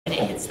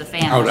and it hits the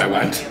fan. Out I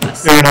went.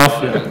 Fair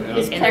enough, yeah.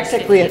 It's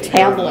practically a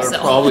tablet. So-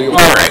 All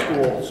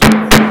right.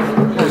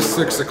 It's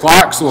 6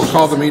 o'clock, so we'll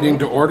call the meeting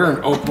to order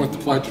and open with the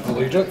Pledge of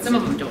Allegiance. Some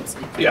of them don't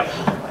sleep. Yeah.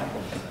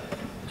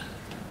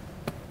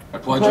 I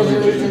pledge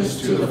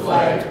allegiance to the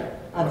flag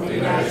of the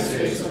United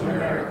States of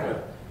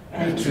America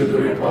and to the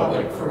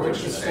republic for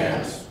which it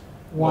stands,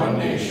 one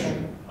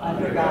nation,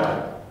 under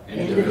God,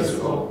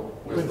 indivisible,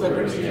 with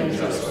liberty and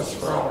justice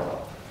for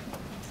all.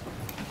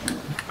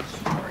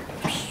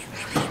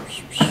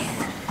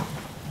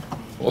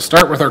 We'll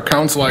start with our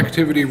council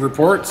activity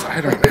reports.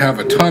 I don't have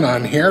a ton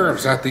on here. I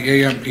was at the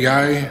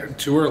AMPI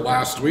tour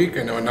last week.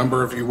 I know a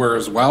number of you were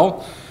as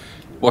well.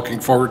 Looking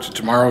forward to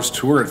tomorrow's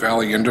tour at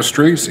Valley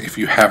Industries. If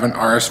you haven't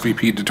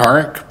RSVP'd to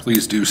Tarik,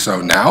 please do so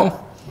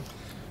now.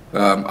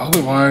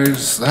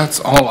 Otherwise, that's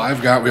all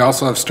I've got. We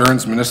also have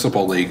Stearns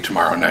Municipal League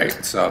tomorrow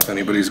night, so if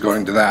anybody's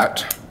going to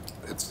that,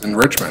 it's in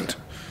Richmond.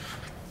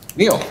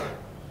 Neil.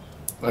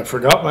 I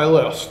forgot my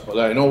list, but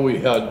I know we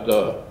had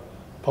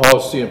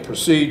policy and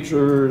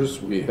procedures,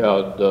 we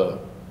had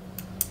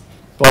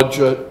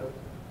budget,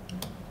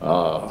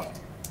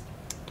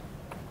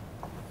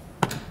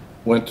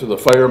 went to the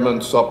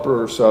fireman's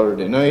supper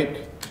Saturday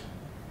night,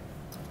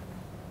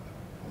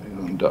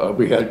 and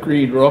we had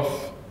green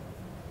roof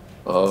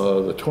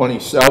the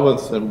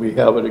 27th, and we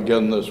have it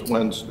again this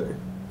Wednesday.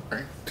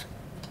 Right.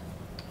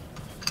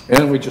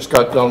 And we just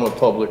got done with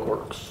Public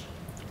Works.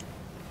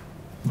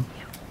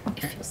 It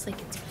feels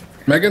like it's.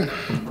 Megan?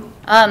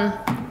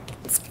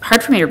 It's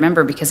hard for me to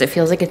remember because it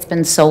feels like it's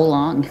been so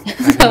long.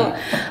 So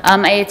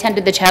I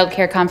attended the child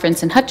care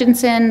conference in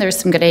Hutchinson. There's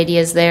some good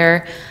ideas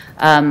there.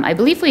 I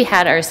believe we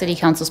had our city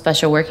council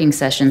special working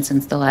session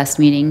since the last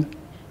meeting,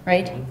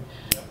 right?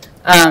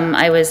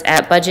 I was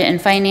at budget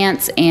and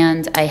finance,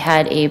 and I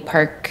had a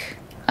park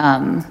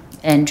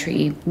and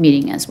tree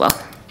meeting as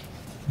well.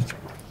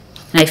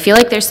 And I feel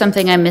like there's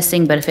something I'm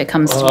missing, but if it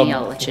comes to me,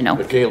 I'll let you know.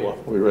 The gala,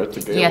 we were at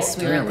the gala. Yes,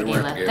 we were at the we were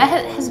at gala. the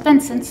That has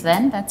been since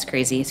then? That's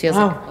crazy. It feels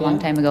like a long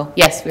time ago.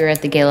 Yes, we were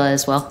at the gala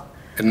as well.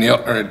 And Neil,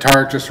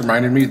 Tarik just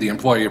reminded me, the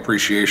employee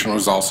appreciation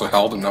was also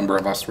held. A number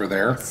of us were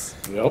there.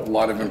 Yep. A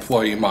lot of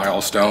employee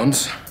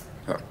milestones.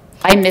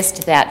 I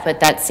missed that, but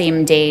that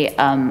same day,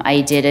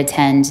 I did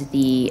attend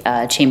the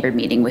chamber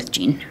meeting with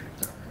Jean.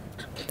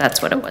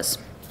 That's what it was.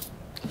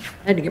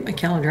 I had to get my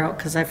calendar out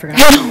because I forgot.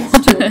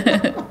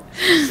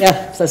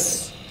 Yeah, it's a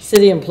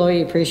city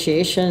employee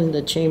appreciation,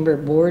 the chamber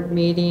board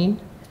meeting.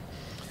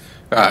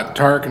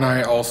 Tarik and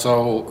I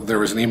also, there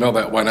was an email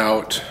that went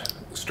out.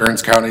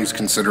 Stearns County is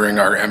considering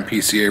our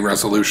MPCA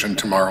resolution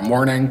tomorrow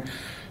morning.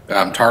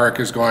 Tarik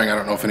is going. I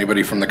don't know if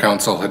anybody from the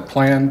council had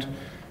planned.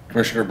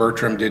 Commissioner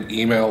Bertram did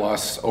email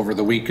us over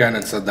the weekend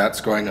and said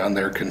that's going on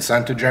their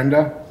consent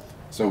agenda.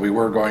 So we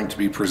were going to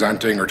be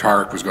presenting, or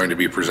Tarik was going to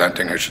be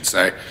presenting, I should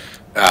say.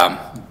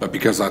 But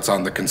because that's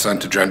on the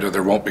consent agenda,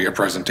 there won't be a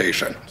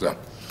presentation. So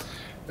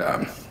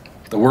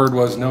the word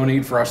was no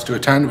need for us to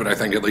attend, but I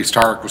think at least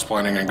Tarik was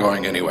planning on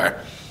going anyway.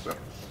 So.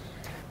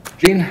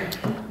 Jean?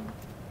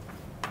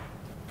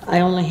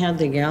 I only had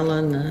the gala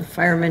and the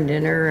fireman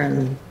dinner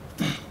and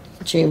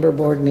chamber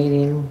board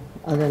meeting.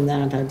 Other than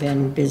that, I've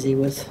been busy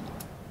with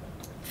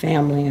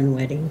family and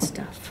wedding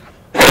stuff.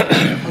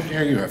 How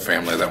dare you have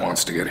family that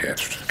wants to get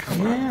hitched?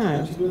 Come on. Yeah.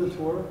 Did you do the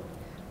tour?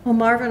 Well,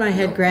 Marvin and I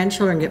had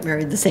grandchildren get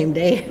married the same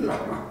day.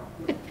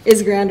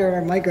 His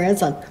granddaughter, my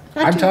grandson.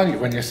 I'm telling you,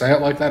 when you say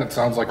it like that, it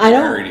sounds like I you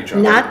know, married each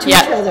other. not to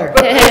Yeah. each other.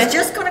 I was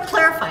just gonna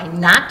clarify,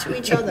 not to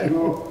each other.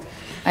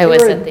 I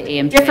was were at the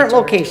AMP. different tour.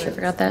 locations. I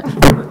forgot that.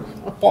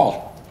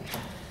 Paul?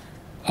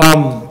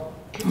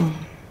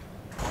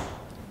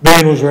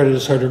 Brian was right,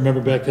 it's hard to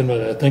remember back then,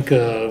 but I think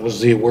it was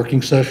the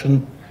working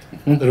session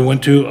that I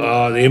went to, the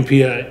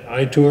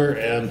MPI tour,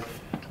 and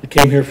I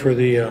came here for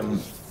the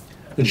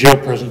jail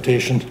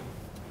presentation,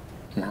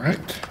 All right.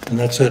 and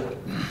that's it.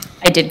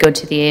 I did go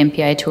to the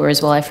AMPI tour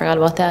as well. I forgot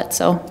about that.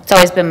 So it's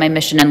always been my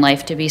mission in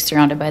life to be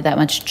surrounded by that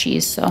much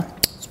cheese. So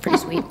it's pretty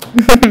sweet.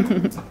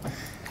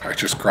 I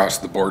just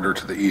crossed the border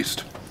to the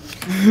east.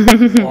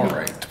 All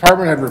right.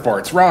 Department head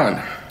reports.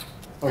 Ron?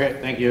 Okay,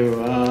 thank you.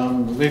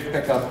 Leaf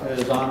pickup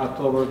is on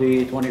October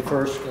the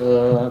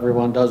 21st.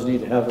 Everyone does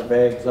need to have their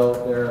bags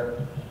out there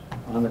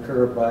on the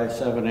curb by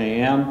 7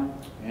 a.m.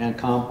 and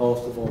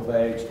compostable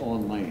bags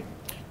only.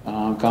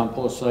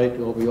 Compost site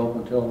will be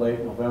open until late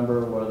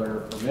November,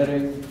 weather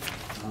permitting.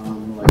 I'd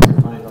like to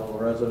remind all the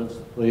residents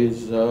to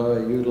please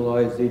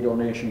utilize the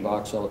donation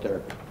box out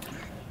there.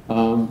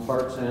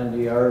 Parks and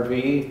the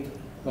RV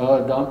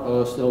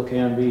dump still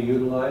can be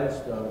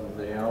utilized.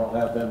 They all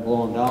have been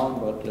blown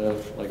down, but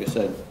like I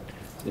said,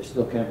 they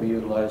still can be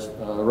utilized.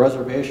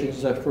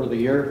 Reservations for the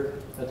year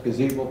at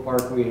Gazebo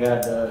Park we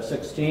had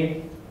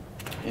 16,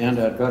 and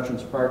at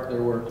Veterans Park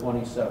there were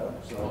 27.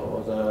 So it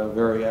was a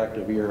very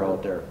active year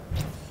out there.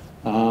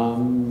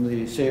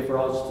 The Safe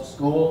Routes to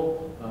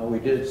School, we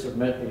did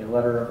submit a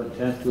letter of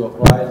intent to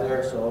apply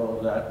there, so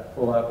that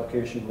full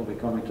application will be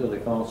coming to the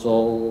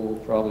council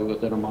probably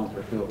within a month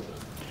or two.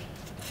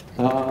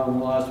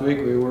 Last week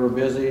we were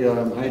busy,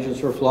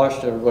 hydrants were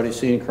flushed, everybody's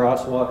seen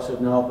crosswalks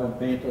have now been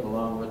painted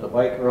along with the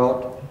bike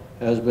route.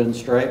 has been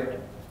striped.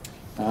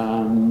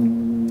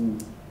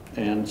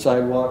 And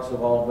sidewalks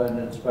have all been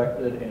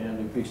inspected,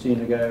 and if you've seen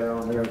the guy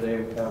around there,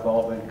 they have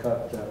all been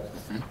cut to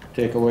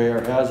take away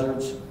our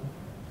hazards.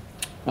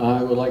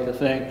 I would like to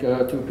thank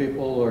two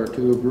people or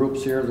two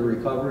groups here, the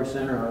Recovery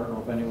Center. I don't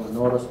know if anyone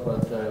noticed,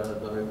 but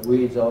the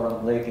weeds out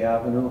on Lake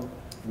Avenue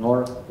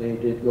North, they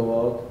did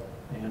go out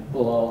and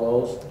pull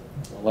all those.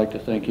 I'd like to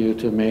thank you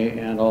to May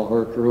and all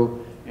her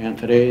crew. And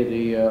today,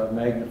 the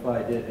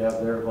Magnify did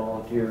have their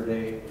volunteer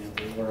day,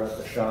 and they were at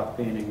the shop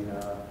painting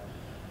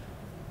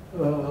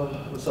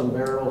some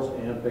barrels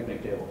and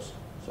picnic tables.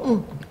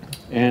 So,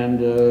 and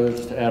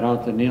just to add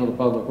on to Neil, the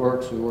Public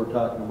Works, we were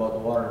talking about the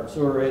water and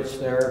sewer rates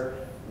there,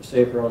 the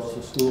safe routes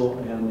to school,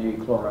 and the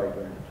chloride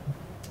grant.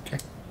 Okay.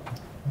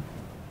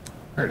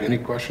 All right, any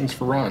questions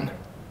for Ron?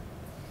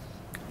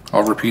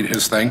 I'll repeat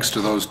his thanks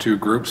to those two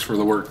groups for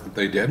the work that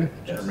they did.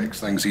 It makes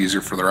things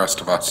easier for the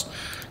rest of us.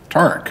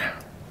 Tarek.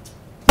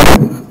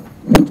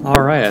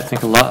 All right, I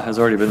think a lot has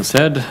already been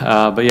said,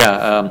 but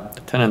yeah,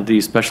 attended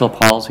the special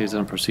policies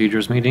and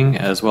procedures meeting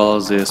as well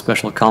as the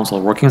special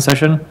council working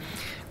session.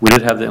 We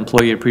did have the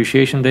employee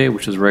appreciation day,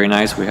 which is very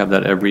nice. We have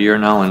that every year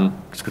now, and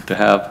it's good to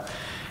have.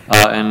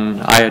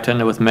 And I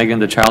attended with Megan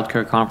the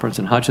childcare conference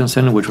in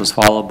Hutchinson, which was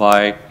followed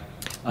by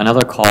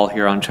another call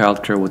here on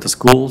childcare with the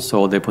schools.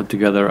 So they put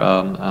together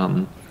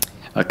a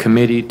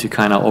committee to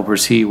kind of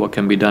oversee what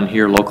can be done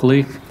here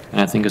locally, and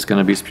I think it's going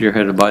to be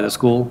spearheaded by the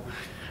school.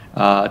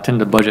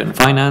 Attended budget and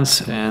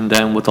finance, and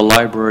then with the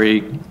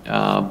library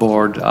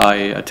board, I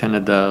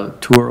attended the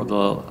tour of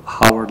the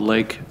Howard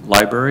Lake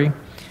Library,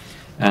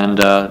 and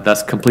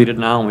that's completed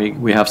now.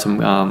 We have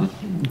some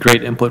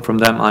great input from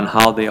them on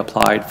how they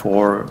applied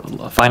for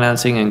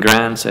financing and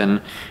grants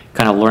and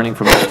kind of learning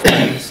from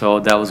everything. So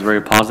that was very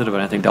positive,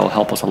 and I think that will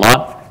help us a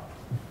lot.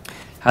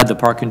 Had the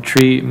Park and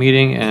Tree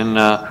meeting, and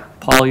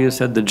Paul, you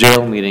said the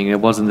jail meeting.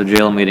 It wasn't the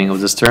jail meeting. It was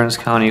the Stearns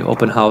County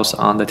open house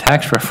on the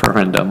tax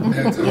referendum.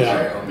 It's a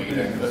jail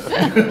meeting.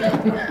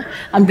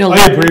 I'm building.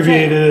 I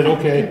abbreviated it,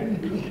 okay.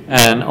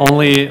 And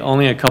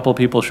only a couple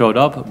people showed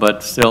up,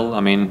 but still,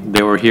 I mean,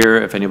 they were here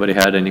if anybody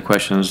had any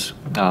questions,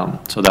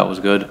 so that was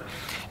good.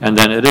 And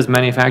then it is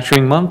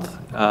manufacturing month,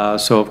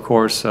 so of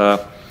course,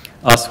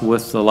 us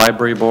with the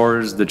library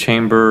boards, the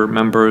chamber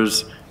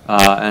members,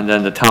 and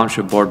then the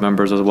township board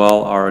members as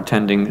well are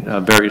attending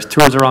various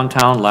tours around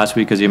town. Last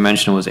week, as you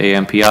mentioned, was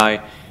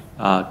AMPI.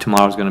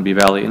 Tomorrow's going to be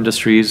Valley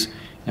Industries.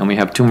 And we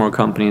have two more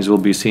companies we'll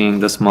be seeing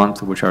this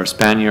month, which are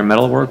Spanier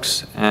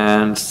Metalworks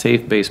and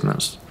Safe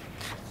Basements.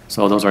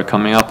 So those are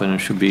coming up, and it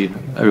should be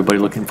everybody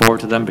looking forward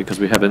to them because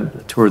we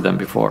haven't toured them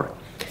before.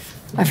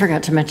 I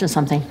forgot to mention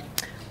something.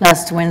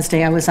 Last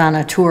Wednesday, I was on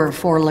a tour of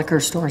 4 liquor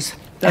stores.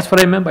 That's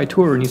what I meant by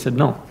tour, and you said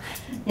no.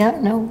 Yeah,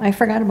 no, I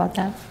forgot about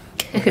that.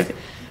 It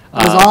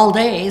was all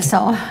day,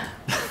 so,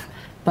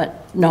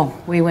 but no,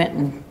 we went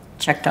and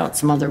checked out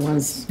some other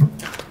ones.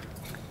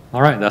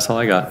 All right, that's all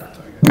I got.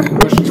 Any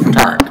questions for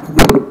Tarek?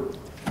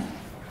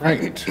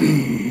 Right.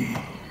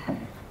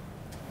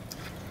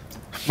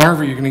 Marv,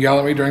 are you going to yell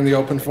at me during the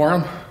open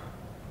forum?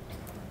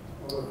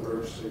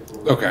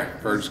 Okay,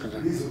 Verge's going to.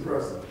 He's the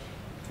president.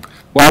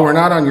 Well, we're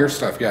not on your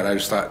stuff yet. I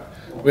just thought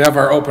we have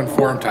our open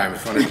forum time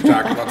if you wanted to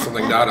talk about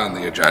something not on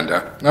the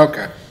agenda.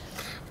 Okay.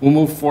 We'll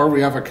move forward.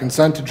 We have a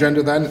consent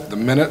agenda then. The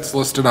minutes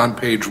listed on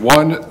page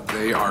 1,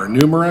 they are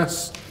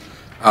numerous,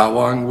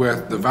 along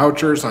with the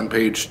vouchers on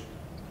page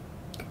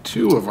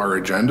 2 of our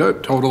agenda,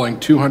 totaling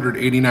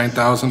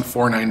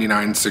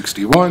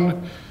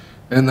 $289,499.61,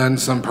 and then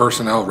some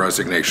personnel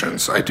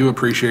resignations. I do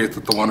appreciate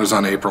that the one is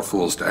on April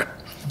Fool's Day.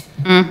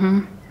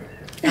 Mm-hmm.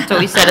 That's what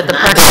we said at the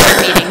Park Board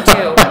meeting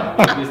too.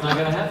 He's not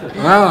gonna have to.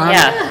 Well,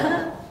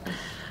 Yeah.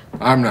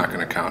 I'm not going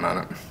to count on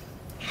it.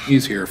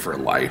 He's here for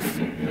life.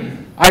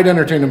 I'd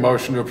entertain a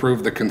motion to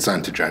approve the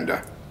consent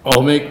agenda.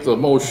 I'll make the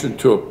motion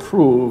to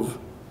approve.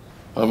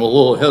 I'm a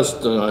little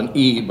hesitant on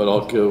E, but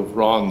I'll give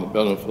Ron the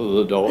benefit of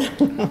the doubt.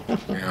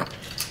 Yeah.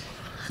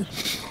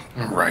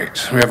 All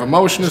right. We have a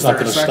motion. It's Is there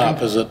not a gonna stop,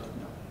 second? is it?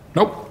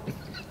 Nope.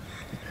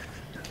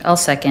 I'll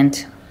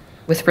second,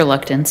 with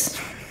reluctance.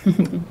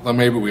 Well,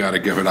 maybe we ought to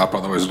give it up,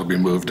 otherwise it'll be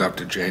moved up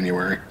to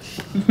January.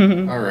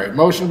 All right.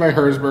 Motion by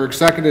Hersberg,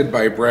 seconded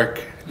by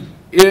Brick.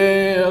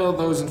 All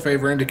those in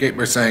favor indicate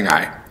by saying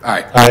aye.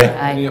 Aye.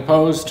 Aye. Any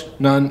opposed?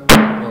 None.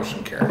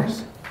 Motion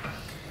carries.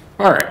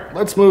 All right,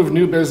 let's move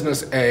new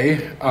business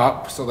A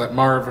up so that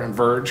Marv and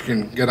Verge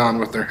can get on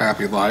with their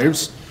happy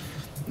lives.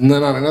 And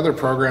then on another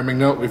programming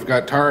note, we've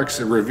got Tarek's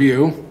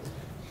review.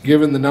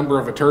 Given the number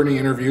of attorney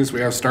interviews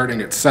we have starting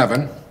at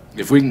 7,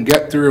 if we can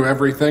get through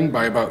everything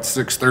by about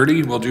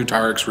 6:30, we'll do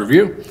Tarek's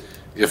review.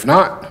 If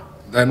not,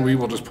 then we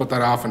will just put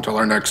that off until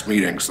our next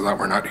meeting so that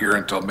we're not here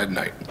until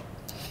midnight.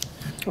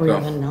 Or So-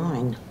 even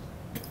 9.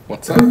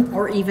 What's that?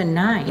 Or even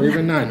 9. Or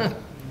even 9.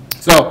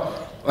 So,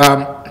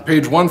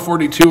 page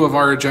 142 of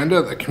our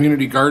agenda, the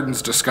community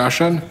gardens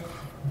discussion.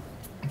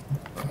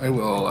 I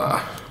will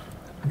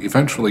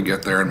eventually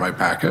get there in my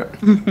packet.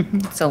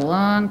 It's a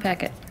long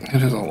packet.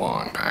 It is a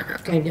long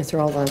packet. Gotta get through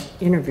all the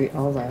interview,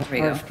 all the we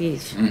go.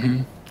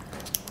 RFPs.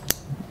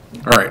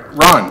 All right,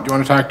 Ron, do you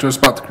want to talk to us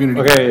about the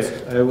community?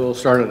 Okay, I will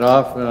start it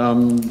off.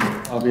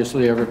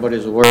 Obviously,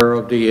 everybody's aware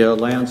of the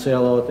land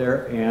sale out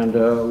there, and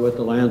with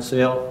the land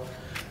sale,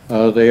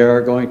 they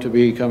are going to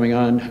be coming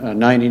on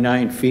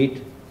 99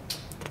 feet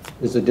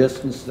is the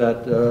distance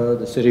that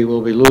the city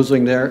will be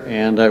losing there,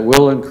 and that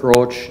will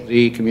encroach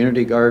the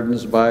community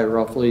gardens by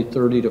roughly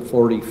 30 to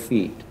 40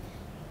 feet.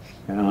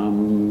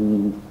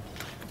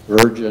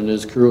 Verge and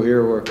his crew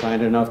here were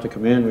kind enough to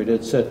come in. We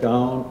did sit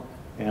down,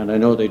 and I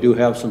know they do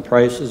have some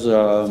prices,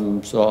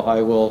 so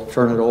I will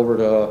turn it over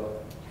to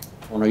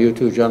one of you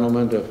two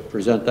gentlemen to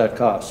present that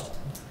cost.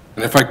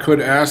 And if I could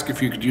ask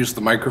if you could use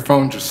the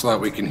microphone, just so that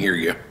we can hear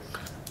you.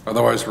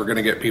 Otherwise, we're going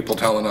to get people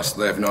telling us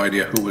they have no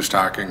idea who was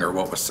talking or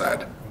what was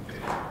said.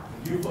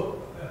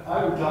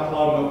 I would talk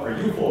loud enough for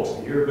you folks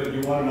to hear, but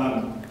you want it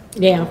on?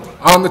 Yeah.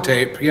 On the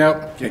tape,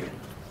 yep. Okay.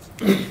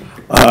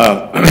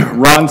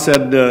 Ron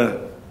said,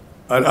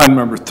 I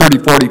remember 30,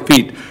 40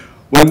 feet.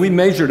 When we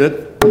measured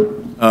it,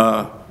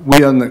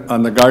 we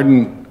on the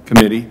garden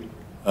committee,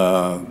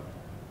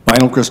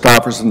 Lionel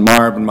Christopherson,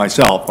 Marv, and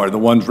myself are the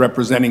ones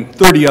representing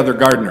 30 other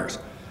gardeners.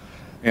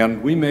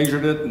 And we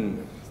measured it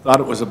and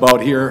thought it was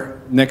about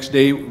here. Next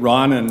day,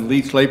 Ron and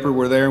Lee Slaper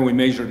were there, and we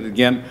measured it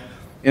again.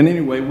 And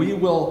anyway, we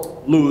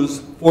will lose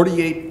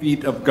 48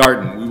 feet of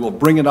garden. We will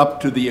bring it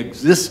up to the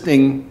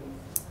existing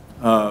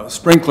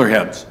sprinkler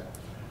heads.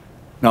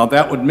 Now,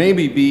 that would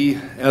maybe be,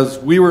 as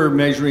we were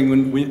measuring,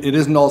 when it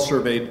isn't all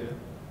surveyed,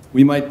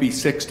 we might be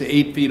 6 to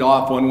 8 feet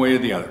off one way or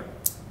the other.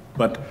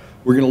 But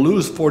we're going to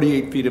lose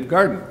 48 feet of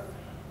garden.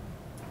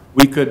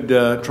 We could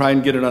try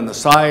and get it on the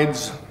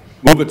sides,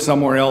 move it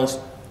somewhere else.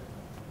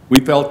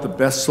 We felt the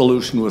best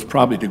solution was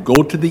probably to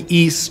go to the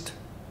east,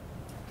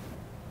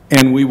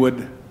 and we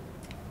would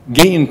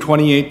gain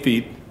 28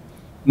 feet.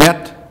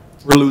 Net,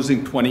 we're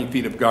losing 20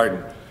 feet of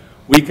garden.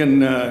 We can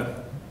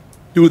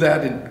do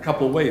that in a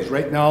couple of ways.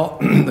 Right now,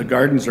 the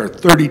gardens are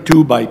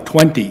 32 by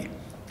 20.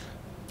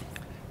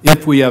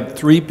 If we have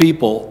 3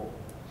 people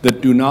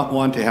that do not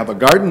want to have a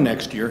garden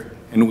next year,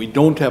 and we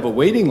don't have a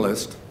waiting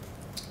list,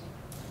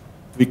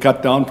 we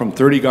cut down from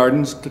 30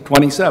 gardens to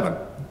 27.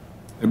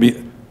 It'd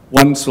be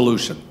one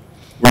solution.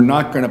 We're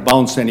not going to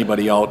bounce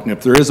anybody out, and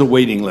if there is a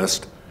waiting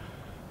list,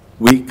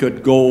 we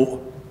could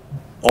go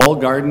all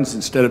gardens,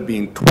 instead of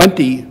being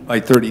 20 by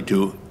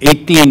 32,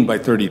 18 by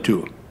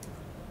 32.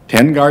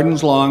 10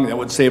 gardens long, that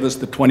would save us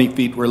the 20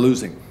 feet we're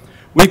losing.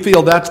 We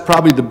feel that's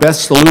probably the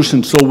best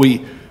solution, so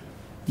we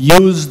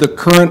use the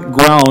current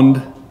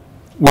ground.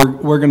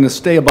 We're going to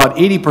stay about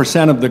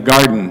 80% of the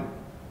garden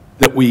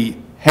that we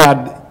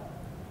had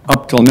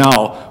up till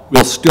now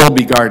will still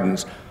be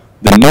gardens.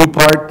 The new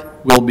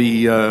part will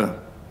be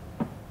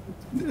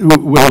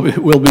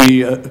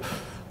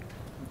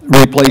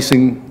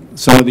replacing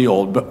some of the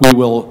old, but we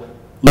will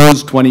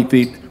lose 20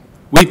 feet.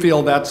 We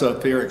feel that's a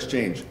fair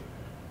exchange,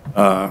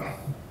 or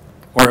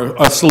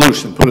a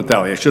solution, put it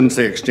that way. I shouldn't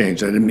say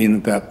exchange, I didn't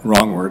mean that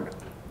wrong word.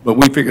 But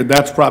we figured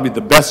that's probably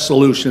the best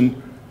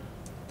solution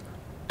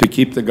to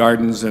keep the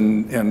gardens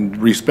and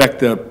respect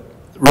the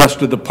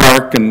rest of the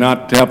park and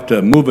not have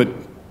to move it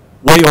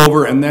way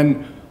over, and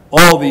then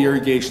all the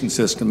irrigation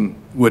system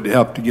would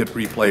have to get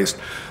replaced.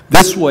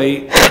 This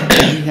way,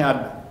 we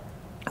had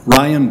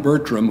Ryan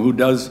Bertram, who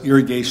does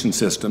irrigation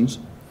systems,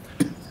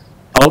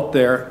 out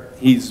there.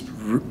 He's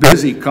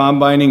busy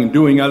combining and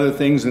doing other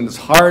things, and it's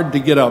hard to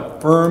get a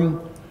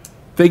firm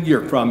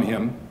figure from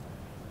him.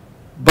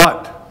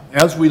 But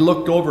as we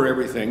looked over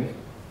everything,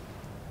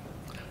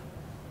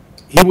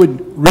 he would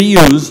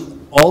reuse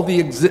all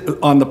the,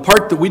 on the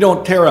part that we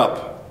don't tear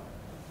up,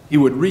 he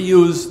would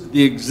reuse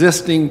the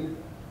existing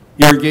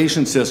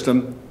irrigation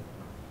system,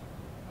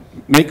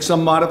 make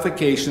some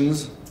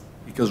modifications,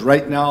 because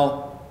right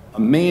now, a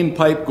main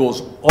pipe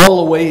goes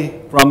all the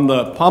way from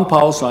the pump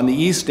house on the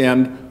east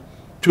end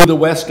to the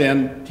west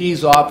end,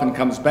 tees off and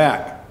comes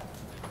back.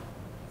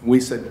 We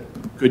said,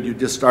 could you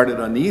just start it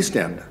on the east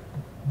end?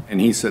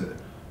 And he said,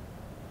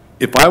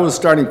 if I was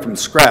starting from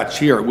scratch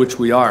here, which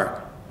we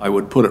are, I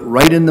would put it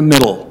right in the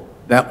middle.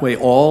 That way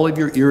all of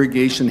your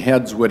irrigation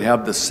heads would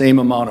have the same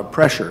amount of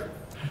pressure.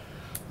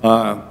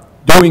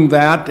 Doing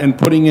that and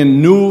putting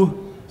in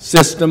new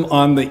system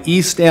on the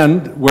east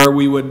end where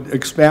we would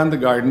expand the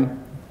garden,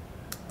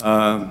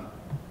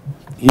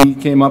 he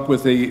came up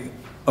with a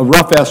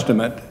rough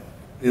estimate.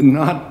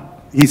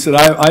 He said,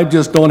 I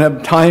just don't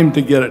have time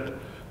to get it.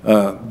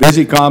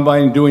 Busy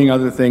combine, doing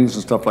other things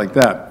and stuff like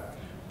that.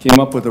 Came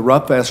up with a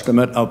rough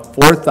estimate of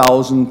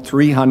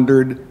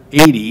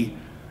 4,380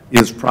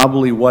 is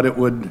probably what it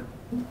would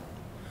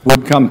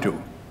come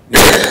to.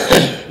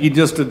 He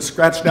just had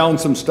scratched down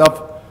some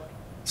stuff,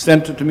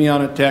 sent it to me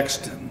on a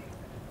text,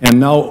 and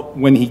now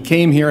when he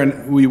came here,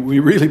 and we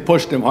really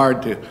pushed him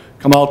hard to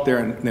come out there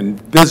and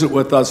visit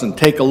with us and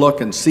take a look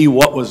and see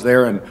what was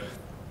there. And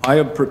I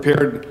have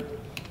prepared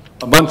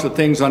a bunch of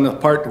things on the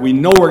part, we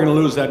know we're going to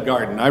lose that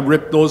garden. I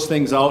ripped those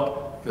things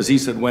out because he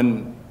said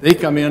when they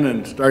come in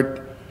and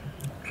start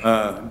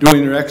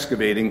doing their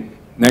excavating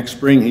next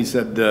spring, he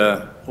said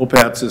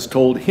OPATS has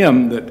told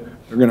him that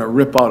they're going to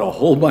rip out a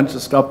whole bunch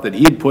of stuff that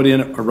he'd put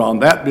in around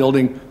that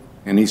building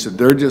And he said,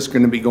 they're just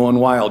going to be going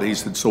wild. He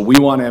said, so we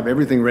want to have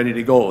everything ready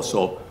to go.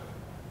 So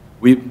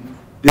we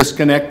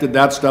disconnected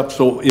that stuff,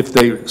 so if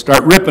they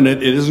start ripping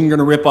it, it isn't going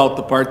to rip out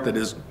the part that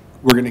is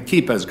we're going to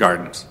keep as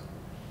gardens.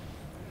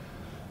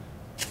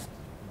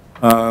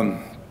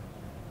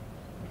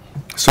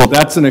 So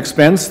that's an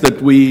expense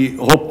that we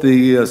hope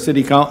the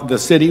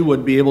city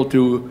would be able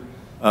to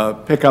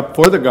pick up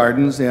for the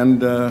gardens,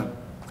 and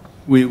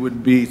we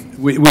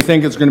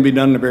think it's going to be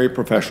done in a very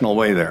professional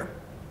way there.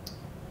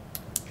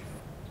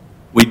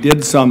 We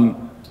did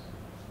some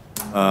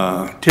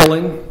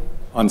tilling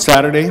on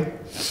Saturday.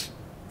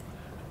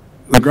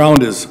 The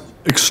ground is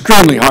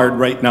extremely hard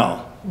right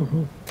now.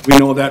 We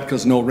know that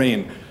because no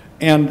rain,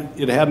 and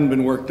it hadn't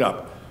been worked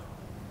up.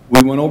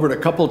 We went over it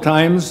a couple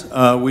times.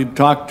 We've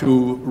talked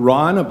to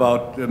Ron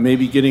about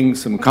maybe getting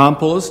some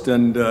compost,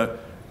 and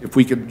if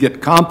we could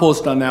get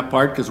compost on that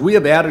part, because we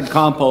have added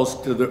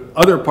compost to the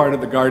other part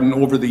of the garden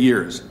over the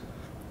years.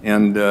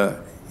 And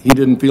he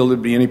didn't feel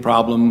there'd be any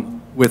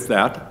problem with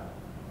that.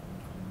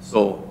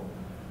 So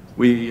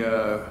we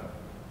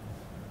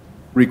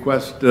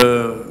request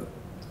that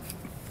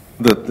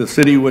the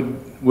city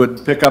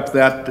would pick up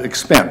that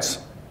expense.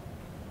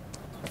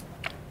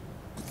 Do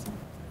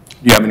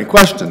you have any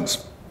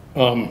questions?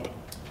 I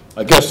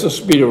guess this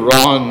would be to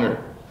Ron,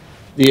 or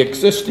the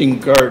existing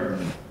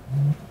garden,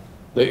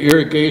 the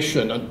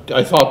irrigation,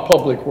 I thought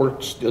Public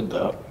Works did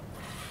that.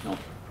 No.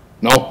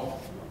 No?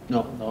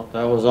 No,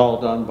 that was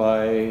all done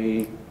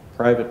by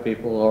private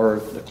people or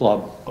the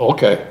club.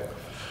 Okay.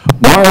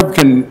 Marv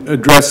can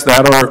address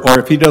that, or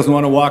if he doesn't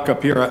want to walk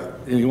up here,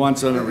 he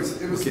wants to. It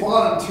was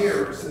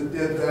volunteers that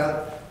did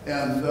that,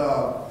 and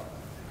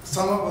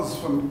some of us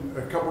from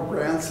a couple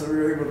grants that we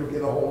were able to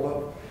get a hold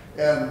of,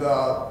 and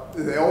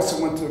they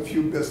also went to a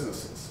few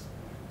businesses.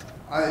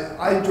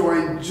 I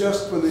joined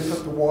just when they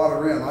put the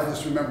water in. I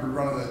just remember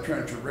running that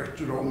trench with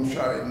Richard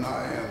Olmscheid and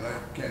I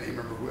can't even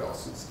remember who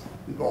else is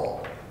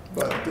involved.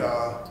 But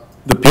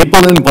the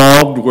people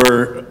involved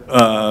were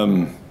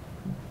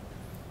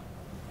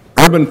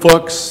Urban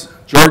Fuchs,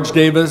 George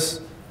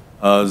Davis,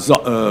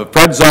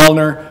 Fred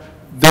Zollner.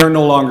 They're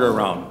no longer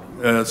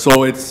around.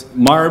 So it's,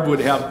 Marv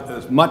would have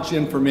as much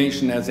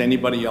information as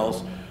anybody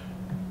else,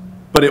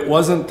 but it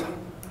wasn't,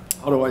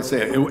 how do I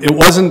say it? It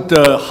wasn't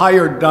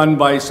hired done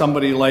by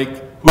somebody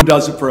like who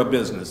does it for a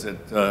business.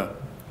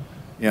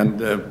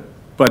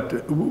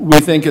 But we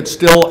think it's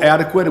still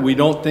adequate. We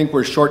don't think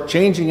we're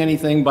shortchanging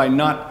anything by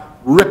not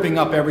ripping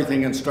up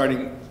everything and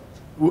starting,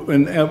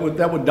 and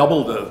that would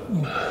double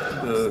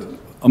the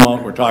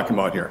amount we're talking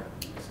about here.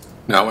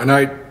 No, and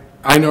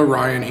I know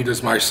Ryan, he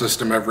does my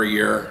system every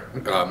year,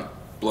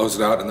 blows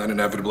it out, and then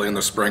inevitably in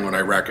the spring when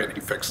I wreck it,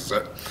 he fixes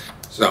it.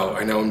 So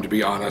I know him to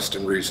be honest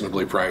and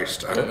reasonably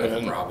priced. I don't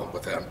have a problem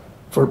with him.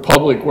 For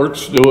Public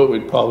Works to do it,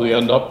 we'd probably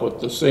end up with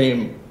the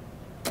same.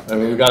 I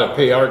mean, we got to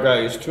pay our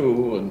guys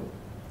too, and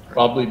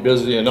probably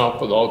busy enough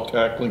without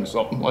tackling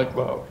something like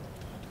that.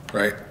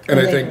 Right, and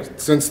I think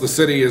since the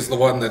city is the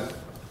one that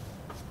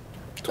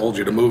told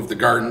you to move the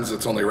gardens,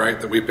 it's only right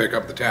that we pick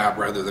up the tab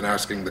rather than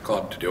asking the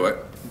club to do it.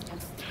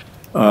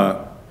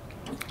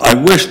 I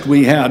wished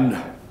we had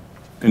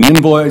an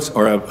invoice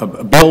or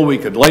a bill we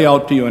could lay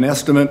out to you, an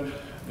estimate,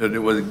 that it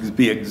would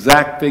be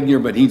exact figure,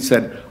 but he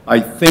said, I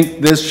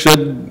think this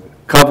should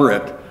cover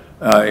it.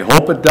 I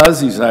hope it does.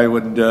 He said, I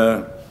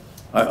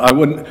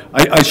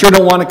sure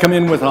don't want to come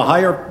in with a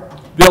higher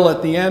bill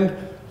at the end.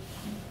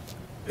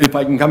 If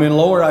I can come in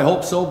lower, I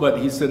hope so, but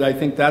he said, I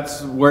think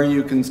that's where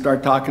you can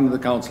start talking to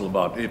the council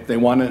about, if they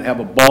want to have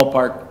a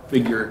ballpark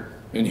figure.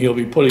 And he'll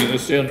be putting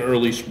this in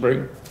early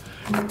spring?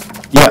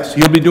 Yes,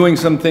 he'll be doing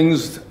some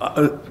things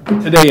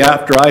today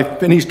after I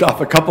finished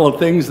off a couple of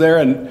things there,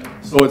 and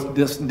so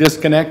it's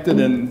disconnected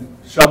and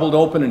shoveled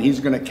open, and he's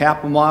going to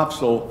cap them off,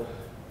 so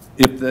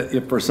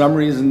if for some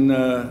reason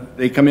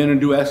they come in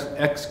and do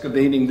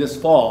excavating this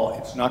fall,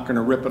 it's not going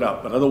to rip it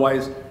up, but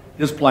otherwise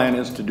his plan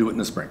is to do it in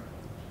the spring.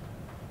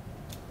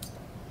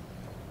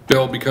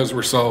 Bill, because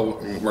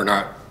we're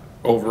not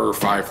over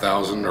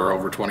 5,000 or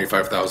over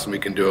 25,000, we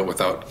can do it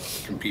without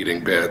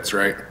competing bids,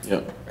 right?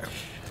 Yeah.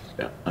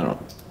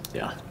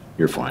 Yeah,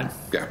 you're fine.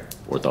 Yeah.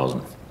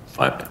 4,000,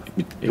 5.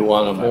 You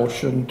want a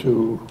motion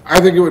to?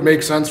 I think it would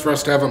make sense for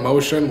us to have a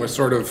motion with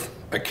sort of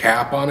a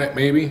cap on it,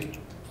 maybe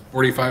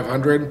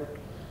 4,500.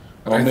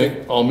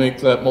 I'll make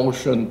that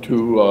motion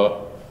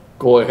to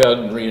go ahead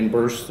and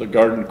reimburse the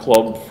garden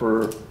club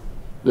for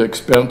the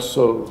expense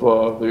of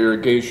the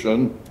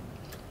irrigation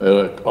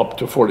up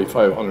to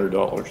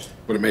 $4,500.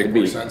 Would it make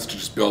more sense to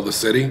just bill the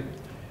city?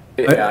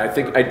 Yeah, I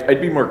think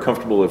I'd be more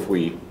comfortable if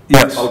we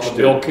Yes. couched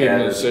Bill it came in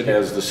and as said-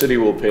 the city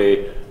will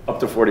pay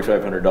up to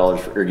 $4,500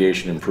 for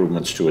irrigation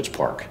improvements to its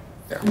park.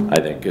 Yeah. I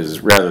think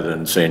is rather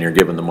than saying you're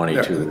giving the money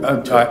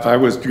to. I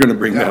was going to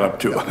bring that up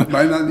too.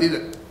 might not need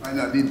it, might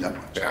not need that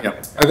much. Yeah.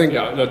 I think,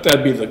 Yeah,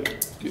 that'd be the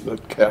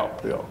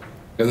cap, yeah.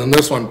 and then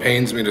this one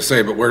pains me to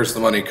say, but where's the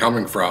money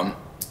coming from?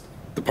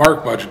 The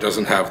park budget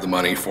doesn't have the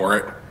money for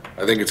it.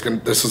 I think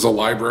this is a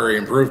library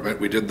improvement.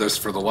 We did this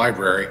for the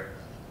library.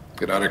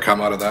 It ought to come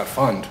out of that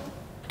fund.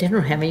 They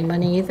don't have any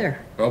money either.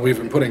 Well, we've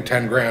been putting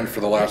 10 grand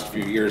for the last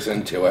few years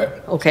into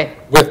it Okay,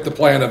 with the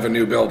plan of a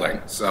new building,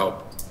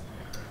 so.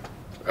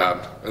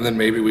 And then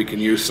maybe we can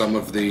use some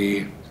of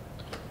the,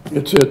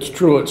 It's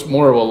true, it's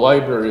more of a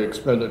library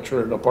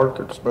expenditure than a park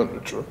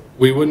expenditure.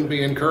 we wouldn't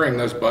be incurring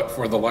this but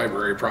for the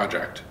library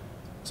project,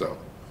 so.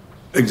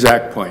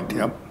 Exact point,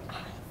 yep.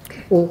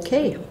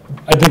 okay.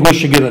 I think we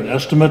should get an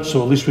estimate,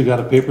 so at least we got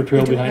a paper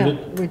trail behind Yeah,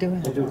 it. we do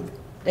have one.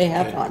 They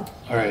have one.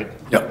 All right.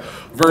 Yep.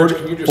 Verge,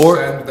 can you just Fourth-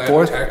 send that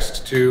fourth-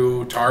 text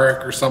to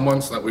Tarek or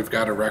someone so that we've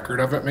got a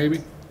record of it,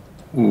 maybe?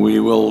 We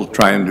will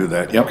try and do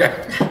that, yep.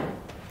 Okay.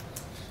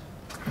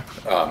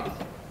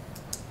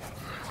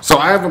 So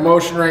I have a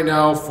motion right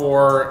now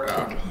for,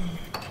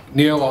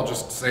 Neil, I'll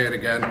just say it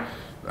again.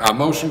 A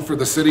motion for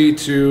the city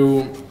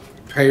to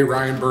pay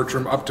Ryan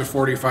Bertram up to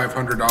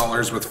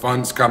 $4,500 with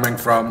funds coming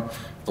from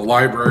the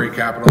library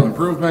capital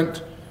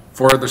improvement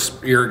for the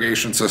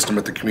irrigation system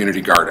at the community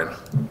garden,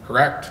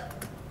 correct?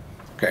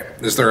 Okay,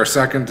 is there a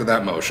second to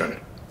that motion?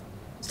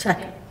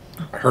 Second,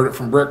 I heard it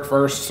from Brick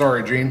first,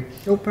 sorry, Gene.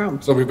 no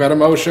problem. So we've got a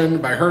motion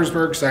by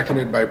Hersberg,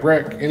 seconded by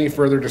Brick. Any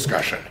further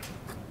discussion?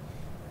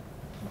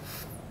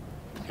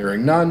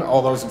 Hearing none,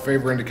 all those in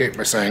favor indicate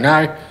by saying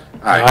aye.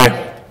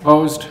 Aye.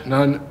 Opposed?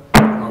 None.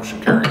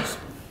 Motion carries.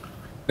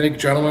 Thank you,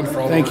 gentlemen, for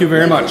all the work. Thank you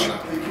very much.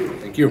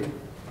 Thank you.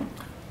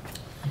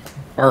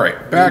 All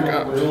right, back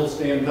up. We'll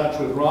stay in touch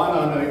with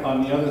Ron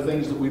on the other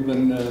things that we've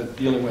been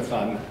dealing with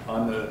on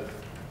the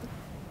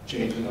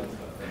changing of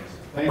things.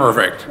 Thank you.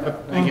 Perfect.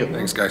 Thank you.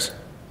 Thanks, guys.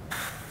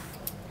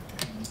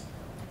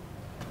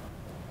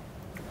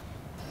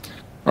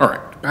 All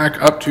right,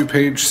 back up to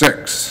page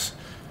 6.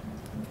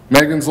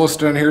 Megan's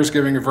listed in here as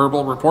giving a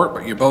verbal report,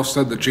 but you both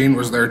said that Jean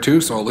was there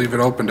too, so I'll leave it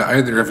open to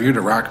either of you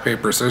to rock,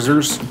 paper,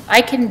 scissors.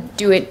 I can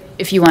do it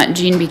if you want,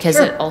 Jean, because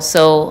it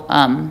also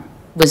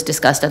was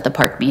discussed at the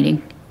park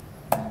meeting.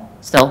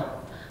 So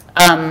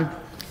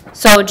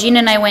Jean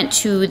and I went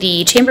to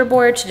the chamber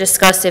board to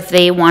discuss if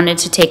they wanted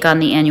to take on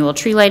the annual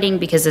tree lighting,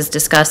 because as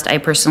discussed, I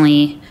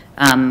personally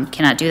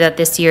cannot do that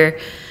this year.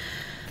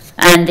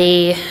 And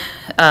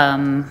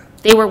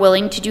they were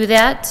willing to do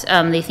that.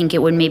 They think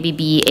it would maybe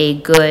be a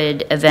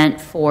good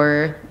event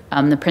for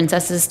the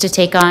princesses to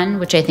take on,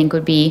 which I think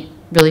would be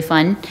really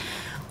fun.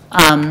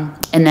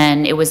 And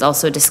then it was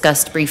also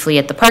discussed briefly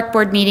at the park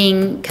board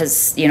meeting,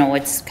 because, you know,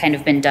 it's kind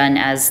of been done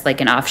as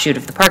like an offshoot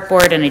of the park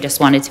board, and I just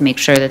wanted to make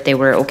sure that they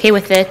were okay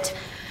with it.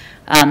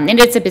 And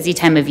it's a busy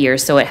time of year,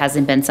 so it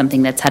hasn't been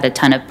something that's had a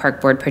ton of park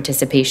board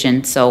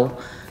participation, so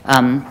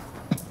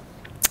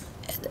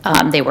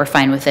they were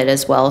fine with it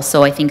as well.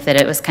 So I think that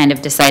it was kind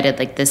of decided,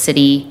 like, the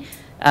city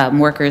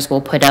workers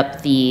will put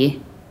up the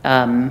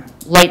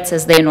lights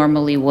as they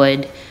normally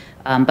would,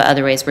 but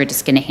otherwise we're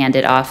just going to hand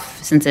it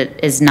off, since it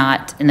is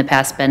not in the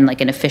past been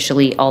like an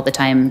officially all the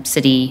time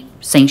city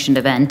sanctioned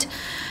event.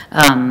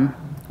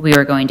 We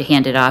are going to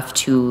hand it off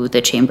to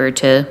the chamber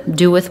to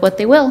do with what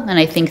they will. And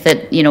I think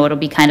that, you know, it'll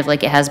be kind of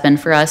like it has been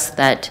for us,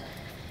 that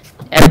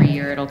every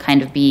year it'll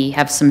kind of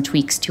have some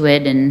tweaks to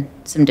it and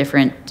some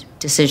different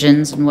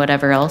decisions and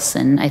whatever else,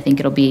 and I think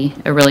it'll be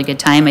a really good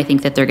time. I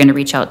think that they're going to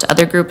reach out to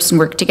other groups and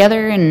work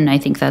together, and I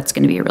think that's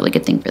going to be a really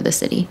good thing for the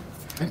city.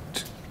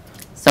 Right.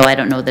 So I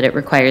don't know that it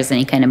requires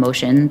any kind of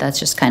motion. That's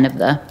just kind of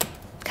the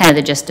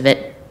gist of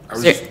it. I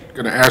was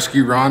going to ask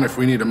you, Ron, if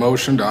we need a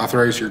motion to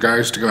authorize your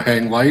guys to go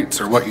hang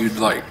lights, or what you'd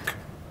like.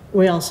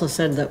 We also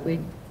said that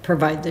we'd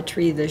provide the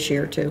tree this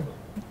year too.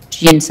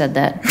 Jean said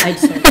that. I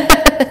said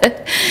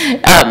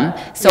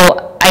that.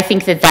 So I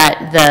think that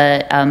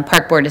the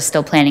park board is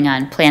still planning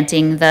on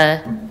planting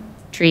the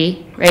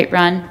tree, right,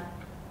 Ron?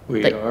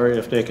 We Like- are,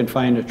 if they can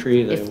find a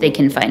tree, they If they will.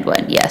 can find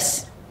one,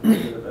 yes. The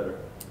bigger the better.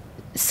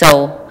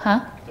 So,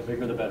 huh? The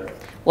bigger the better.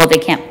 Well, they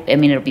can't, I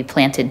mean, it'll be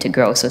planted to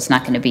grow, so it's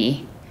not going to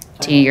be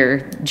to your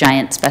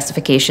giant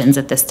specifications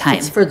at this time.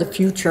 It's for the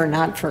future,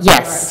 not for.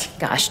 Yes,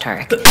 gosh,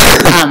 Tarek.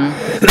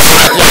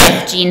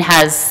 Yeah, if Jean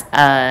has,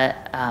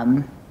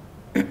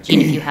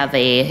 Jean, if you have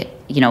a,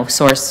 you know,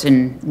 source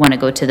and want to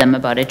go to them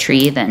about a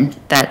tree, then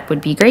that would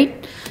be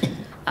great.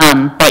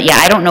 But yeah,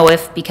 I don't know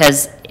if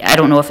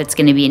it's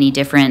going to be any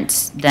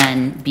different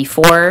than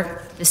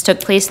before this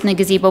took place in the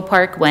gazebo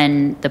park,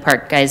 when the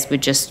park guys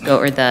would just go,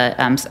 or the,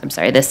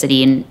 the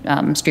city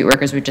and street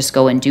workers would just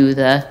go and do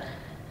the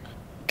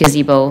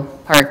gazebo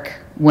park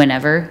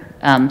whenever.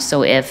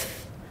 So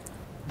if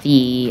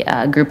the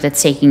group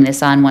that's taking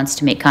this on wants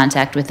to make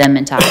contact with them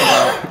and talk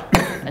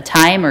about a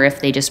time, or if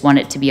they just want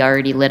it to be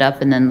already lit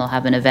up and then they'll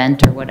have an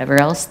event or whatever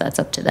else, that's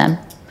up to them.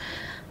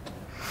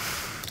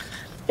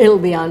 It'll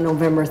be on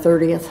November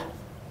 30th,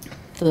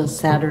 the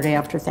Saturday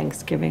after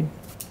Thanksgiving.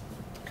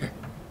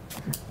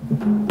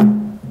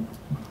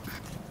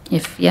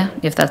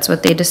 If that's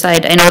what they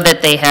decide. I know that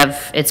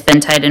it's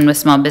been tied in with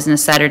Small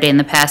Business Saturday in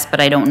the past,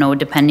 but I don't know,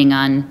 depending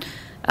on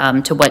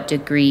to what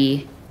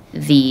degree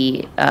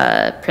the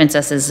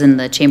princesses in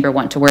the chamber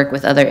want to work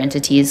with other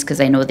entities, because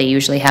I know they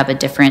usually have a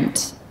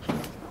different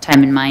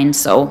time in mind,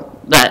 so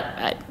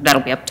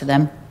that'll be up to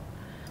them.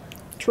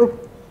 True.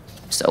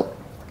 So,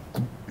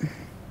 Do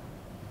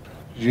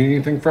you need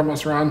anything from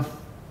us, Ron?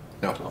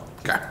 No,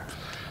 okay.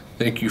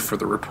 Thank you for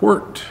the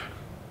report.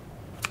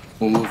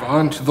 We'll move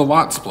on to the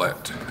lot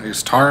split.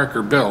 Is Tarek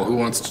or Bill, who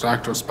wants to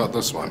talk to us about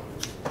this one?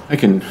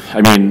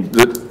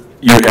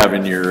 You have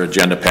in your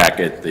agenda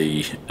packet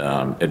the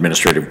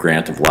administrative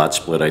grant of lot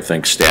split. I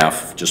think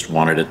staff just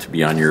wanted it to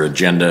be on your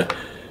agenda,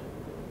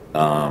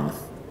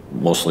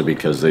 mostly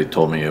because they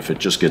told me if it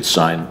just gets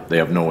signed, they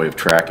have no way of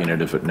tracking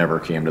it if it never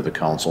came to the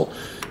council.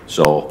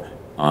 So,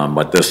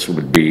 but this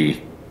would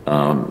be,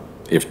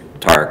 if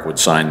Tarek would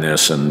sign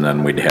this, and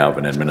then we'd have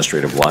an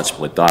administrative lot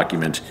split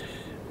document,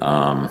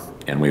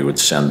 and we would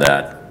send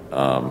that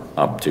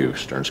up to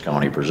Stearns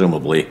County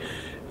presumably.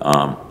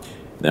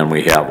 Then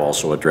we have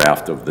also a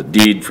draft of the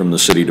deed from the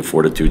city to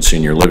Fortitude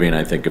Senior Living.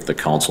 I think if the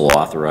council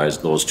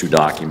authorized those two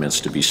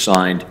documents to be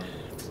signed,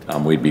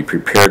 we'd be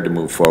prepared to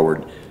move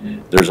forward.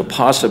 There's a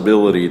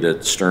possibility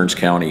that Stearns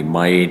County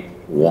might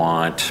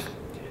want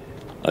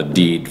a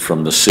deed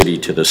from the city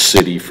to the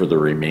city for the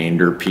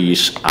remainder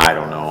piece. I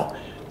don't know.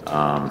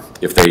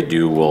 If they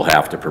do, we'll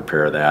have to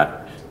prepare that.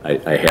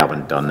 I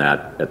haven't done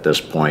that at this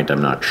point.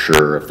 I'm not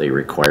sure if they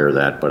require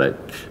that, but it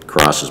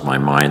crosses my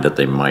mind that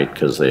they might,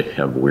 because they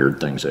have weird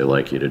things they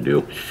like you to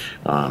do.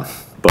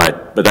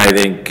 But I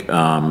think,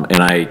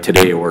 and I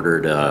today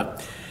ordered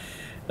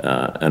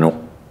an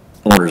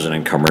owners and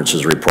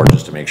encumbrances report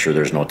just to make sure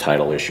there's no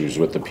title issues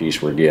with the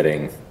piece we're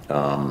getting,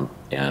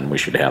 and we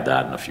should have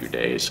that in a few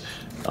days.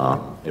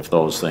 If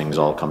those things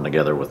all come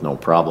together with no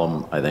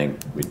problem, I think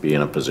we'd be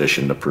in a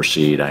position to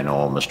proceed. I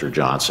know Mr.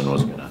 Johnson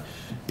was gonna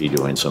be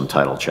doing some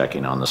title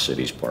checking on the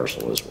city's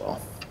parcel as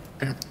well.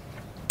 Okay.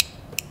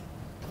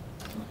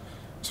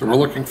 So we're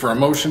looking for a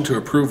motion to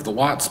approve the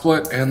lot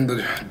split and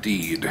the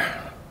deed.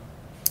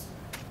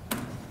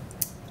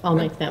 I'll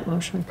make that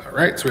motion. All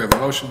right, so we have a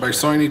motion by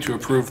Soini to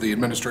approve the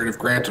administrative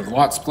grant of the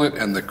lot split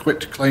and the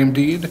quit claim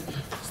deed.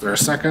 Is there a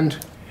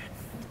second?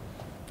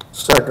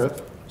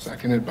 Second.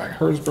 Seconded by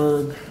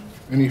Herzberg.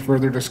 Any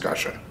further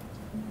discussion?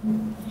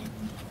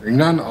 Hearing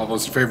none, all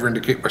those in favor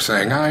indicate by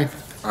saying aye.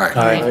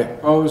 Aye.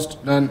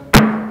 Opposed? None?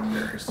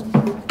 Carries.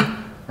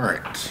 All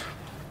right.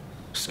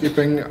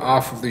 Skipping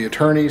off of the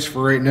attorneys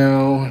for right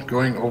now,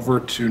 going over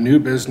to new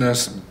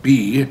business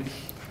B,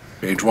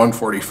 page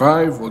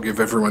 145. We'll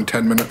give everyone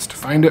 10 minutes to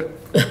find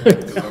it.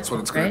 That's what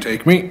it's going to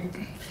take me.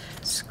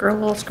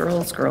 Scroll,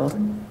 scroll, scroll.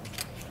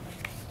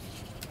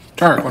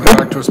 Tarek, want to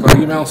talk to us about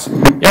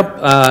emails? Yep,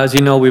 as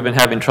you know, we've been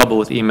having trouble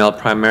with email,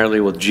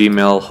 primarily with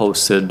Gmail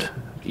hosted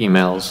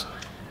emails.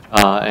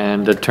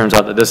 And it turns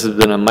out that this has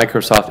been a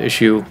Microsoft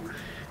issue,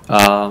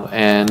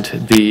 and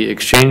the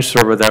Exchange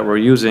server that we're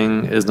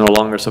using is no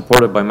longer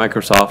supported by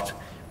Microsoft.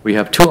 We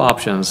have two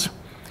options.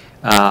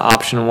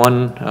 Option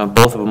one,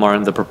 both of them are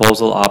in the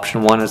proposal.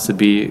 Option one is to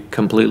be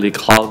completely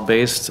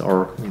cloud-based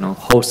or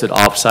hosted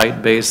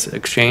off-site based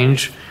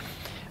Exchange,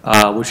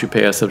 which you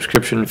pay a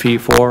subscription fee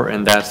for,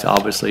 and that's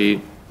obviously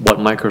what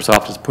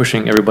Microsoft is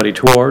pushing everybody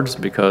towards,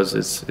 because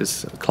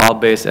it's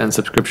cloud-based and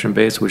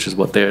subscription-based, which is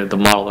what the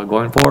model they're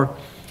going for.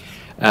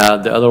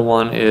 The other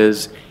one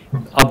is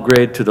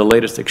upgrade to the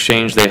latest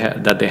Exchange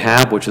that they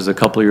have, which is a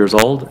couple of years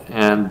old,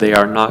 and they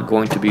are not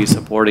going to be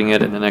supporting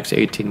it in the next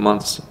 18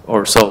 months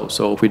or so.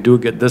 So if we do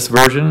get this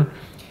version,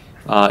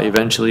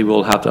 eventually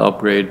we'll have to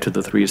upgrade to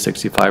the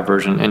 365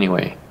 version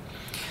anyway.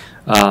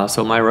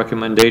 So my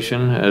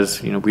recommendation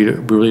is, we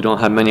really don't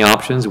have many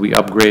options. We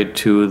upgrade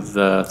to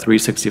the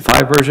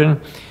 365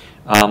 version.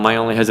 My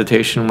only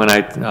hesitation when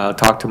I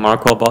talked to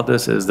Marco about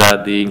this is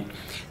that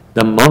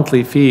the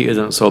monthly fee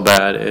isn't so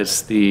bad.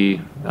 It's the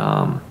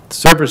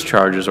service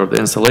charges or the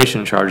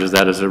installation charges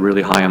that is a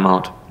really high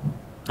amount.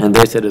 And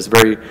they said it's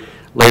very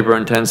labor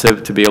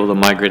intensive to be able to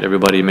migrate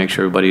everybody, make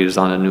sure everybody is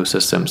on a new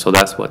system. So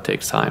that's what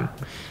takes time.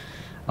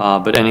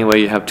 But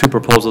anyway, you have two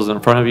proposals in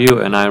front of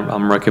you, and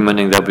I'm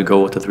recommending that we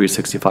go with the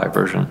 365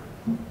 version.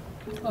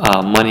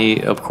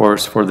 Money, of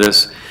course, for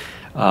this,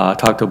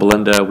 talk to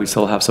Belinda, we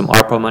still have some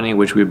ARPA money,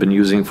 which we've been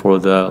using for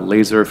the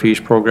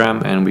Laserfish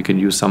program, and we can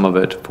use some of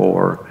it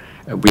for,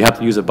 we have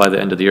to use it by the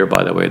end of the year,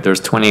 by the way. There's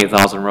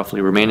 28,000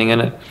 roughly remaining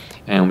in it,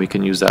 and we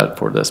can use that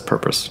for this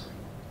purpose.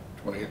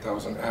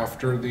 28,000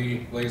 after the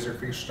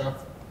Laserfish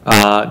stuff?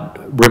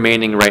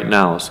 Remaining right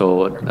now,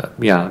 so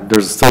yeah,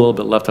 there's still a little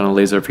bit left on a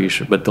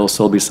Laserfish, but there'll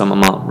still be some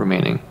amount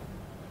remaining.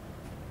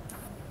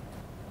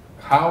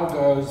 How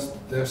does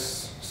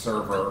this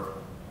server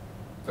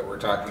that we're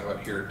talking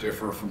about here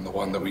differ from the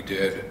one that we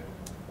did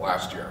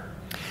last year?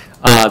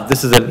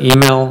 This is an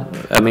email,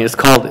 it's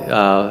called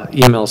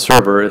email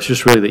server. It's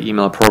just really the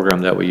email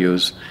program that we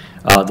use.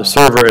 The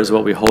server is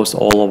what we host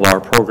all of our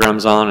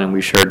programs on, and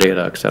we share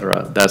data,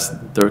 etc.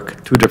 They're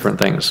two different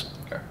things.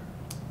 Okay.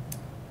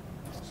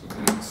 So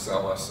they didn't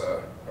sell us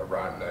a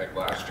rotten egg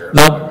last year?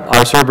 No,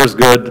 our server's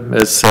good.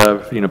 It's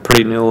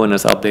pretty new and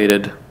it's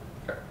updated.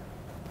 Okay.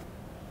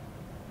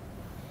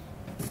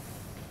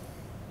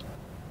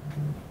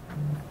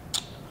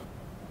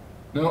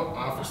 No,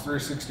 Office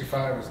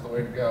 365 is the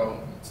way to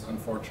go. It's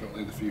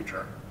unfortunately the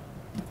future.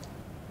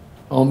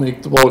 I'll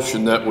make the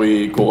motion that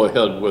we go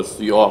ahead with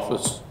the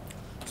Office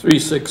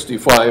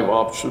 365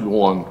 option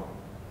one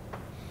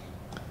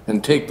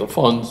and take the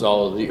funds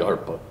out of the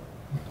ARPA.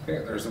 Okay,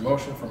 there's a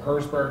motion from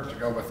Hersberg to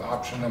go with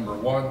option number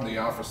 1, the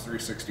Office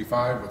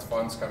 365, with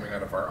funds coming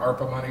out of our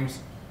ARPA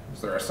monies.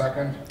 Is there a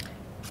second?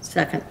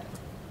 Second.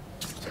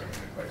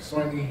 Seconded by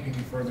Soini.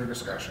 Any further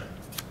discussion?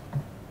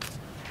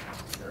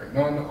 Hearing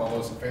none, all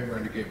those in favor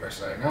indicate by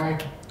saying aye.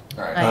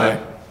 Aye.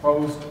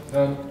 Opposed?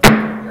 None?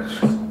 Carries.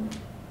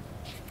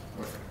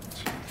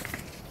 Perfect.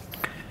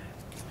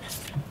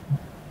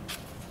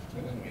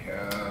 And then we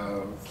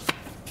have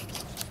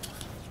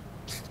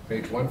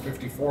page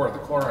 154 of the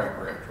chloride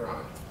grant,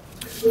 Ron.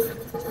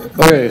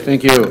 Okay,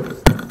 thank you.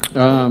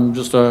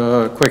 Just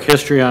a quick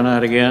history on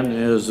that again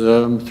is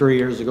 3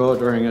 years ago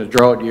during a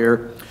drought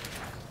year,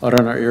 out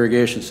on our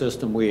irrigation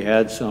system, we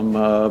had some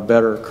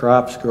better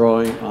crops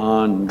growing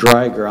on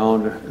dry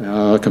ground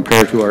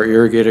compared to our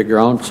irrigated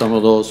ground. Some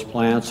of those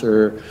plants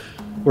were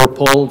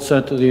pulled,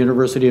 sent to the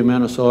University of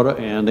Minnesota,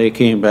 and they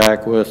came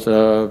back with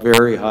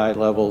very high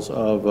levels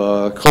of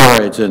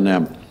chlorides in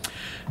them.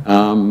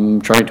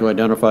 Trying to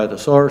identify the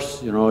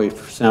source, you know, we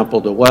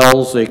sampled the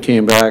wells, they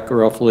came back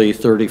roughly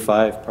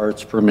 35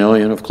 parts per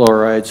million of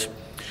chlorides.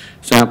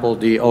 Sampled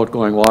the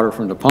outgoing water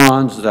from the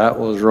ponds, that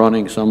was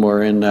running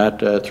somewhere in that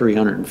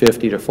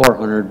 350 to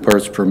 400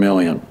 parts per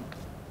million.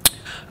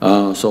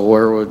 So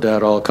where would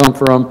that all come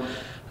from?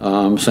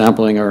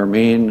 Sampling our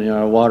main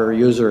water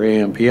user,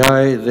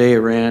 AMPI, they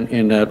ran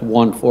in that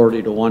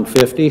 140 to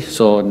 150,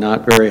 so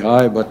not very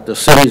high, but the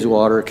city's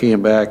water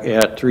came back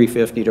at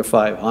 350 to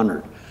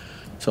 500.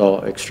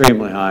 So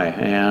extremely high,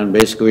 and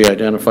basically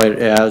identified it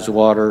as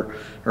water,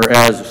 or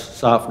as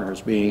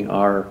softeners being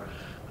our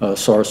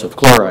source of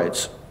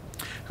chlorides.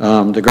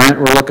 The grant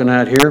we're looking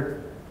at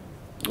here,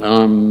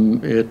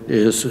 it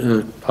is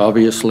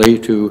obviously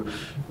to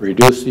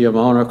reduce the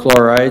amount of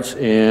chlorides,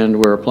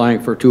 and we're applying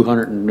for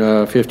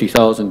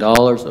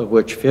 $250,000, of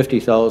which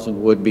 $50,000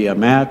 would be a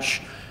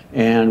match,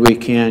 and we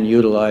can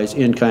utilize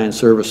in-kind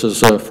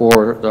services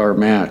for our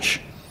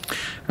match.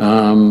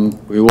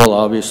 We will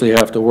obviously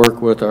have to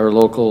work with our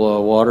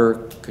local water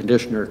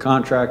conditioner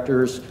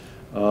contractors.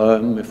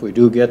 If we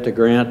do get the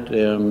grant,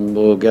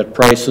 we'll get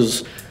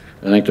prices.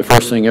 I think the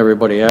first thing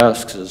everybody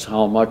asks is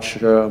how much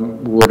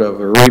would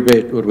of a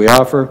rebate would we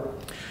offer?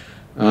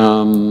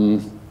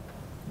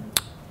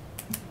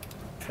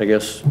 I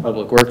guess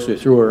Public Works, we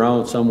threw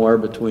around somewhere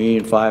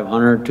between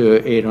 $500 to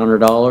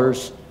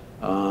 $800,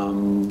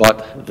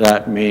 but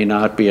that may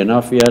not be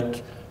enough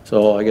yet.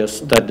 So I guess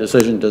that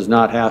decision does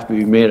not have to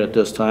be made at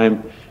this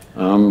time.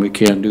 We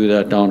can't do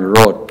that down the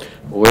road.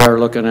 We are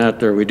looking at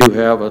there, we do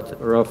have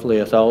roughly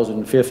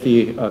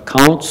 1,050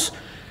 accounts,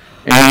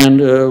 and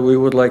we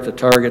would like to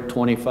target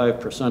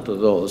 25% of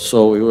those.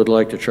 So we would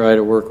like to try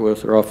to work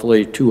with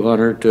roughly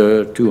 200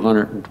 to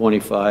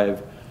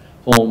 225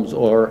 homes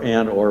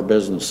or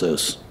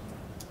businesses.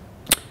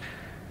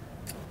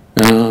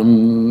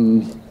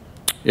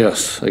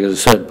 Yes, like I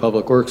said,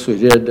 Public Works, we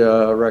did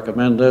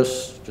recommend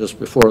this just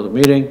before the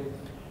meeting,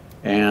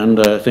 and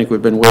I think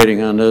we've been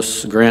waiting on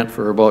this grant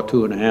for about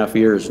 2.5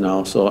 years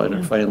now, so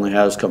it finally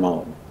has come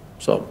out.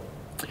 So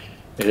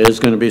it is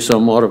going to be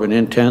somewhat of an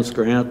intense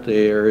grant.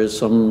 There is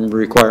some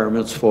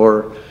requirements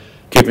for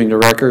keeping the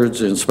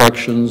records,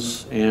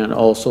 inspections, and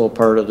also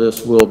part of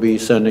this will be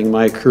sending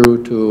my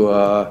crew to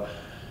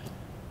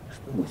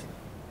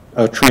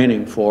a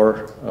training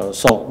for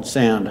salt and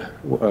sand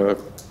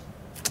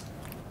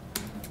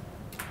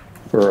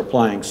for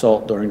applying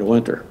salt during the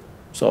winter.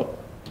 So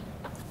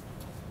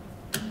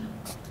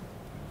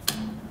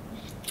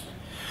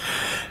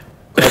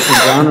questions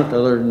on it?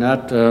 Other than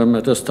that,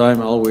 at this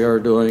time, all we are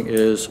doing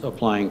is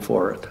applying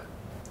for it.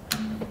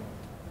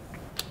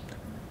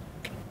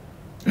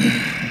 No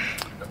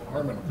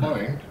harm in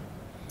applying.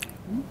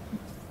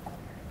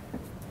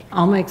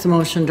 I'll make the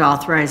motion to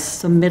authorize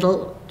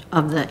submittal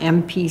of the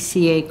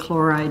MPCA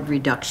chloride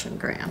reduction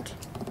grant.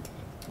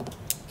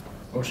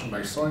 Motion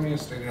by Sonia,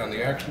 stated on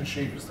the action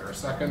sheet. Is there a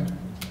second?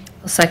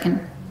 A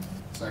second.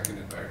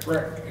 Seconded by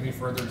Rick. Any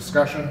further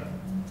discussion?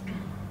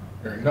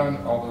 Hearing none,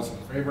 all those in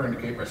favor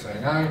indicate by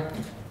saying aye.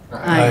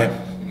 Aye.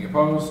 Any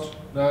opposed?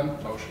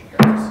 None. Motion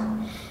carries.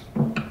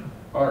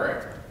 All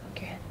right.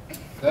 Okay.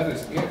 That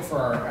is it for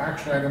our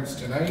action items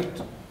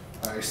tonight.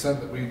 I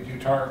said that we'd do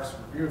Tarek's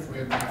review if we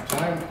had enough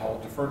time. I'll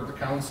defer to the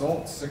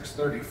council. It's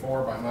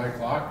 6:34 by my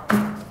clock.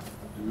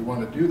 Do we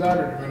want to do that,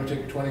 or do we want to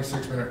take a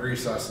 26-minute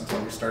recess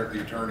until we start the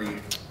attorney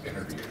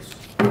interviews?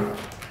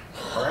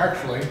 Or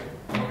actually,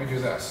 why don't we do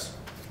this?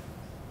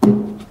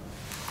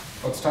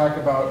 Let's talk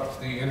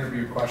about the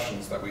interview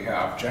questions that we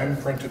have. Jen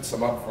printed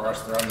some up for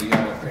us. They're on the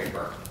yellow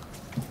paper.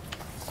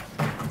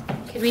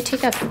 Could we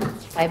take a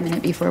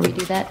 5-minute before we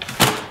do that?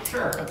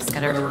 Sure. Thanks,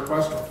 Got a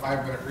request for a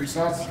 5-minute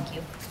recess? Thank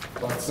you.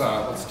 Let's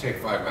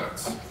take 5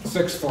 minutes.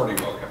 6:40,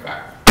 we'll come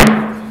back.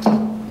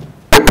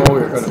 Oh,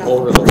 you're gonna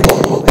hold it up.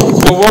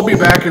 Well, we'll be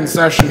back in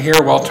session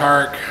here while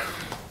Tarek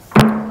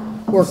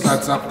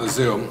sets up the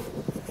Zoom.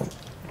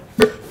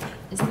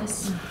 Is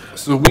this?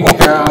 So we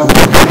have,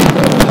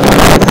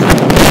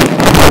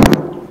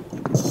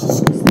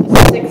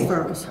 Six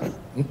firms.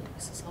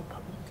 This is all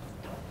public.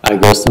 I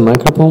guess the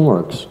microphone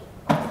works.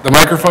 The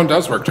microphone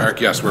does work, Tarek.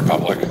 Yes, we're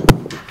public.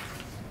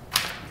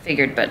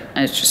 Figured, but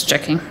I was just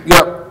checking.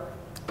 Yep.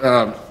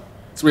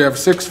 So we have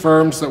 6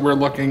 firms that we're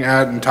looking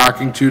at and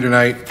talking to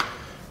tonight.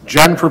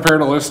 Jen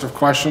prepared a list of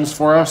questions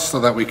for us so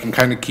that we can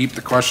kind of keep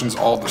the questions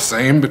all the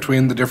same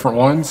between the different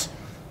ones.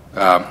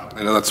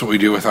 I know that's what we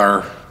do with our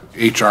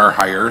HR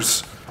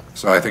hires,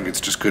 so I think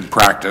it's just good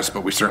practice,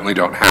 but we certainly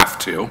don't have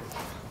to.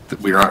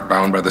 We're not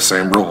bound by the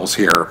same rules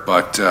here,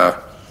 but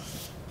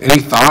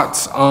any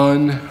thoughts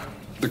on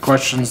the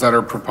questions that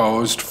are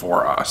proposed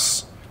for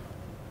us?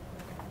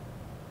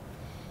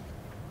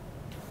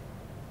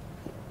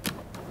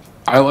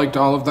 I liked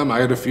all of them. I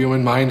had a few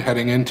in mind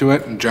heading into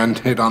it, and Jen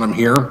hit on them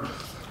here.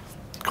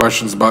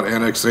 Questions about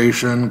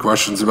annexation,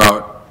 questions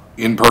about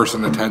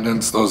in-person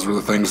attendance, those were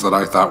the things that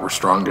I thought were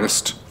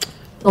strongest.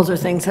 Those are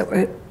things that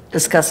were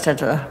discussed at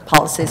the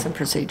policies and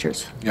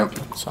procedures. Yep.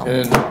 So,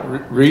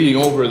 And reading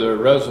over their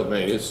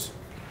resumes,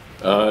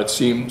 it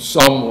seemed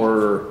some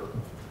were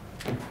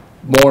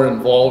more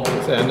involved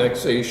with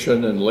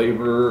annexation and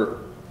labor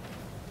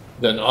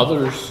than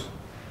others.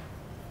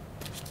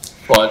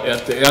 But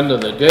at the end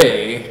of the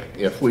day,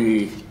 if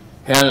we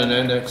had an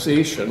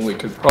annexation, we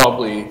could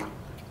probably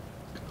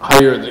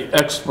hire the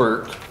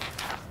expert.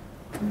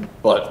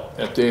 But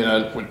at the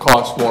end, it would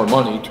cost more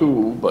money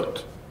too,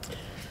 but.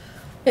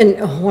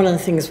 and one of the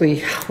things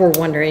we were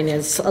wondering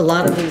is, a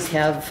lot of these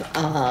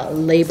have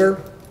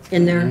labor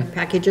in their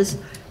packages.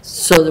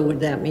 So would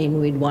that mean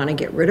we'd want to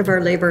get rid of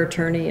our labor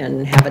attorney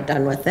and have it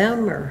done with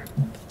them, or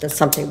that's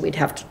something we'd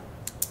have to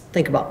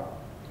think about?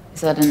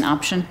 Is that an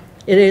option?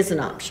 It is an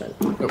option.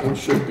 It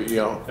should be,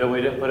 yeah. And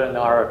we didn't put it in the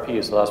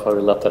RFP, so that's why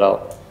we left it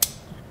out.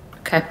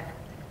 Okay.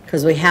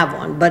 Because we have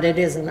one, but it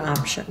is an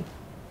option.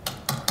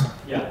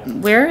 Yeah.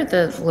 Where are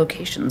the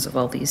locations of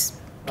all these?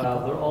 They're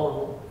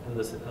all in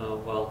this,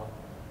 well,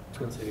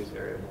 Twin Cities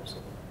area most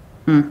of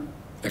them.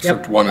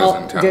 Except Yep. one is Oh,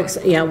 in town.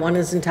 Yeah, one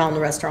is in town,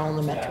 the rest are all in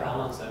the metro.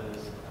 Allenson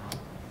is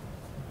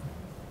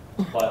in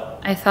town. But.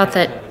 I thought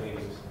that- attend the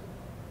meetings.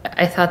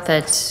 I thought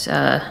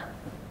that,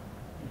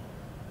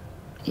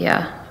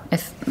 yeah,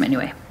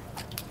 anyway,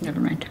 never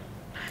mind.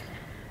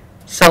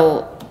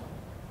 So,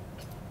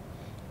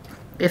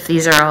 if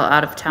these are all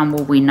out of town,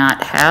 will we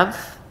not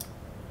have?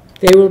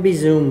 They will be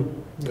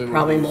Zoom, It would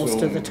probably be most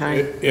of the Zoom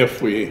time.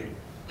 If we,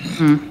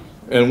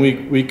 and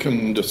we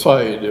can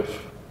decide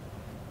if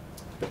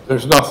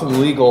there's nothing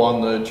legal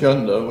on the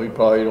agenda, we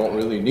probably don't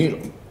really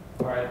need them.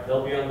 All right,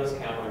 they'll be on this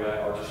camera guy,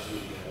 I'll just shoot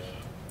you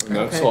guys. And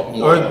that's Okay.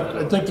 something.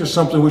 I think there's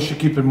something we should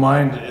keep in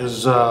mind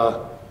is,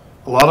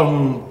 a lot of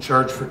them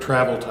charge for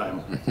travel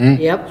time.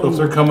 Yep, So if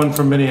they're coming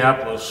from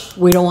Minneapolis,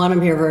 we don't want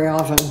them here very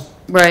often.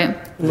 Right.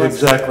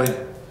 exactly,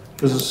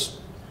 because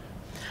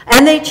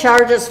And they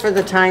charge us for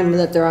the time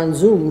that they're on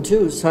Zoom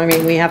too, so I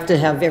mean, we have to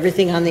have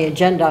everything on the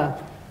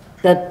agenda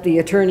that the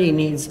attorney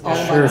needs, all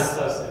of Sure. us.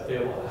 Asked us if they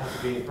will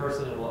have to be in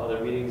person and what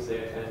other meetings they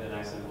attend, and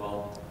I said,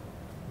 well,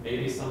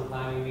 maybe some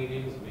planning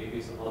meetings,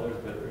 maybe some others,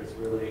 but it's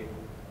really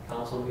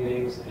council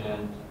meetings,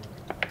 and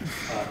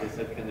they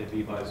said, can they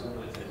be by Zoom?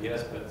 I said,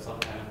 yes, but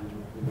sometimes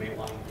we may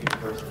want to be in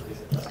person. They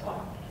said, that's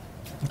fine.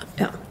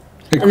 Yeah.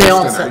 Hey, And they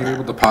all Kristen, said are you that.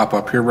 able to pop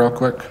up here real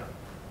quick?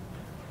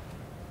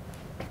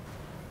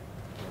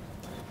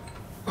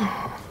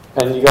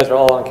 And you guys are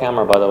all on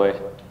camera, by the way.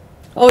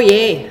 Oh,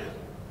 yay.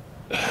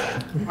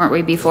 Weren't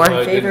we before?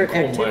 I Favorite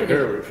didn't comb my activity.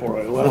 hair before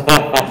I left.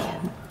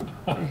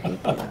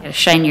 Gotta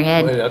shine your I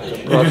head. had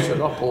to brush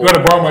it up a you little.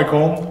 wanna borrow my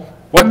comb?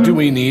 What do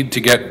we need to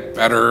get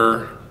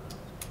better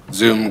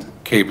Zoom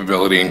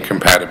capability and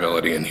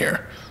compatibility in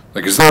here?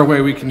 Like, is there a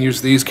way we can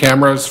use these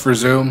cameras for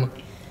Zoom?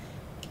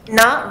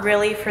 Not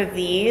really for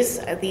these.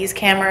 These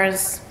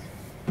cameras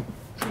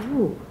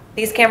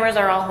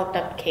are all hooked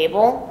up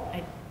cable.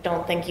 I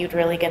don't think you'd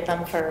really get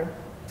them for,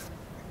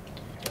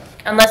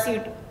 unless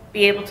you'd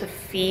be able to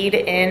feed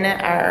in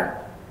our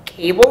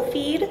cable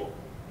feed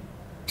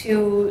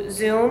to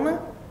Zoom.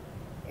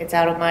 It's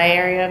out of my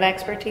area of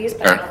expertise,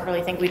 but I don't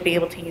really think we'd be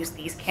able to use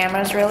these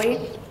cameras really.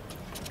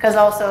 Because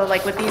also,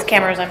 like with these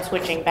cameras, I'm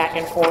switching back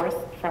and forth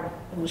from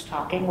who's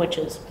talking, which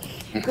is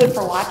good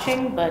for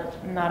watching,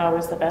 but not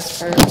always the best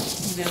for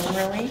Zoom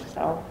really,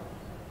 so.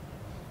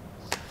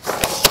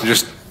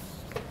 Just,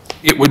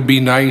 it would be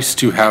nice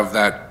to have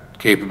that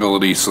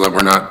capability so that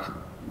we're not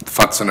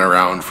futzing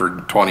around for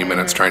 20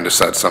 minutes trying to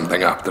set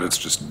something up, that it's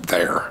just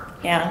there.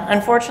 Yeah,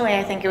 unfortunately,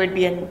 I think it would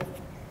be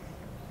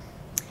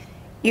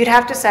you'd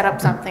have to set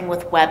up something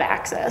with web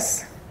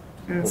access.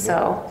 And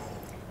so,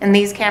 and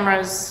these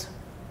cameras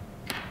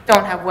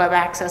don't have web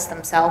access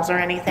themselves or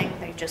anything.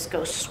 They just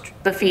go,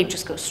 the feed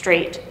just goes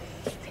straight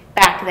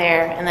back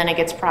there, and then it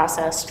gets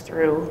processed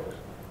through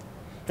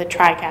the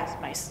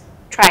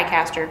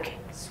TriCaster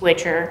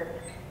switcher,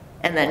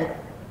 and then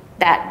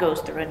that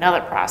goes through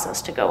another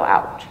process to go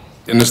out.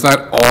 And is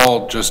that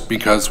all just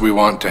because we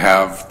want to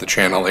have the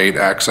Channel 8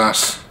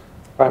 access?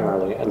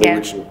 Primarily, and Yeah.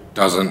 then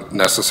Doesn't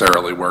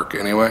necessarily work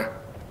anyway?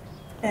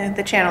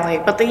 The Channel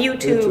 8, but the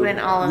YouTube and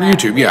all of that.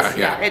 YouTube, yeah, is-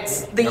 yeah.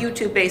 It's, the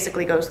YouTube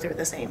basically goes through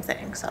the same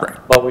thing, so. Right.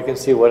 But we can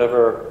see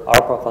whatever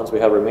ARPA funds we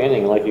have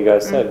remaining, like you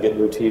guys said, get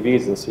new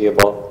TVs and see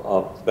about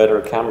a better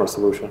camera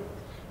solution.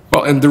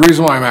 Well, and the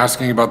reason why I'm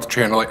asking about the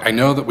channel, I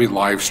know that we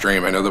live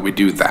stream, I know that we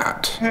do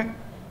that.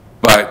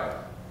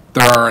 But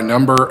there are a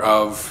number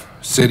of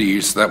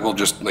cities that will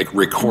just like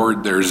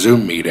record their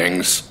Zoom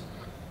meetings.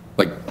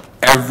 Like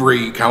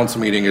every council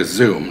meeting is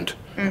Zoomed.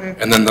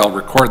 And then they'll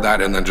record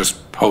that and then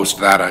just post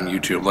that on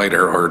YouTube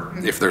later, or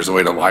if there's a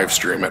way to live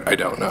stream it, I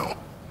don't know.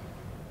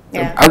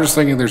 Yeah. I'm just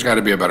thinking there's got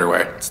to be a better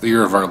way. It's the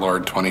year of our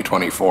Lord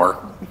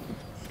 2024.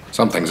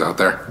 Something's out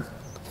there.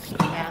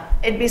 Yeah,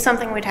 it'd be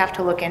something we'd have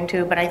to look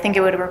into, but I think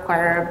it would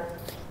require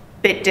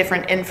a bit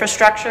different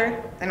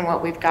infrastructure than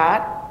what we've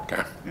got,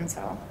 Okay, and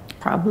so.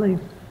 Probably.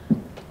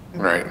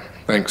 all right,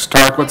 thanks.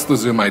 Tarek, what's the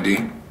Zoom ID?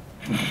 Here,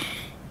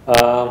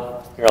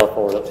 I'll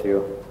forward it to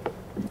you.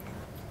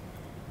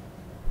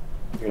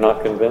 You're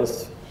not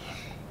convinced?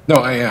 No,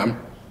 I am.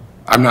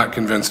 I'm not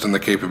convinced in the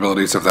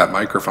capabilities of that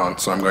microphone,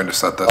 so I'm going to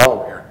set this Oh.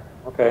 up here.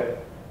 Okay.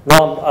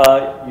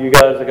 No, you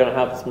guys are gonna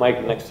have this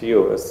mic next to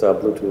you. It's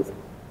Bluetooth,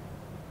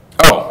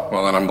 Oh,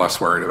 well, then I'm less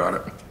worried about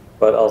it.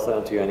 but I'll send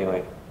it to you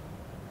anyway.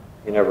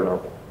 You never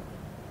know.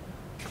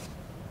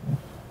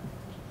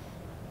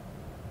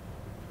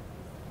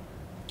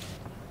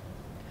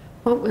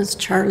 What was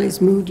Charlie's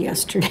mood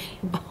yesterday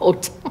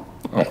about?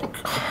 Oh,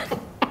 God.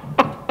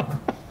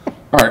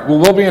 All right, well,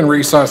 we'll be in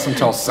recess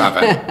until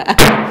 7.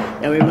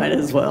 Yeah, we might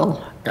as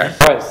well. Okay.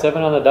 All right,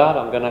 7 on the dot,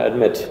 I'm gonna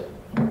admit.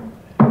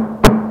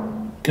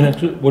 Can I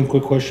ask you one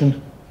quick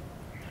question?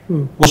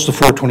 What's the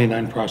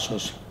 429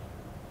 process?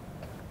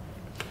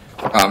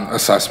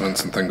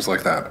 Assessments and things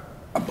like that,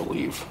 I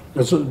believe.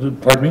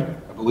 Pardon me?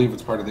 I believe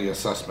it's part of the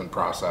assessment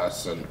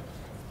process, and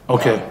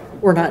Okay,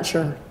 We're not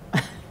sure.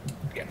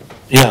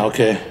 yeah,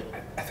 okay.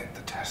 I think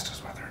the test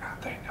is whether or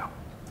not they know.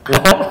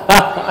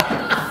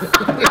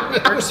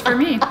 Works for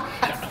me.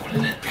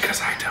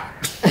 Because I don't.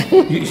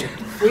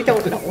 We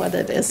don't know what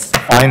it is.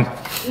 Fine.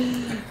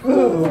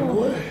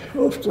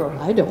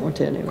 I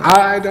don't anyway.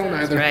 I don't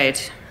either.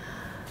 Right.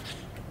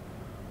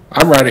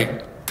 I'm ready.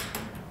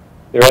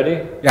 You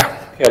ready? Yeah.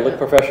 Okay, look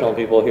professional,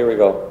 people, here we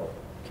go.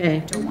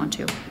 Okay, Don't want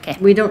to. Okay.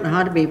 we don't know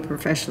how to be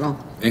professional.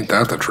 Ain't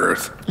that the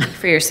truth?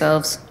 For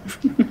yourselves.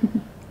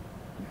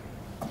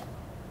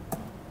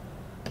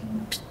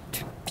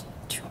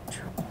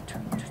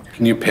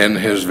 Can you pin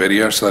his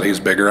video so that he's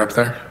bigger up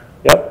there?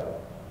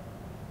 Yep.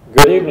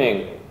 Good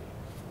evening.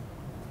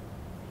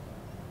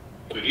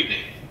 Good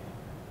evening.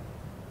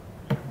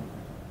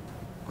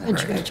 And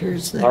you got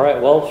yours there. All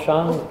right, well,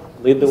 Sean,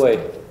 lead the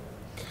way.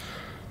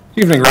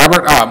 Evening,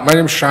 Robert. My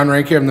name's Sean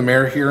Ranke. I'm the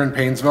mayor here in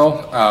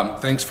Paynesville.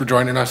 Thanks for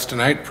joining us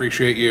tonight.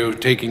 Appreciate you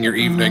taking your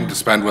evening to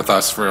spend with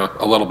us for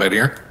a little bit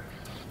here.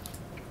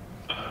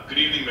 Good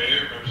evening,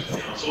 Mayor, members of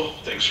the council.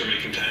 Thanks for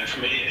making time for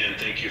me, and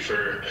thank you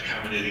for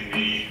accommodating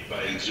me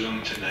by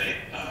Zoom tonight.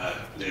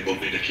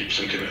 Enabled me to keep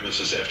some commitments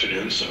this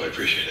afternoon, so I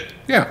appreciate it.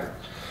 Yeah.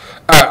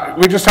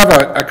 We just have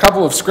a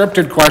couple of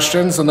scripted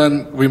questions, and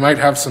then we might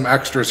have some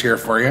extras here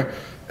for you.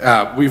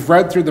 We've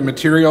read through the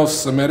materials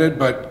submitted,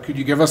 but could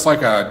you give us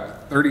like a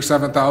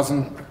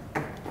 37,000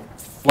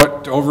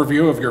 foot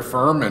overview of your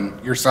firm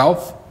and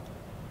yourself?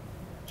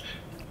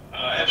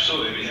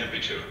 Absolutely, I'd be happy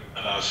to.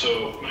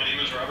 So my name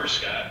is Robert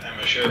Scott. I'm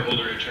a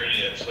shareholder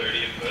attorney at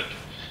Flaherty & Hood.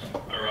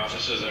 Our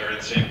offices are in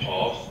St.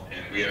 Paul,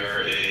 and we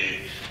are a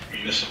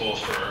municipal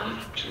firm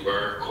to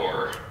our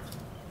core.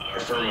 Our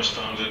firm was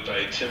founded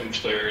by Tim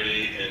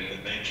Flaherty in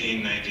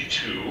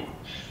 1992,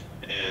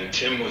 and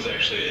Tim was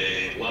actually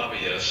a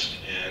lobbyist,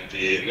 and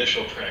the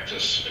initial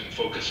practice and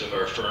focus of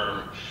our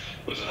firm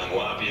was on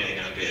lobbying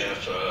on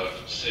behalf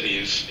of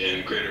cities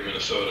in Greater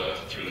Minnesota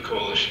through the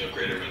Coalition of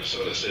Greater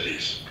Minnesota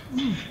Cities.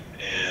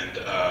 And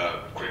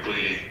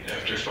quickly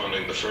after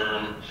founding the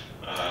firm,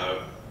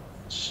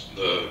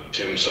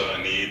 Tim saw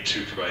a need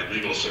to provide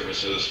legal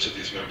services to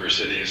these member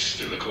cities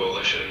through the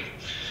coalition,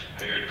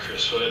 hired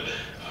Chris Hood.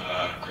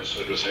 Chris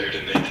Hood was hired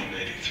in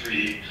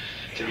 1993.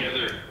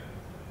 Together.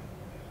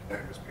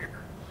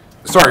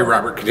 Sorry,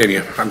 Robert,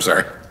 continue. I'm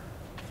sorry.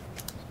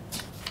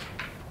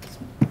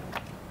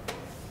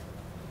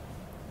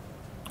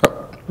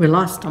 We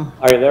lost them.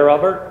 Are you there,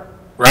 Robert?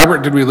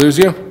 Robert, did we lose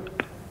you?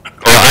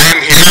 Well,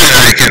 I'm here and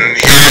I can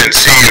hear and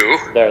see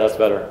you. There, that's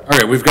better.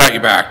 Okay, we've got you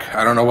back.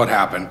 I don't know what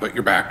happened, but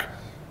you're back.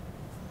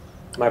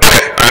 My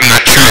I'm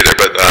not sure either,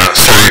 but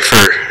sorry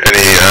for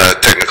any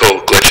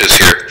technical glitches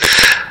here.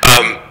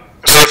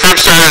 So the firm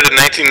started in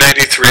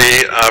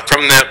 1993.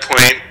 From that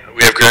point,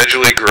 we have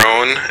gradually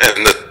grown,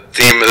 and the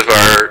theme of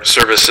our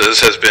services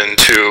has been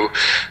to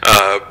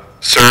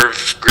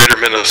serve Greater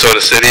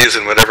Minnesota cities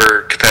in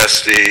whatever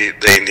capacity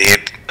they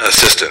need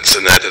assistance,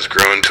 and that has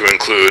grown to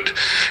include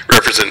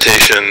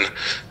representation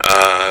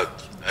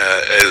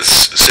as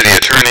city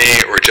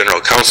attorney or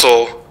general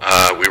counsel.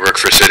 We work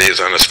for cities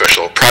on a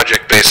special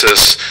project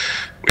basis.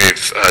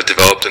 We've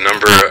developed a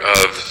number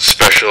of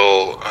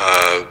special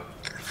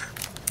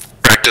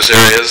practice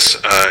areas,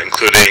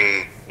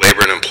 including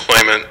labor and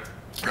employment,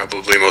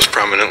 probably most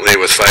prominently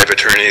with 5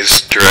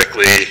 attorneys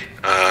directly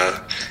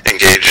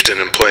engaged in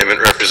employment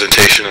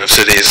representation of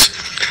cities,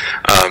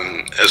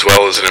 as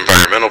well as an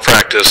environmental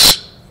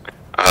practice,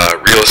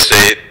 real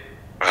estate,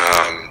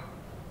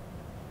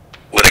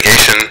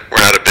 litigation. We're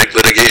not a big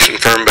litigation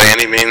firm by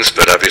any means,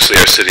 but obviously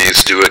our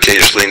cities do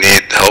occasionally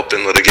need help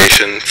in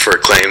litigation for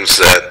claims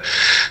that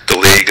the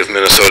League of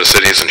Minnesota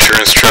Cities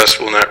Insurance Trust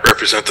will not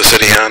represent the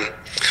city on,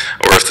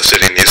 or if the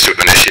city needs to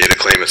initiate a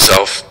claim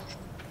itself.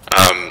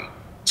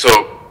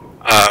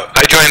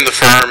 I joined the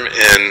firm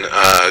in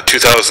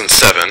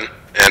 2007,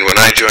 and when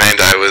I joined,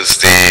 I was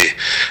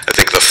I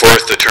think the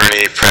 4th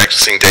attorney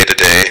practicing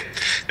day-to-day,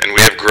 and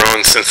we have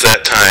grown since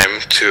that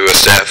time to a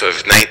staff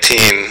of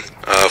 19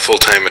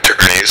 full-time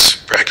attorneys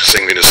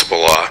practicing municipal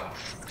law.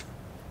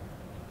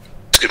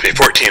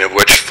 14 of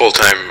which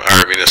full-time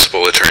are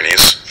municipal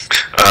attorneys,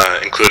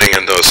 including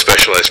in those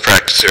specialized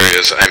practice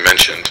areas I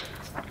mentioned.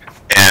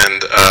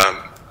 And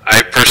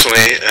I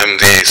personally am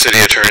the city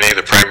attorney,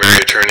 the primary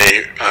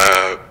attorney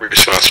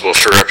responsible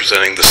for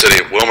representing the city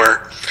of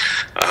Willmar,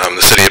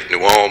 the city of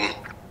New Ulm,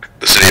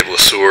 the city of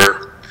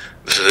LeSueur,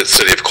 the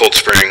city of Cold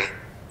Spring.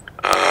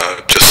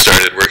 Just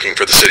started working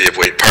for the city of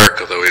Waite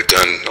Park, although we've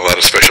done a lot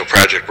of special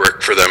project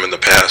work for them in the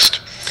past.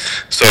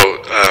 So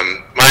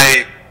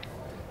my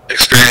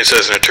experience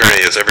as an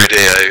attorney is every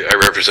day I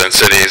represent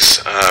cities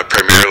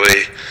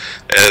primarily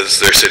as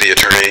their city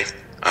attorney.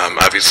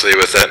 Obviously,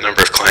 with that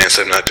number of clients,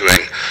 I'm not doing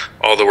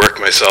all the work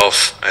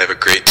myself. I have a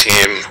great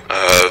team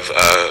of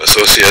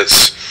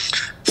associates,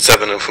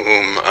 7 of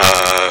whom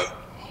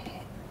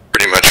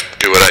pretty much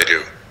do what I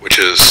do, which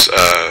is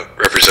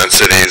represent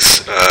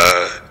cities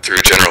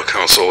through general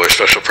counsel or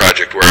special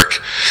project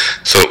work.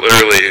 So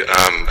literally,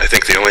 I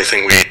think the only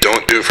thing we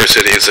don't do for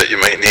cities that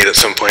you might need at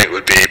some point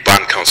would be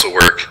bond counsel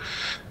work.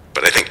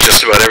 But I think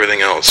just about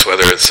everything else,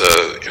 whether it's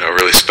a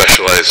really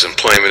specialized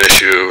employment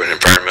issue, an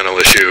environmental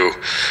issue,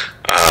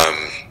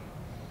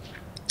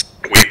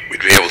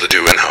 we'd be able to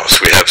do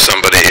in-house. We have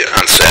somebody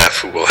on staff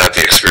who will have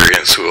the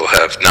experience, who will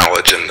have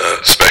knowledge in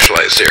the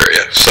specialized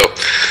area. So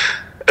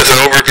as an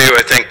overview,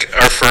 I think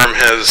our firm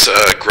has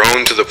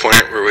grown to the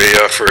point where we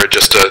offer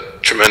just a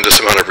tremendous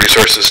amount of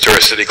resources to our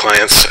city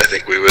clients. I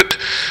think we would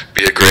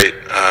be a great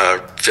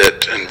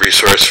fit and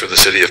resource for the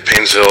city of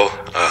Paynesville.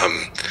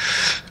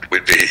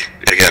 We'd be,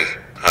 again,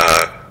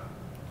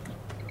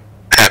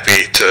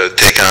 happy to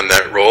take on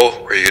that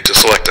role were you to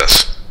select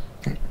us.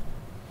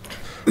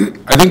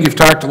 I think you've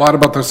talked a lot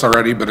about this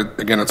already, but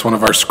again, it's one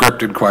of our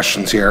scripted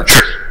questions here.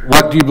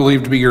 What do you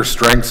believe to be your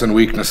strengths and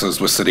weaknesses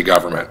with city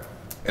government?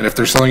 And if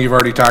there's something you've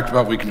already talked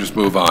about, we can just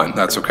move on.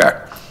 That's okay.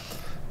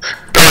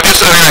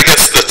 I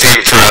guess the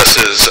theme for us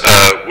is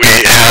we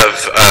have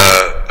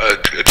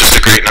just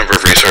a great number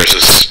of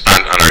resources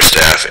on our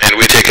staff, and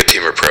we take a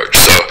team approach.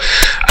 So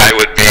I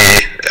would be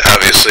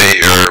obviously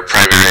your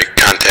primary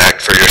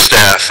contact for your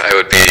staff. I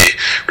would be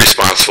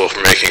responsible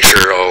for making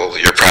sure all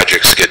your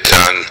projects get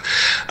done.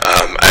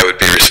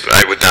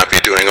 I would not be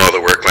doing all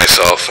the work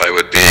myself. I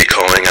would be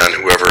calling on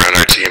whoever on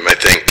our team I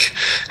think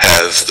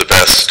has the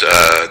best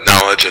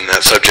knowledge in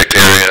that subject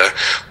area,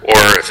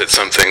 or if it's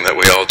something that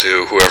we all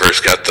do, whoever's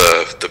got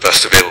the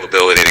best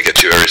availability to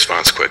get you a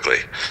response quickly.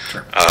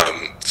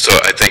 So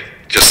I think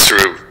just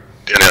through,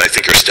 I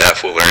think your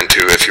staff will learn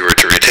too, if you were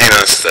to retain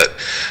us, that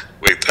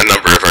a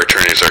number of our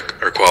attorneys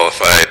are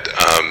qualified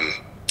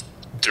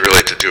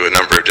to do a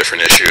number of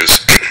different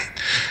issues.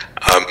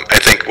 I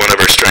think one of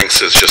our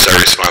strengths is just our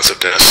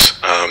responsiveness.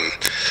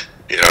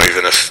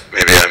 Even if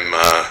maybe I'm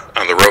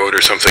on the road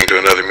or something to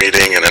another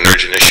meeting and an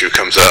urgent issue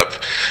comes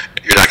up,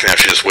 you're not going to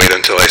have to just wait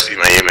until I see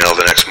my email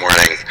the next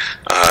morning.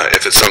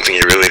 If it's something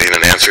you really need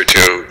an answer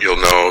to, you'll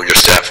know, your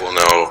staff will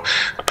know.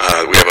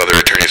 We have other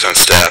attorneys on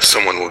staff,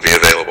 someone will be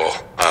available.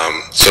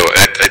 So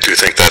I do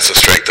think that's the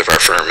strength of our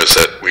firm, is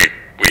that we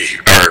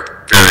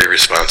are very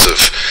responsive,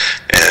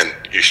 and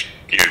you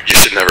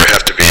should never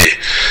have to be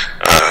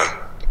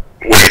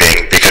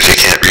waiting because you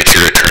can't reach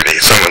your attorney.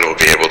 Someone will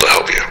be able to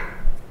help you.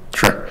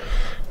 Sure.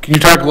 Can you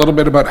talk a little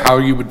bit about how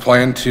you would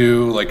plan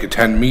to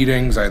attend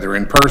meetings, either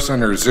in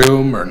person or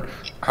Zoom, or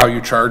how you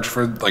charge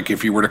for,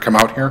 if you were to come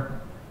out here?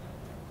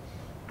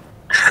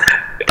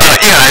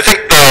 Yeah, I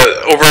think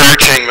the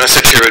overarching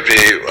message here would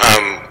be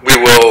we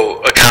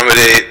will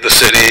accommodate the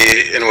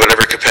city in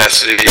whatever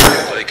capacity you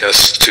would like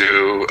us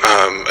to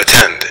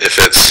attend. If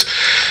it's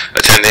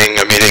attending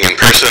a meeting in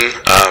person,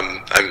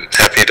 I'm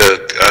happy to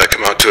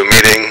come out to a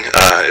meeting.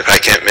 If I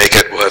can't make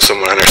it, we'll have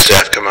someone on our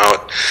staff come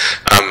out.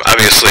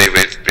 Obviously,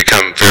 we've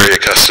become very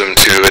accustomed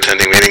to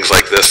attending meetings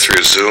like this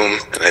through Zoom,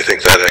 and I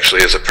think that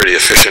actually is a pretty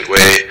efficient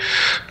way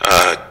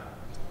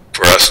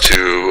for us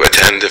to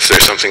attend if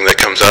there's something that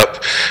comes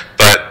up.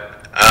 But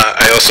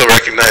I also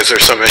recognize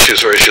there's some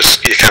issues where it's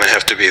just, you kind of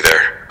have to be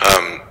there.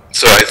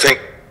 So I think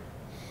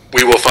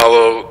we will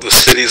follow the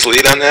city's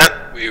lead on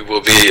that. We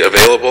will be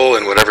available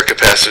in whatever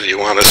capacity you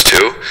want us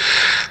to.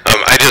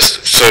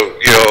 So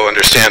you all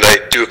understand, I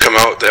do come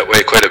out that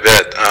way quite a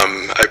bit.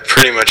 I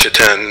pretty much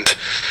attend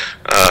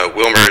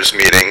Willmar's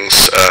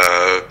meetings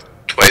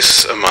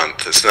twice a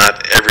month. It's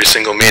not every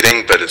single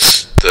meeting, but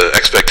the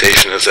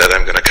expectation is that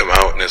I'm going to come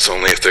out, and it's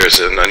only if there's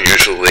an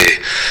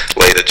unusually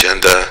late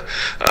agenda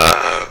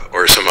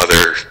or some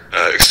other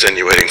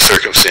extenuating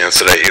circumstance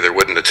that I either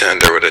wouldn't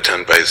attend or would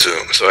attend by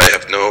Zoom. So I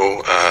have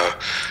no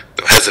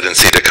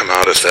hesitancy to come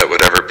out if that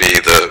would ever be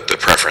the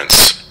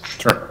preference.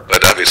 Sure.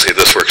 But obviously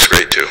this works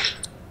great too.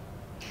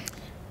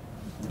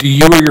 Do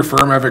you or your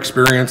firm have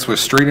experience with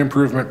street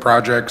improvement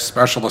projects,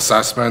 special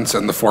assessments,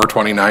 and the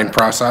 429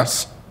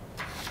 process?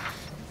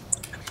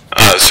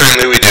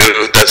 Certainly we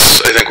do.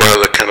 That's, I think, one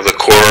of the kind of the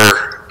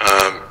core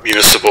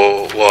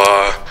municipal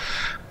law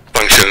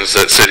functions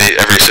that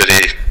every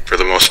city, for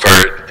the most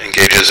part,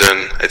 engages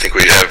in. I think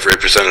we have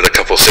represented a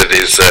couple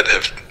cities that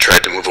have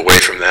tried to move away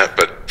from that,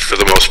 but for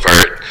the most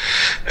part,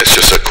 it's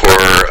just a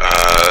core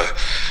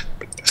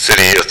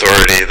city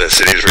authority that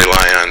cities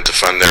rely on to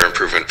fund their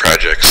improvement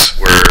projects.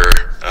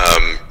 We're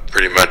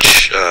pretty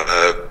much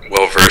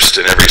well-versed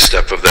in every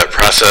step of that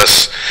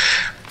process.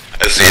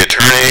 As the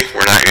attorney,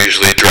 we're not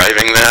usually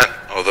driving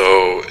that,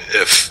 although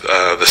if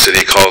the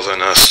city calls on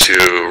us to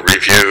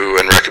review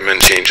and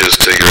recommend changes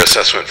to your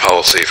assessment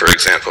policy, for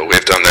example,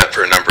 we've done that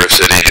for a number of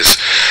cities.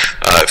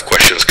 If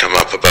questions come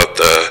up about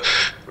the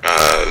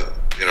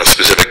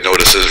specific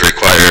notices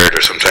required, or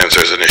sometimes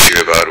there's an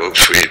issue about,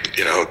 oops, we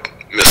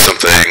missed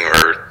something,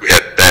 or we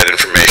had bad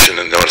information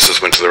and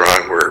notices went to the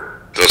wrong,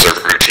 those are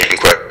routine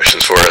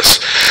questions for us.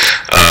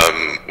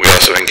 We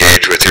also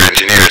engage with your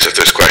engineers if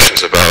there's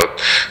questions about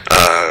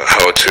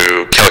how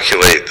to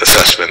calculate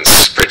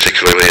assessments,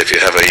 particularly if you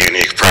have a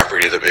unique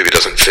property that maybe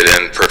doesn't fit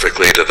in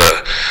perfectly to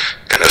the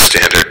kind of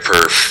standard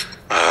per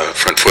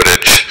front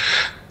footage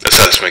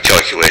assessment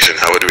calculation.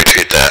 How would we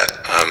treat that?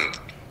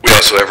 We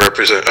also have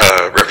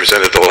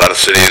represented a lot of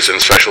cities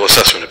in special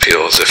assessment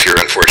appeals if you're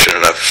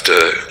unfortunate enough to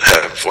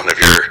have one of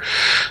your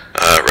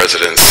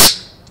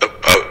residents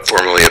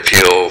formally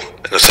appeal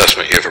an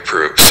assessment you've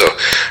approved. So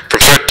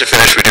from start to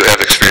finish, we do have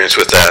experience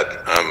with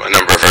that. A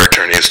number of our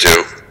attorneys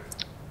do.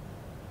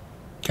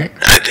 Okay.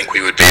 And I think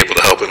we would be able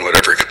to help in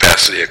whatever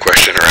capacity a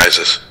question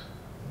arises.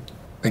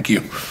 Thank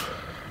you.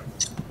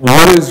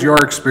 What is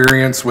your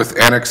experience with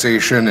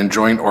annexation and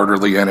joint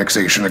orderly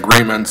annexation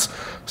agreements,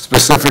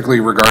 specifically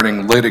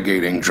regarding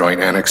litigating joint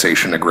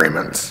annexation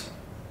agreements?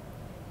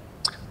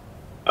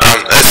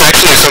 That's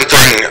actually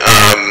something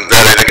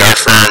that I think our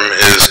firm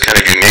is kind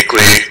of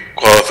uniquely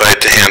qualified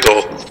to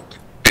handle.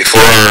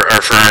 Before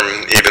our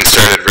firm even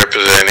started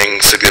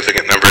representing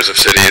significant numbers of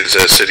cities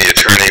as city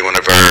attorney, one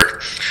of our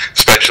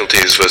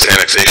specialties was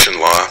annexation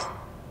law.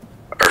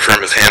 Our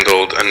firm has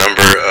handled a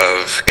number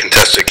of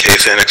contested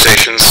case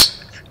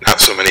annexations, not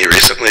so many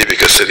recently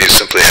because cities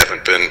simply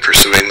haven't been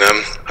pursuing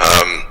them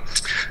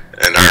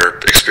in our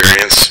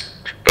experience.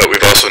 But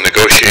we've also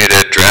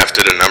negotiated,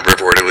 drafted a number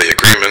of orderly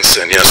agreements,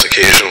 and yes,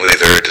 occasionally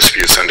there are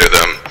disputes under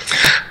them.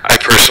 I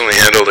personally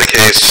handled a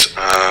case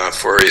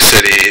for a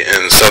city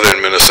in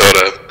southern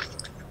Minnesota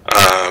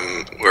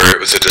where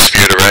it was a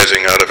dispute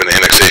arising out of an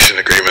annexation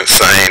agreement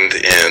signed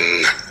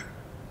in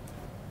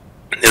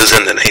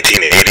the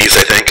 1980s,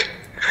 I think.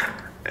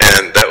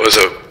 And that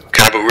was a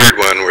kind of a weird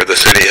one where the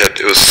city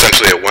it was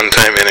essentially a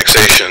one-time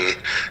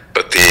annexation,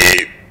 but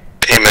the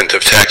payment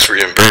of tax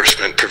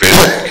reimbursement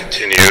provision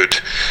continued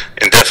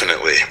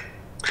indefinitely.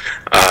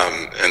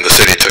 And the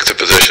city took the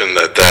position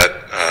that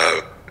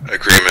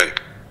agreement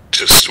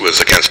just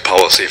was against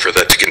policy for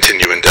that to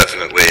continue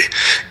indefinitely,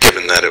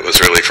 given that it was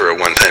really for a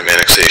one-time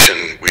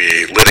annexation.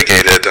 We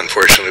litigated.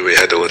 Unfortunately, we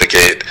had to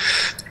litigate.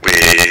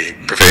 We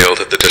prevailed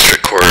at the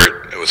district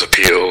court. It was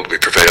appealed. We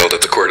prevailed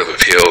at the Court of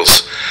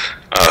Appeals.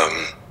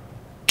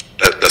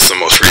 That's the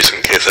most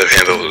recent case I've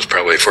handled. It was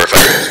probably 4 or 5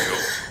 years ago.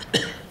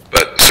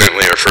 But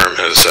certainly our firm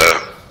has,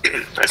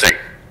 I think,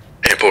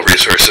 ample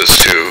resources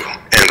to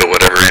handle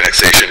whatever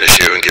annexation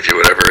issue and give you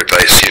whatever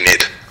advice you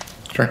need.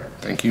 Sure,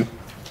 thank you.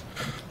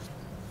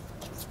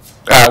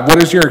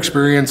 What is your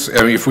experience,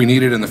 I mean, if we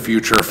need it in the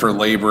future for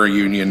labor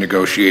union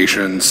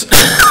negotiations,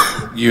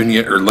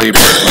 union or labor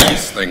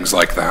advice, things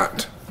like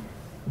that?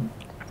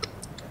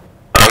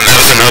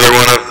 That's another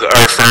one of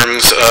our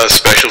firm's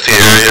specialty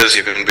areas.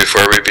 Even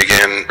before we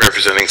began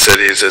representing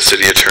cities as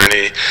city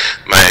attorney,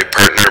 my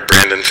partner,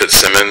 Brandon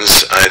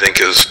Fitzsimmons, I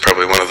think is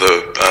probably one of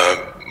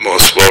the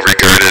most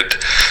well-regarded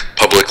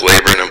public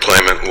labor and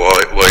employment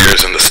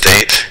lawyers in the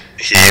state.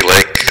 He,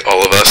 like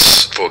all of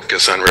us,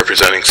 focus on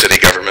representing city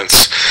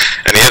governments.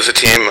 And he has a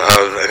team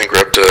of, I think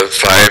we're up to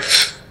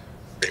 5,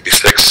 maybe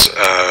 6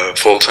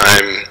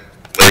 full-time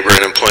labor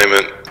and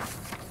employment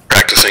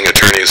practicing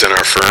attorneys in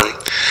our firm,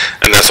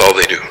 and that's all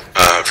they do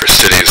for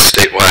cities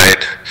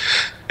statewide,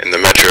 in the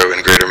metro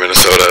and greater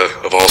Minnesota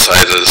of all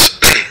sizes,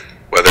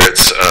 whether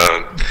it's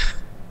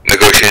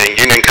negotiating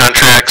union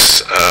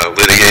contracts,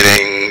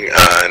 litigating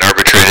and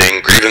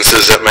arbitrating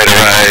grievances that might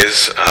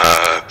arise,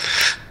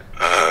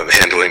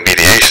 handling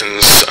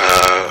mediations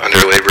under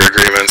labor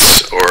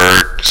agreements,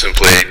 or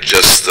simply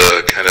just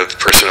the kind of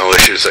personnel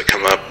issues that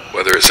come up,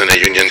 whether it's in a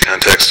union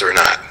context or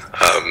not.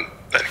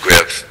 I think we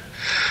have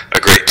a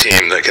great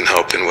team that can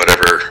help in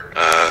whatever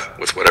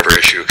with whatever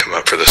issue come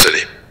up for the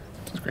city.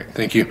 Great,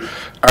 thank you.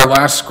 Our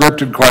last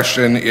scripted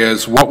question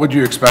is, what would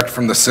you expect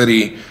from the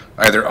city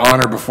either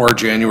on or before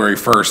January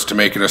 1st to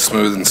make it a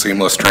smooth and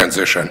seamless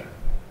transition?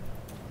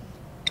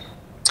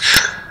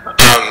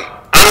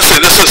 Honestly,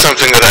 this is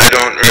something that I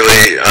don't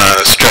really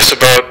stress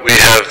about. We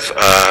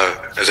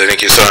have, as I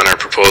think you saw in our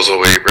proposal,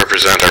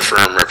 our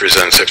firm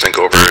represents, I think,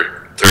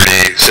 over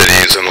 30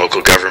 cities and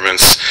local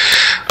governments.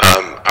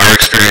 Our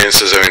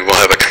experience is,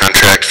 we'll have a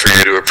contract for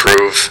you to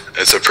approve.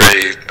 It's a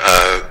pretty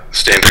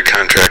standard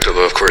contract,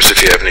 although of course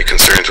if you have any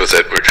concerns with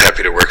it, we're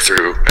happy to work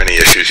through any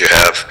issues you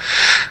have.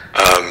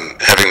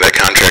 Having that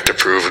contract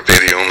approved would be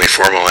the only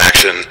formal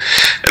action.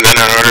 And then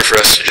in order for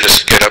us to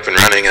just get up and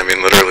running,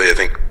 literally I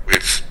think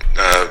we've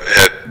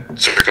had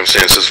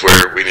circumstances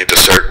where we need to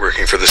start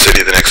working for the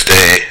city the next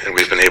day, and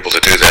we've been able to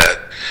do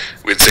that.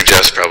 We'd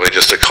suggest probably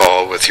just a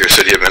call with your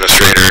city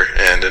administrator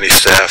and any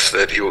staff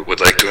that you would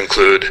like to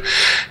include,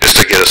 just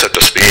to get us up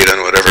to speed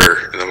on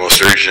whatever the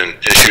most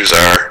urgent issues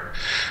are.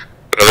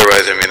 But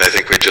otherwise, I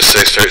think we just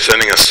say start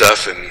sending us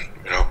stuff, and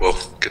we'll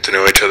get to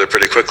know each other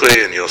pretty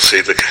quickly, and you'll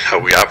see how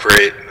we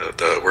operate,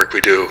 the work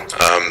we do.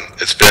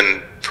 It's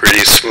been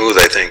pretty smooth,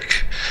 I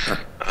think,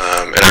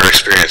 in our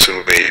experience when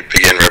we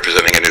begin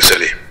representing a new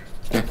city.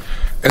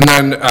 And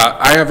then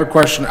I have a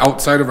question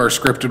outside of our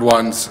scripted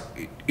ones.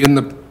 In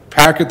the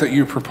packet that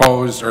you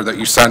proposed or that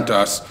you sent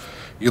us,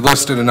 you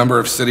listed a number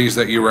of cities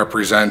that you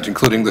represent,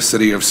 including the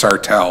city of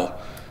Sartell.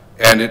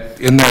 And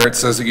in there it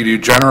says that you do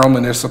general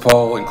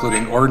municipal,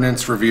 including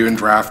ordinance review and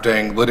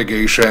drafting,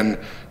 litigation,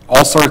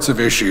 all sorts of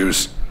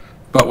issues.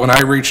 But when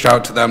I reached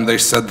out to them, they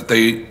said that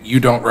you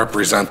don't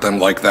represent them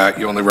like that.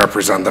 You only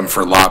represent them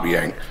for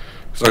lobbying.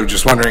 So I'm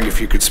just wondering if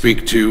you could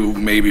speak to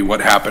maybe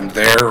what happened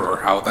there or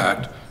how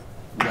that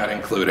got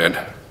included.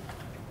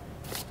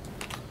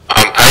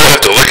 I would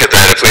have to look at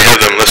that. If we have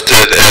them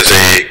listed as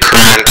a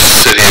current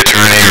city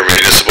attorney or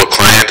municipal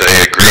client,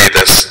 I agree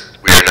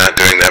we are not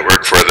doing that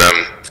work for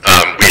them.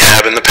 We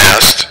have in the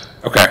past.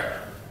 Okay.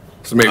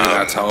 So maybe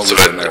that's how it was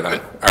in there then.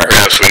 All right.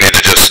 Perhaps we need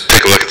to just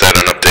take a look at that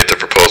and update the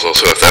proposal.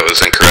 So if that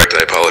was incorrect,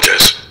 I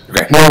apologize.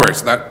 Okay, no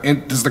worries.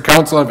 Does the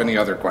council have any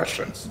other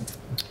questions?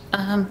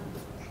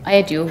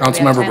 I do.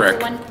 Councilmember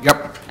Brick.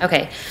 Yep.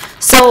 Okay.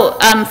 So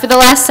for the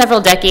last several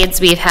decades,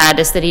 we've had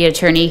a city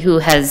attorney who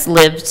has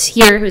lived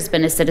here, who's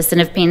been a citizen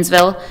of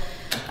Paynesville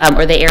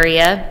or the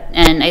area.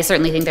 And I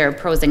certainly think there are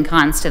pros and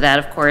cons to that,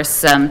 of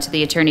course, to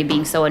the attorney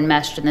being so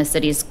enmeshed in the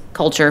city's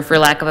culture, for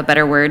lack of a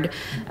better word.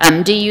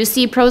 Do you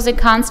see pros and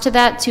cons to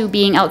that, to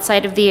being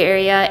outside of the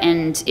area?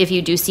 And if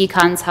you do see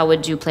cons, how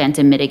would you plan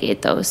to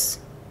mitigate those?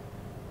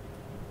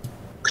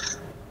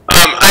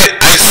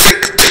 I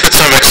think to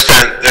some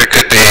extent there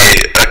could be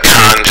a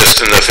con just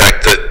in the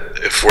fact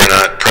that if we're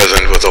not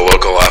present with a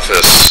local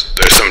office,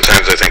 there's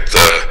sometimes I think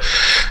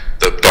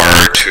the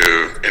bar to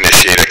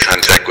initiate a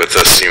contact with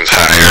us seems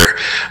higher.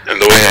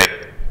 And the way I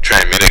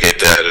try and mitigate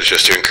that is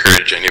just to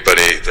encourage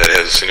anybody that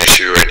has an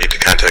issue or need to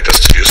contact us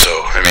to do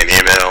so.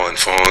 Email and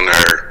phone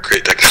are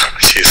great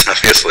technologies,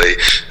 obviously,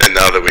 and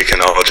now that we can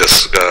all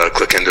just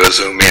click into a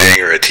Zoom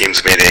meeting or a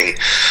Teams meeting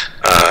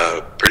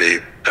pretty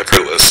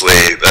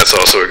effortlessly, that's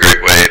also a great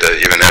way to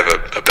even have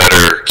a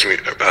better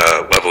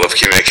level of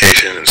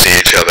communication and see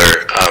each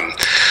other.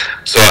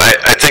 So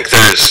I think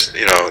there's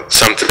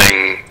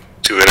something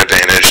to an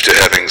advantage to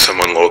having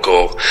someone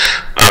local.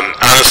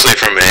 Honestly,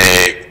 from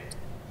a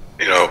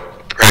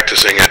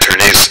practicing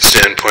attorney's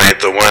standpoint,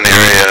 the one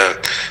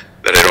area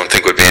that I don't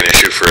think would be an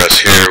issue for us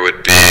here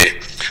would be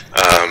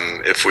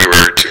if we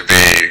were to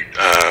be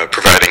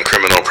providing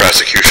criminal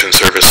prosecution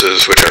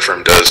services, which our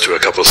firm does to a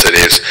couple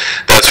cities.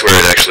 That's where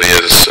it actually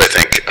is, I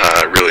think,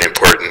 really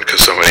important,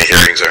 because so many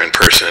hearings are in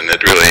person.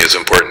 It really is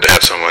important to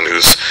have someone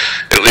who's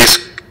at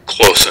least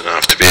close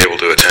enough to be able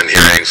to attend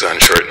hearings on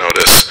short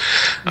notice.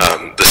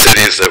 The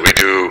cities that we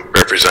do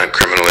represent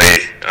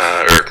criminally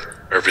or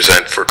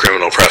represent for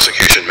criminal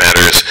prosecution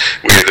matters,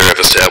 we either have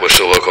established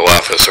a local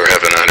office or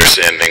have an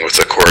understanding with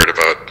the court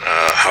about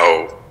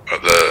how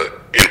the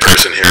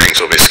in-person hearings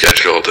will be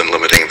scheduled, and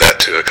limiting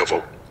that to a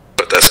couple,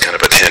 but that's kind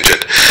of a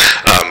tangent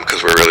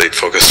because we're really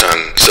focused on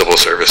civil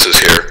services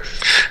here.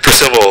 For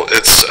civil,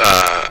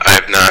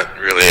 I've not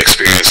really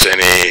experienced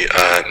any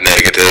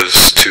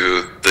negatives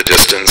to the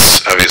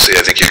distance. Obviously,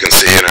 I think you can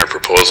see in our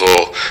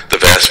proposal, the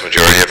vast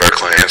majority of our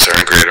clients are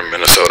in greater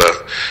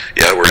Minnesota.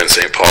 Yeah, we're in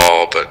St.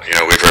 Paul, but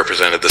we've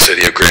represented the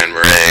city of Grand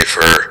Marais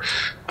for,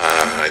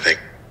 I think,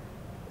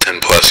 10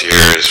 plus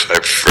years.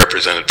 I've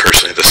represented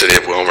personally the city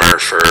of Wilmer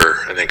for,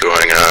 I think,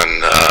 going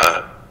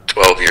on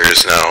 12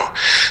 years now.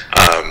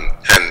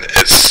 And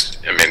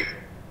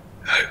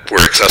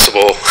we're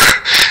accessible.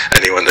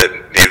 Anyone that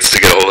needs to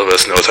get a hold of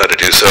us knows how to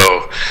do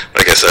so.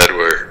 Like I said,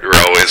 we're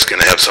always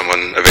going to have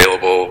someone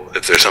available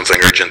if there's something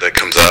urgent that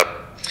comes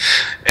up.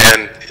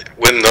 And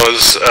when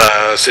those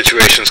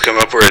situations come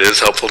up where it is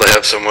helpful to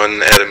have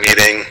someone at a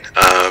meeting,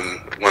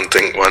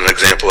 one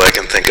example I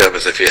can think of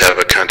is if you have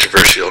a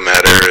controversial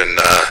matter and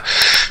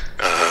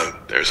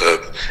there's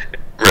a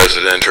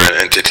resident or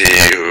an entity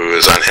who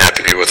is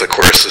unhappy with a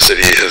course the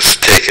city has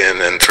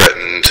taken and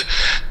threatened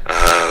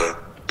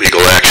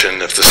legal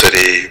action if the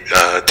city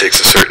takes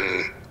a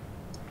certain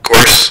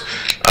course.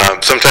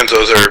 Sometimes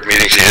those are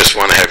meetings you just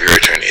want to have your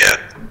attorney at.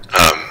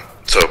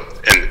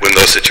 And when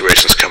those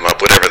situations come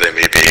up, whatever they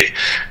may be,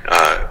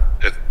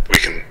 we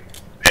can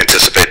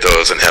anticipate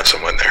those and have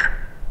someone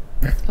there.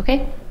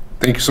 Okay.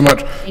 Thank you so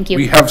much. Thank you.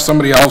 We have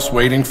somebody else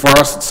waiting for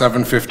us at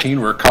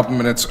 7:15. We're a couple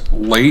minutes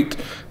late.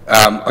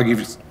 I'll give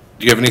you,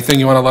 do you have anything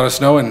you want to let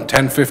us know in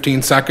 10,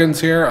 15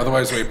 seconds here?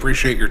 Otherwise, we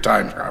appreciate your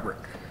time, Robert.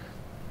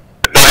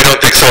 No, I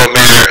don't think so,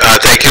 Mayor.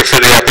 Thank you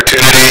for the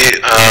opportunity.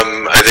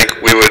 I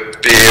think we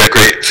would be a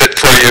great fit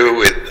for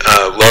you.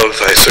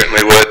 I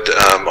certainly would.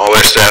 All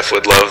our staff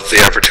would love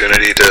the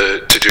opportunity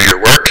to do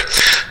your work.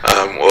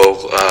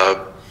 We'll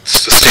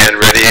stand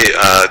ready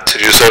to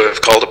do so if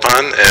called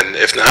upon, and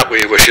if not,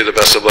 we wish you the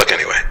best of luck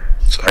anyway.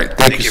 So, all right,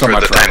 thank you so for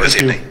much, the time Robert. this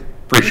evening.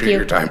 Appreciate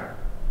your time.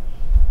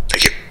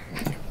 Thank you.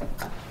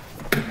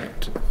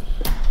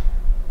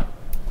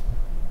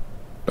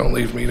 Don't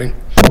leave meeting.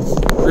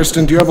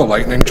 Kristen, do you have a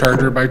lightning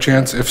charger by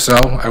chance? If so,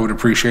 I would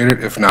appreciate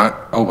it. If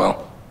not, oh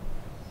well.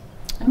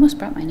 I almost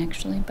brought mine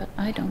actually, but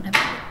I don't have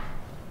it.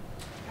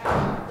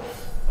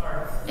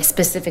 I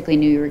specifically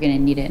knew you were going to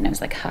need it, and I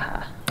was like,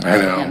 haha. I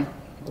know.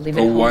 We'll leave it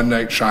The at home. one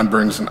night Sean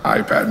brings an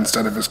iPad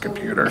instead of his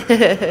computer.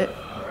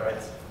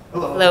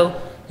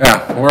 Hello.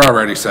 Yeah, we're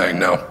already saying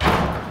no.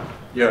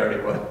 You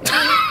already would.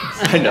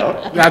 I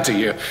know. Not to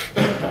you.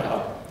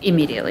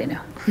 Immediately, no.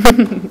 All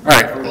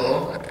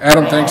right.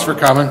 Adam, thanks for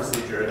coming. Good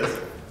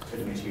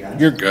to meet you guys.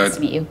 You're good. Nice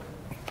to meet you.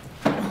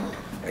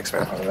 Thanks,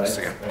 man. All right.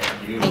 See ya.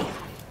 Thank you.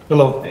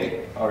 Hello.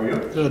 Hey, how are you?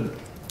 Good.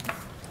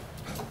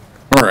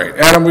 All right,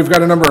 Adam, we've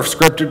got a number of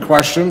scripted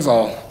questions.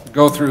 I'll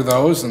go through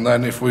those, and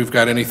then if we've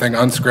got anything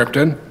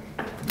unscripted,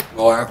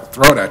 we'll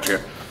throw it at you.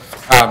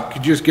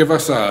 Could you just give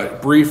us a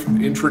brief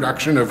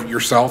introduction of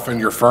yourself and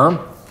your firm?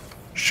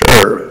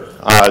 Sure.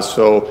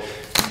 So,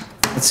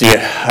 let's see.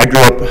 I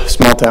grew up in a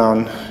small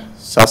town,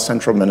 south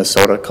central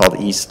Minnesota called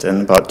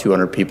Easton. About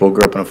 200 people.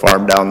 Grew up on a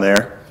farm down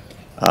there.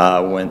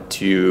 Went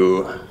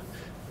to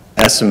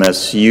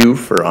SMSU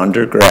for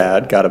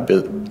undergrad. Got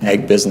a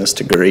ag business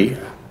degree.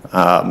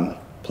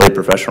 Played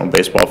professional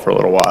baseball for a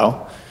little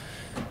while.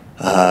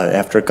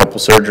 After a couple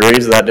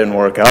surgeries, that didn't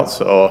work out,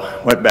 so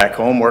went back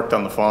home, worked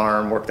on the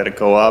farm, worked at a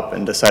co-op,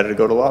 and decided to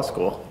go to law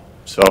school.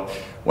 So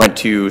went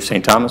to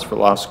St. Thomas for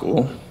law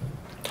school.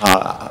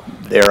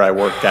 There I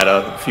worked at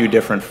a few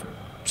different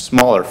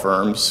smaller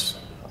firms.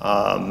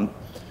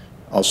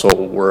 Also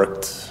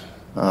worked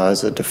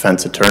as a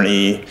defense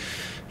attorney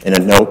in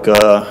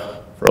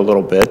Anoka for a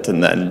little bit,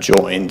 and then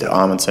joined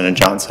Amundsen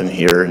 & Johnson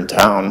here in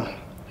town.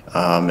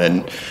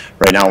 And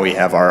right now we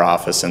have our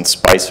office in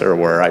Spicer,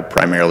 where I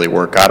primarily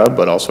work out of,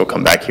 but also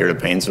come back here to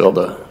Painesville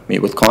to meet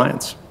with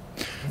clients.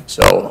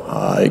 So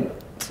I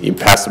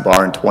passed the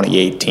bar in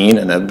 2018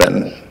 and have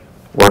been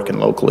working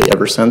locally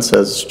ever since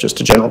as just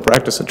a general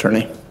practice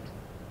attorney.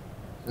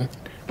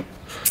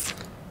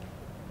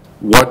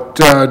 What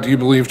do you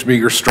believe to be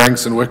your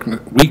strengths and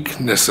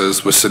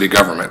weaknesses with city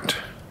government?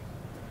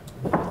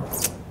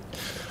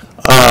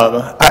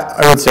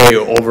 I would say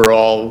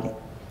overall,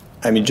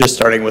 I mean, just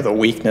starting with a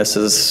weakness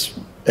is,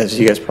 as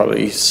you guys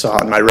probably saw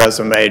in my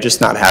resume, just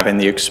not having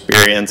the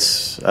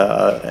experience,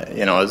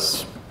 you know,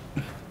 as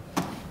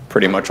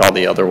pretty much all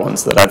the other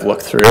ones that I've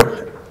looked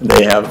through.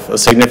 They have a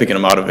significant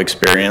amount of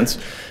experience.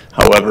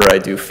 However, I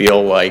do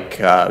feel like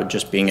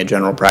just being a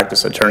general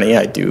practice attorney,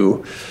 I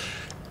do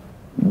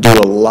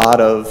a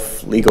lot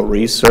of legal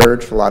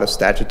research, a lot of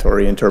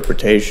statutory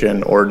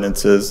interpretation,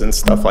 ordinances and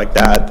stuff like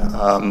that.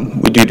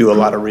 We do a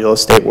lot of real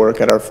estate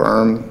work at our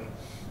firm.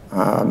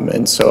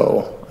 And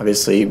so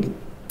obviously,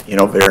 you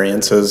know,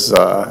 variances,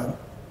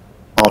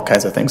 all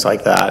kinds of things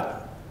like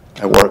that.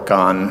 I work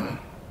on,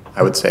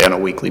 I would say, on a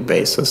weekly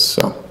basis.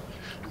 So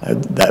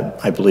that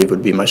I believe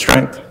would be my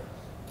strength.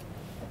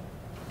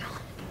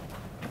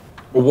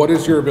 Well, what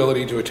is your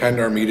ability to attend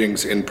our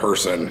meetings in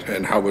person,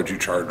 and how would you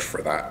charge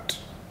for that?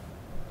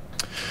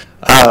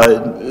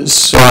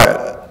 So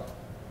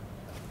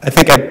I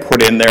think I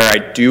put in there,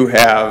 I do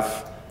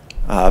have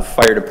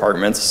fire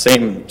departments,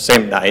 same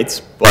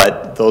nights,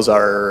 but those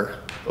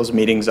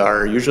meetings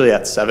are usually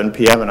at 7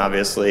 p.m. and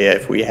obviously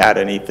if we had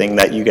anything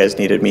that you guys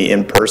needed me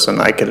in person,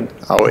 I could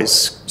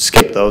always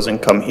skip those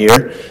and come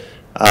here.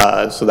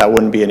 So that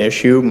wouldn't be an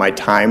issue. My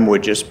time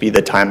would just be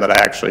the time that I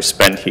actually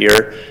spend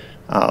here.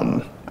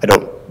 I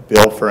don't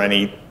bill for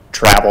any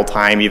travel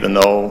time, even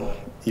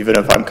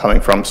if I'm coming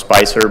from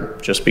Spicer,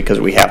 just because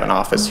we have an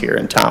office here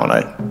in town.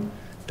 I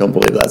don't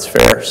believe that's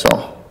fair,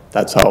 so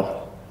that's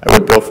how I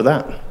would bill for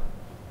that.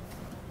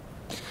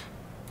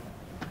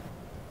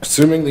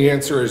 Assuming the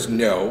answer is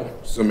no,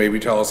 so maybe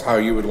tell us how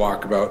you would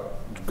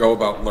go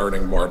about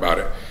learning more about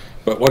it.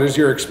 But what is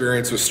your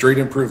experience with street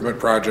improvement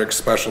projects,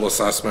 special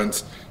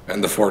assessments,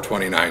 and the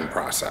 429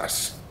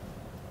 process?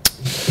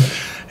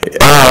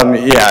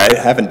 Yeah, I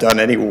haven't done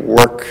any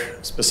work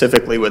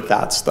specifically with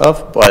that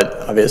stuff, but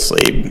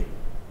obviously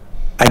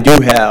I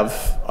do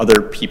have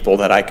other people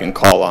that I can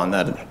call on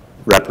that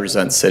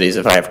represent cities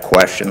if I have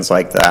questions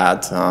like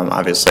that.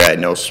 Obviously I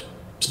know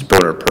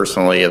Spooner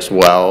personally as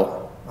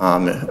well.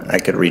 I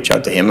could reach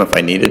out to him if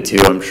I needed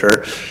to, I'm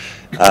sure.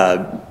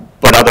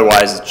 But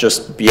otherwise, it's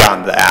just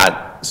beyond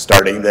that,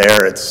 starting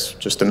there, it's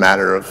just a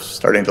matter of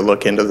starting to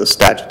look into the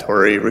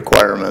statutory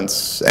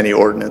requirements, any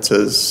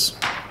ordinances,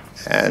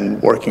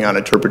 and working on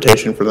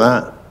interpretation for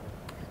that.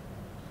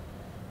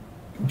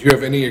 Do you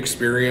have any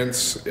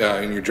experience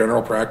in your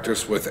general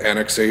practice with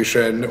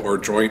annexation or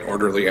joint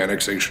orderly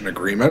annexation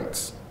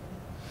agreements?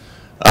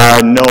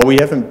 No, we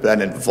haven't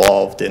been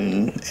involved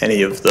in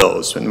any of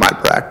those in my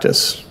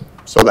practice.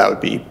 So that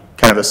would be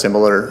kind of a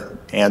similar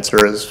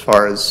answer as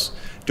far as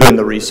doing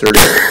the research,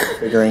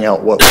 figuring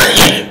out what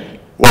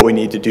we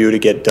need to do to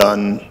get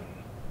done.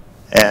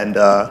 And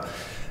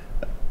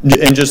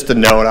just to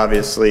note,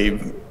 obviously,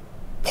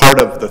 part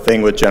of the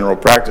thing with general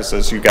practice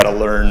is you got to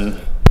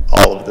learn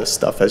all of this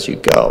stuff as you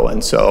go.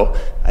 And so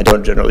I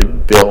don't generally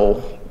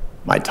bill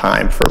my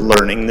time for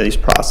learning these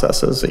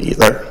processes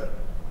either.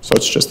 So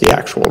it's just the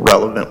actual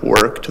relevant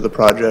work to the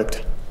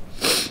project.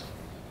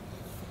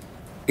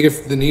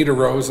 If the need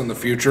arose in the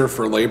future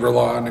for labor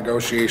law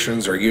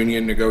negotiations or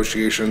union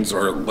negotiations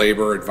or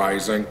labor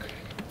advising,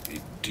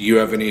 do you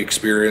have any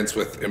experience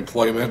with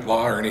employment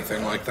law or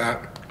anything like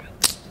that?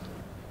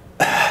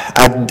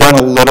 I've done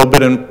a little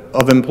bit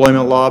of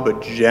employment law,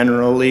 but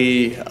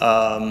generally,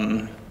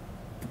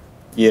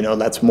 you know,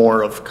 that's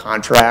more of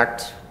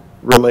contract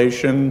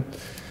relation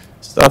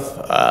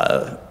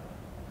stuff.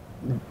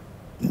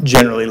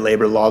 Generally,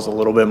 labor law is a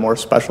little bit more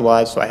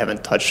specialized, so I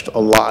haven't touched a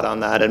lot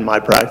on that in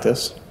my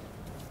practice.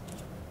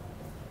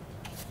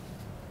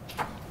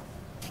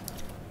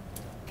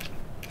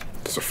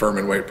 It's a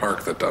Furman Way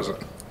Park that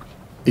doesn't.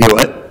 You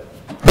what?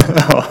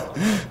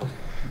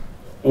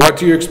 What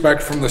do you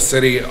expect from the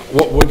city?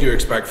 What would you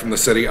expect from the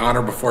city on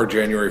or before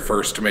January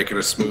 1st to make it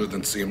a smooth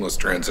and seamless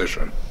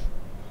transition?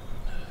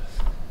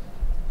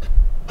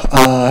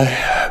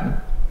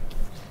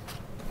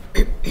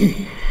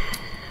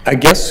 I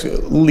guess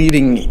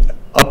leading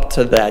up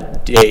to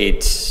that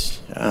date,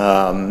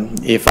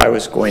 if I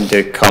was going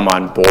to come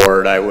on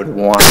board, I would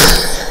want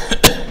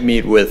to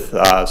meet with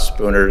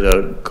Spooner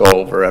to go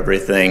over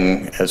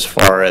everything as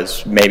far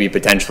as maybe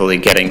potentially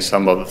getting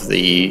some of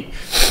the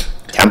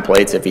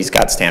templates, if he's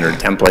got standard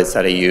templates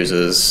that he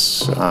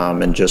uses,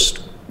 and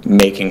just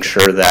making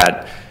sure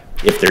that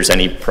if there's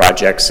any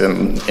projects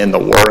in the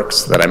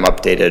works that I'm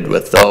updated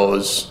with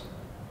those.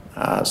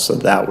 So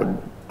that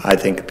would, I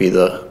think, be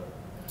the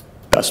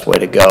best way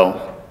to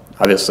go.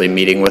 Obviously,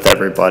 meeting with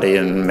everybody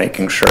and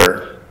making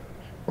sure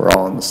we're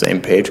all on the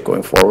same page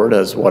going forward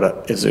as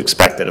what is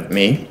expected of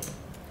me.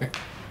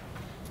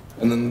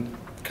 And then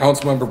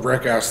Councilmember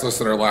Brick asked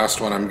this in our last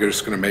one. I'm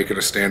just going to make it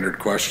a standard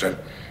question.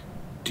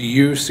 Do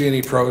you see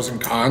any pros and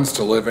cons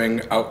to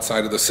living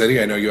outside of the city?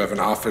 I know you have an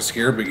office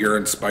here, but you're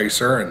in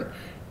Spicer and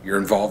you're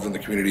involved in the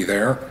community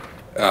there.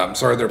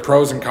 So are there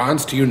pros and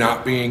cons to you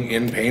not being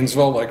in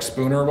Painesville like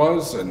Spooner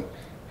was? And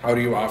how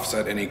do you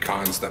offset any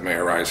cons that may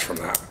arise from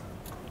that?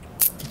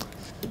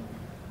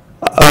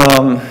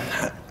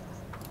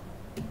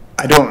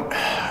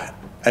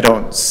 I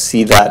don't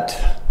see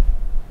that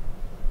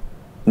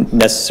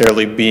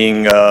necessarily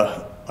being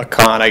a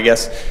con. I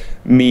guess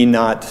me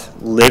not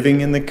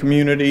living in the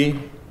community,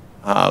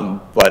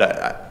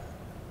 but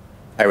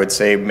I would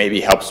say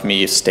maybe helps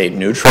me stay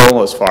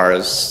neutral as far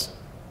as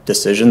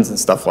decisions and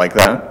stuff like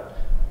that.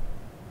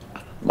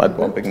 Am I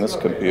bumping this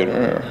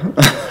computer?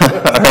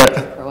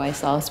 Pro I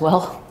saw as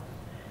well.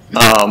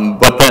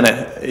 But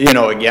then, you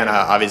know, again,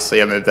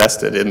 obviously I'm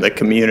invested in the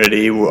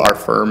community. Our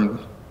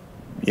firm,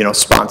 you know,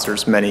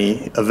 sponsors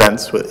many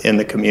events in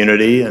the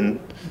community and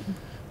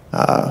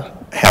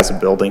has a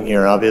building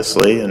here,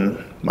 obviously,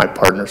 and my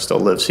partner still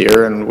lives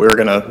here, and we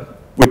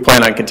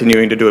plan on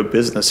continuing to do a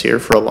business here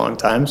for a long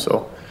time.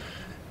 So,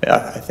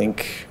 yeah, I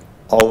think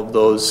all of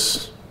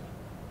those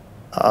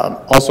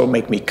also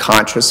make me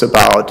conscious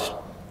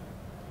about,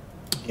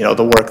 you know,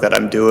 the work that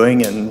I'm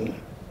doing and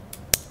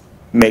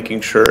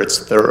making sure it's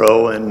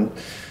thorough and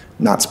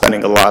not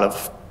spending a lot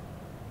of,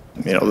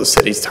 you know, the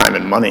city's time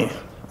and money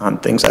on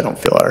things I don't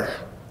feel are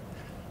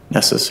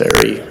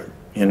necessary,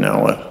 you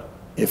know,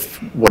 if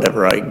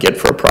whatever I get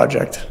for a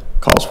project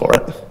calls for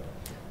it.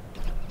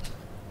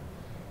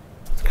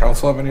 Does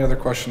council have any other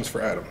questions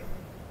for Adam?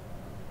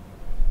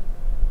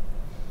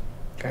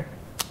 Okay.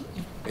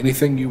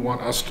 Anything you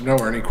want us to know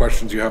or any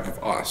questions you have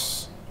of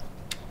us?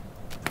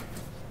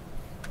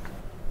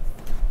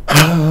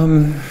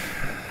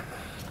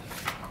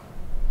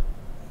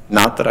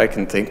 Not that I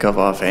can think of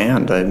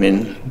offhand. I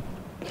mean,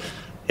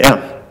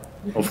 yeah,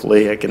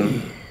 hopefully I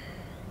can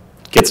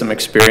get some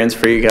experience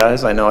for you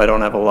guys. I know I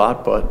don't have a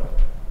lot, but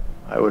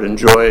I would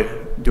enjoy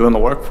doing the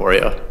work for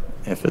you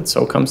if it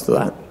so comes to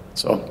that.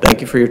 So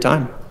thank you for your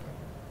time.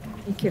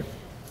 Thank you.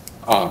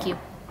 Thank you.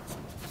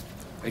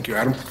 Thank you,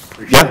 Adam.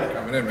 Appreciate you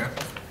coming in, man.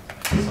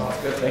 Sounds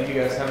good. Thank you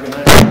guys. Have a good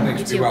night.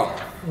 Thanks, be well.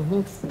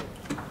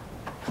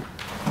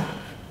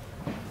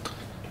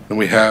 And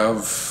we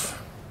have,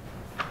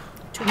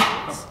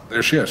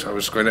 there she is. I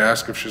was going to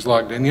ask if she's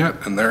logged in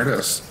yet, and there it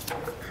is.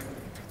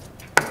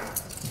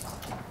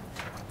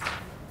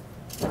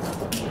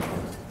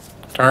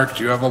 Tarek,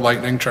 do you have a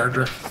lightning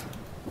charger?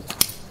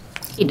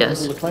 He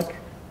does. Look like?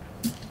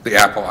 The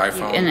Apple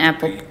iPhone? An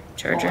Apple the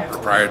charger.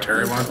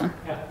 Proprietary one?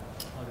 Yeah,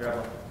 I'll grab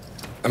one.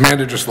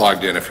 Amanda just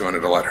logged in if you wanted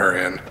to let her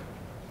in.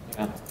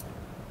 Yeah.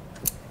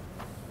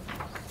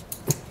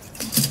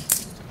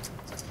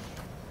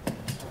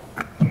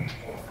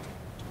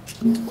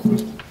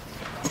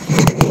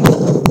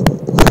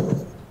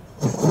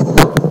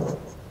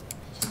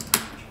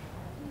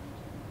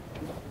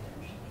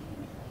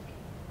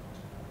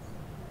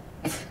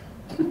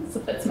 So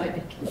that's my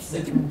big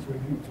concern.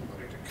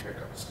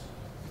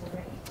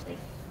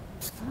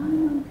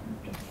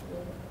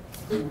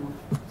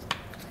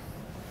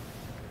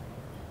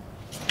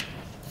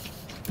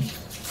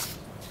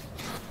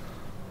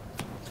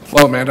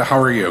 Hello, Amanda, how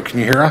are you? Can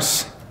you hear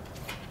us?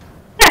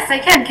 Yes, I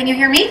can. Can you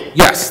hear me?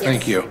 Yes,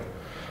 thank you.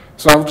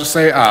 So I'll just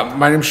say,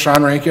 my name's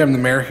Sean Ranke. I'm the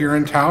mayor here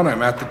in town.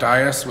 I'm at the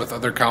dais with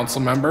other council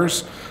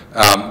members.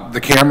 The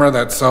camera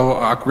that so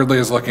awkwardly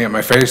is looking at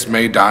my face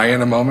may die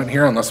in a moment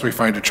here unless we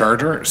find a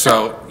charger.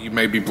 So you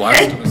may be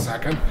blessed in a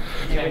second.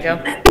 There we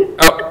go.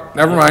 Oh,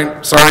 never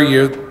mind. Sorry,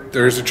 you.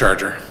 There's a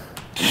charger.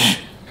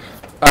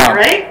 All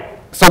right.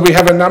 So we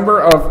have a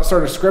number of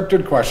sort of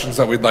scripted questions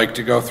that we'd like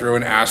to go through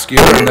and ask you,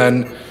 and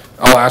then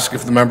I'll ask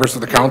if the members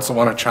of the council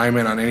want to chime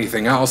in on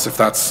anything else, if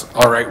that's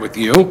all right with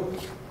you.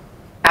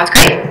 Sounds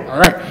great. All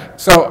right.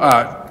 So,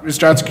 Ms.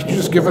 Johnson, could you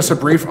just give us a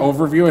brief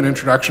overview and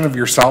introduction of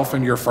yourself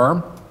and your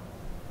firm?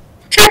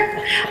 Sure.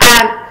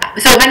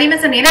 So my name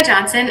is Amanda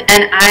Johnson,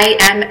 and I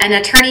am an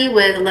attorney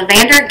with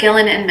Levander,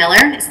 Gillen, and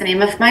Miller is the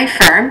name of my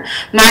firm.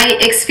 My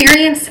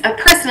experience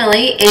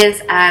personally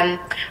is I've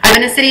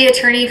been a city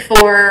attorney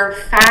for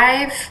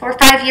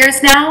 5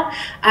 years now.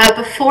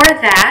 Before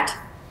that,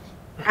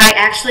 I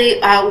actually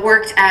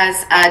worked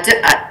as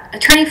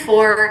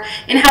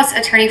in-house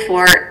attorney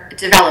for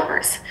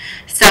developers.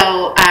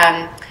 So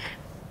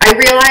I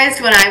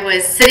realized when I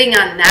was sitting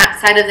on that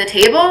side of the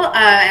table,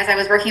 as I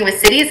was working with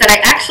cities, that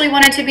I actually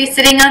wanted to be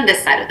sitting on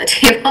this side of the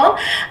table.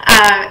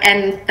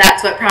 And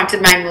that's what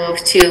prompted my move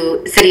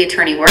to city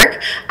attorney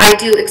work. I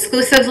do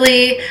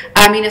exclusively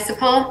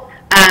municipal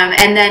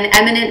and then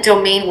eminent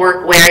domain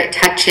work where it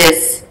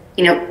touches,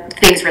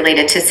 things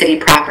related to city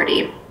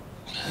property.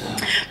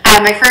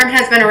 My firm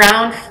has been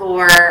around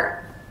for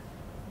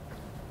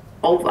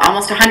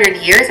almost 100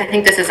 years. I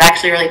think this is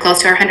actually really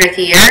close to our 100th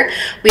year.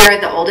 We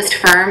are the oldest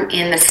firm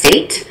in the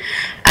state.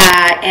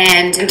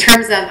 And in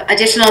terms of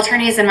additional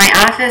attorneys in my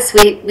office,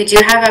 we do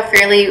have a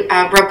fairly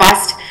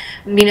robust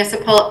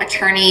municipal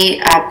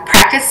attorney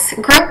practice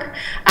group.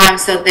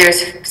 So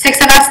there's 6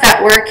 of us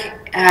that work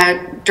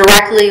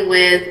directly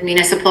with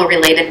municipal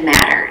related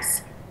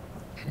matters.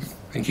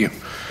 Thank you.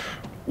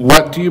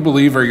 What do you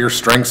believe are your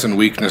strengths and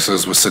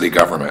weaknesses with city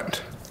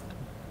government?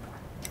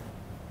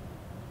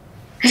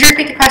 Could you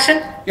repeat the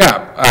question?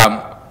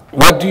 Yeah.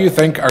 What do you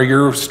think are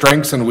your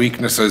strengths and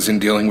weaknesses in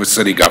dealing with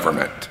city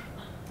government?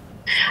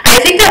 I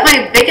think that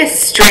my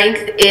biggest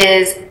strength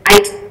is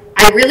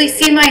I really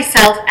see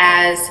myself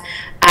as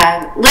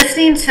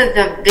listening to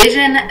the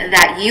vision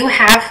that you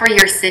have for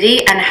your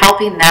city and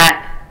helping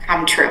that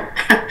come true.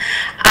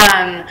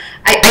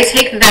 I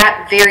take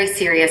that very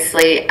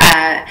seriously.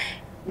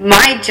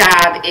 My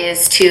job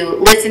is to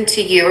listen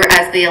to you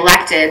as the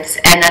electeds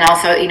and then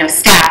also,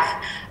 staff.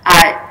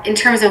 In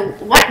terms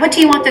of what do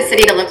you want the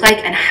city to look like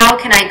and how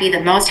can I be the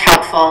most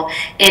helpful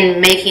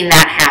in making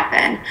that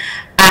happen?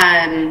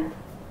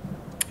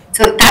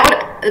 So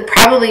that would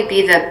probably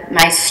be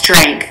my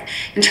strength.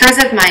 In terms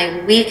of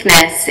my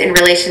weakness in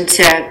relation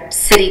to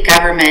city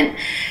government,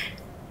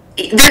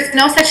 there's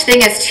no such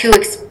thing as too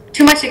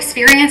much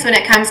experience when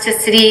it comes to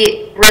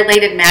city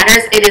related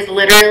matters. It is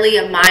literally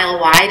a mile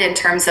wide in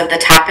terms of the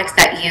topics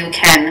that you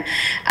can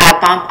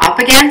bump up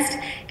against.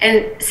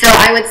 And so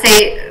I would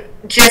say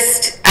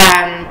just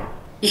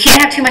you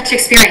can't have too much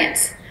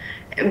experience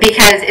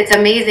because it's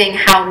amazing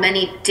how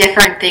many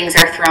different things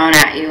are thrown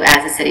at you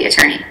as a city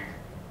attorney.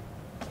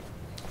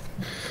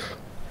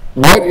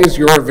 What is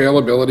your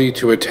availability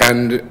to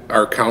attend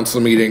our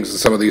council meetings and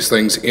some of these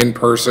things in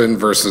person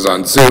versus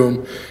on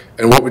Zoom?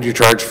 And what would you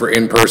charge for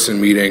in-person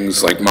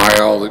meetings, like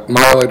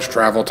mileage,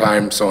 travel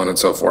time, so on and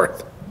so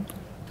forth?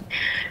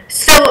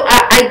 So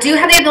I do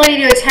have the ability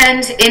to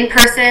attend in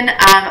person.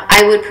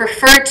 I would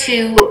prefer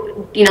to,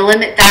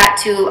 limit that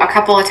to a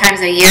couple of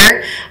times a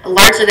year.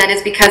 Largely that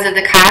is because of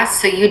the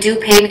cost. So you do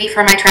pay me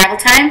for my travel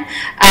time.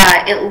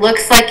 It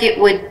looks like it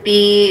would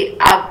be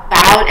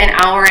about an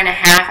hour and a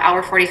half,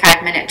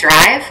 45-minute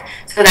drive.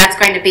 So that's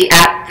going to be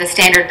at the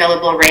standard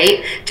billable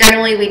rate.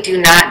 Generally, we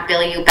do not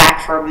bill you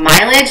back for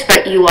mileage,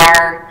 but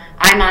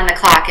I'm on the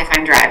clock if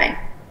I'm driving.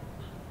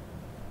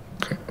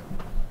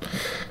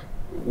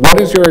 What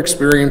is your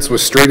experience with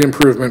street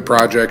improvement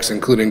projects,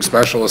 including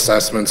special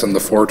assessments and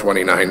the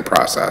 429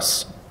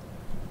 process?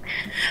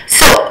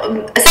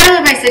 So several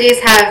of my cities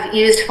have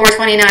used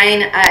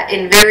 429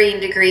 in varying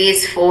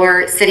degrees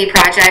for city road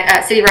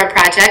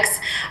projects.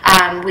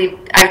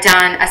 I've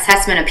done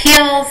assessment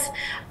appeals.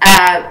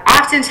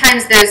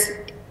 Oftentimes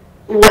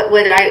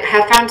what I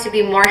have found to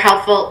be more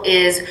helpful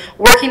is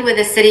working with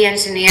the city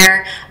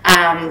engineer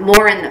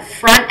more in the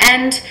front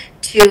end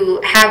to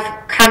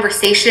have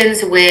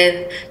conversations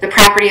with the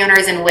property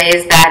owners in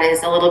ways that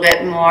is a little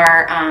bit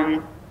more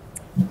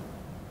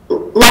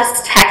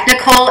less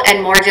technical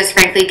and more just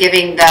frankly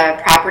giving the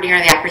property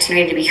owner the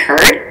opportunity to be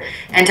heard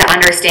and to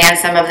understand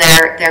some of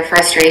their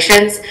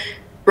frustrations.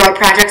 Road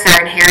projects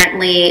are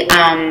inherently,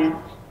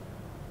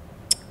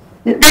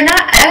 they're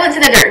not, I wouldn't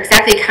say that they're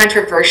exactly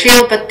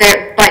controversial, but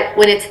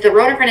when it's the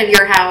road in front of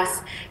your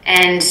house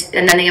and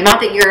then the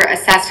amount that you're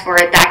assessed for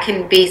it, that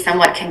can be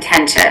somewhat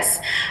contentious.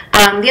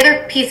 The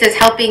other piece is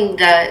helping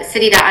the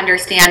city to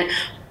understand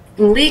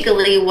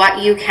legally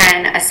what you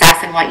can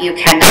assess and what you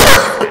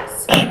cannot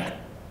assess.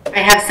 I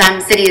have some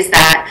cities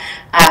that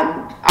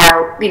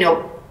are,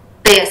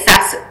 they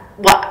assess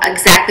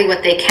exactly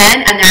what they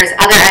can, and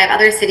I have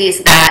other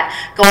cities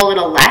that go a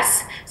little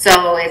less.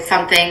 So it's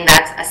something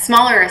that's a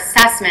smaller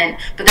assessment,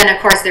 but then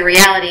of course the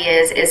reality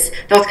is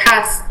those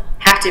costs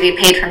have to be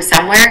paid from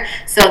somewhere.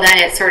 So then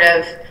it's sort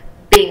of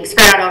being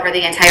spread out over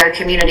the entire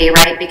community,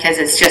 right? Because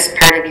it's just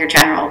part of your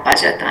general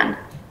budget then,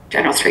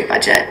 general street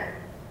budget.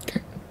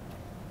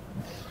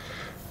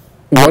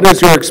 What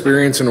is your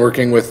experience in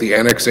working with the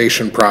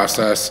annexation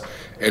process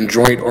and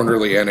joint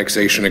orderly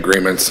annexation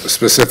agreements,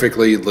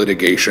 specifically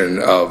litigation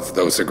of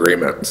those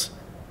agreements?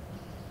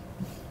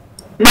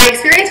 My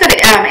experience with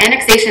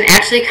annexation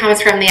actually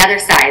comes from the other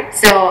side.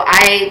 So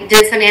I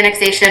did some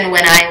annexation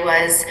when I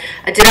was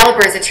a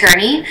developer's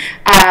attorney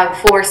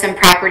for some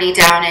property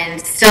down in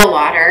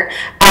Stillwater.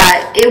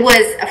 It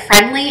was a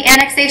friendly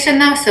annexation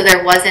though, so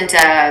there wasn't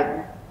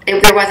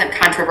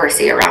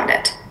controversy around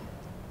it.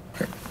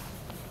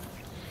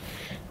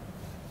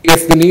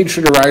 If the need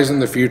should arise in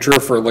the future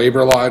for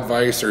labor law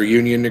advice or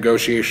union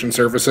negotiation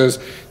services,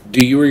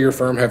 do you or your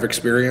firm have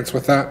experience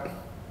with that?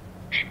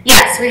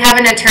 Yes, we have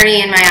an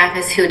attorney in my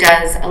office who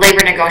does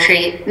labor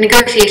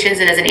negotiations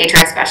and is an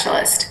HR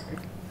specialist.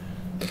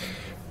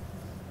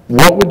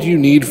 What would you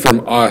need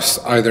from us,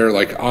 either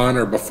like on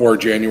or before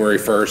January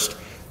 1st,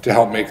 to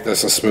help make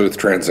this a smooth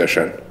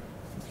transition?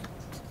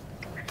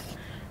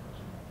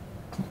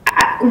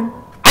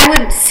 I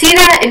would see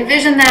that,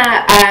 envision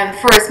that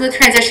for a smooth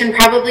transition,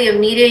 probably a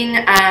meeting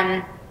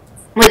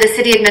with the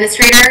city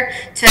administrator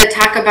to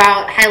talk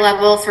about high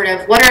level sort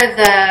of what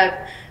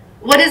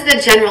is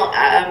the general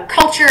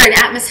culture and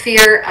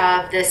atmosphere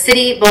of the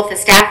city, both the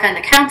staff and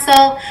the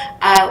council,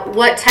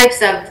 what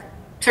types of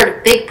sort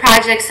of big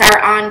projects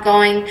are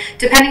ongoing,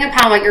 depending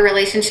upon what your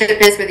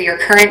relationship is with your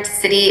current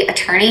city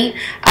attorney.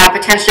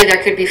 Potentially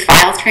there could be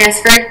files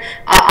transferred,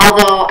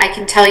 although I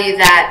can tell you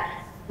that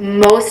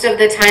most of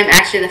the time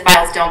actually the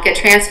files don't get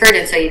transferred,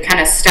 and so you kind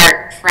of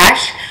start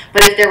fresh.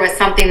 But if there was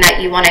something that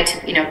you wanted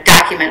to,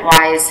 document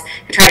wise,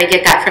 to try to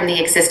get that from the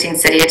existing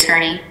city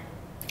attorney.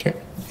 Okay.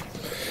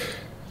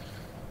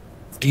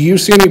 Do you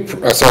see any,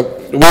 so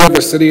we have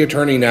a city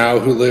attorney now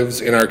who lives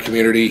in our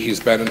community. He's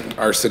been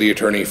our city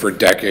attorney for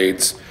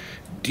decades.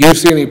 Do you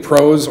see any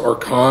pros or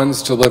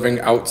cons to living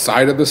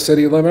outside of the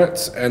city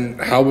limits, and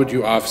how would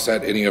you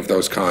offset any of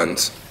those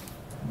cons?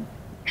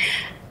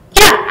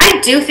 Yeah, I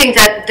do think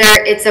that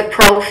it's a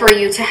pro for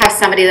you to have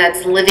somebody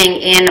that's living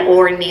in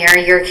or near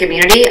your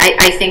community.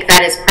 I think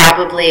that is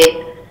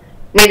probably,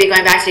 maybe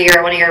going back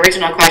to one of your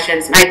original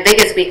questions, my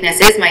biggest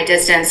weakness is my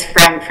distance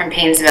from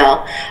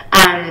Paynesville.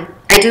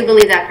 I do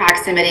believe that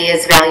proximity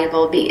is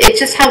valuable. It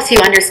just helps you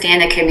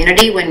understand a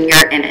community when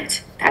you're in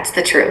it. That's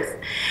the truth.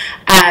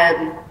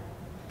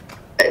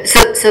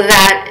 So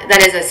that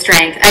is a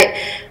strength.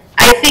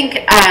 I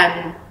think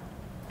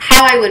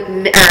how I would,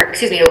 or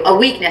excuse me, a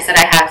weakness that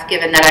I have,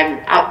 given that I'm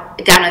out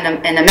down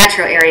in the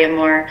metro area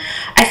more,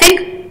 I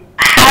think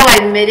how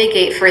I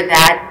mitigate for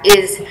that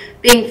is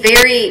being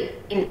very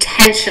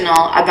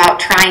intentional about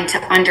trying to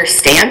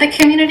understand the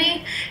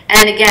community.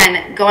 And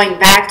again, going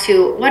back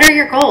to what are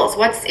your goals?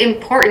 What's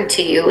important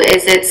to you?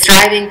 Is it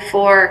striving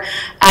for,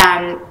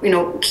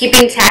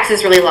 keeping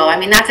taxes really low? I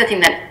mean, that's a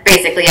thing that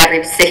basically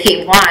every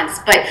city wants,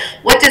 but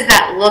what does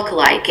that look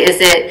like? Is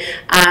it,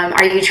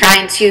 are you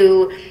trying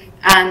to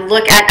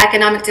look at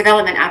economic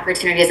development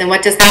opportunities, and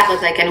what does that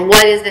look like? And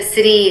what is the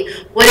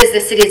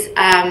city's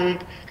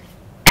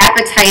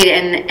appetite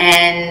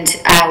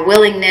and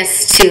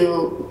willingness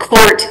to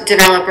court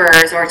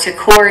developers or to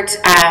court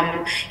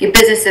your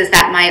businesses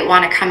that might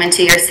want to come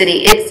into your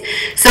city?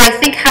 So I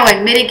think how I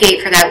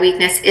mitigate for that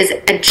weakness is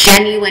a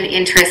genuine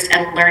interest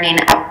in learning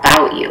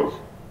about you.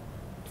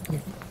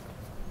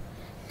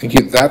 Thank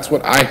you. That's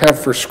what I have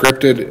for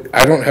scripted.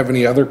 I don't have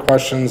any other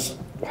questions.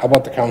 How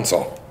about the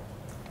council?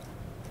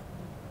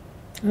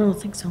 I don't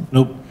think so.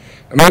 Nope.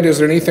 Amanda, is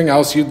there anything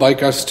else you'd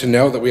like us to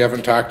know that we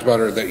haven't talked about,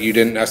 or that you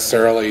didn't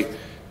necessarily,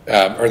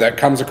 or that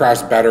comes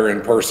across better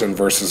in person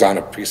versus on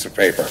a piece of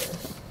paper?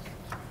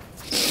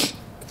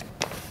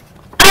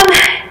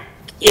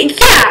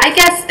 Yeah, I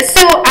guess,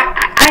 so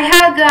I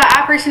had the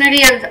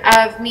opportunity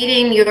of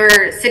meeting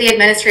your city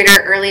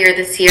administrator earlier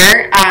this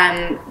year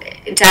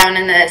down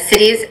in the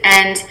cities,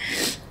 and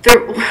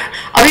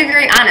I'll be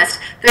very honest,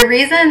 The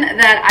reason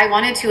that I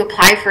wanted to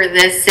apply for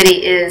this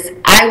city is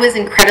I was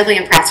incredibly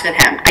impressed with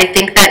him. I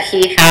think that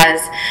he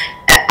has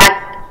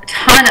a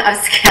ton of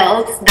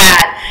skills,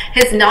 that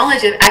his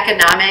knowledge of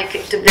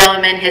economic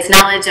development, his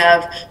knowledge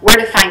of where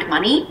to find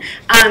money,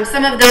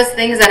 some of those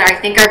things that I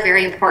think are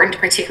very important,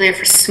 particularly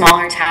for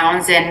smaller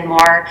towns and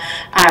more,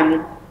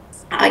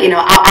 you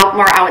know,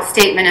 more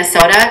outstate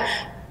Minnesota,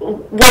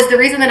 was the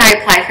reason that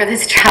I applied for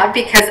this job,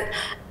 because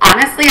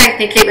honestly, I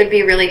think it would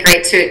be really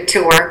great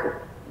to work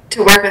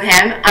with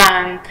him.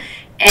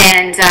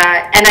 And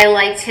I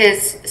liked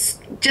his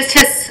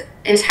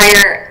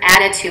entire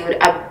attitude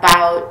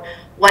about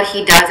what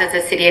he does as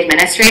a city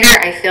administrator.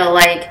 I feel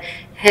like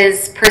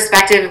his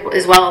perspective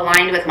is well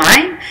aligned with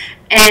mine.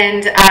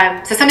 And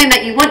so something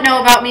that you wouldn't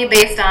know about me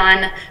based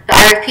on the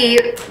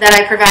RFP that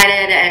I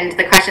provided and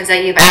the questions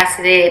that you've asked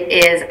today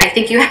is I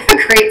think you have a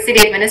great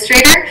city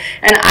administrator,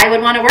 and I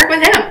would want to work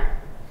with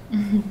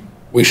him.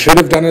 We should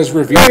have done his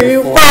review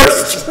before.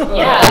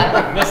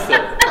 Yeah. Missed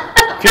it.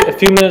 A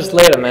few minutes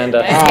late,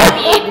 Amanda. It's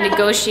gonna be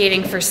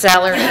negotiating for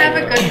salary. I have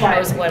a good one.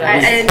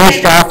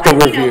 Pushed off the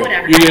review.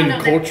 You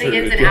didn't coach her.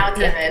 Ins and outs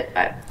of it,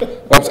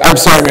 but. I'm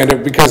sorry, Amanda,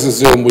 because of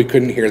Zoom, we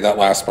couldn't hear that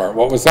last part.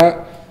 What was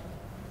that?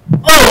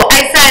 Oh,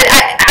 I said,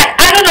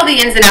 I don't know the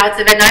ins and outs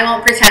of it, and I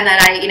won't pretend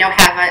that I, you know,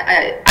 have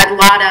a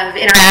lot of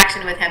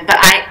interaction with him,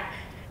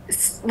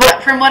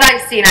 but from what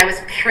I've seen, I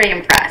was very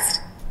impressed.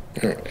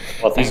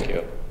 Well, thank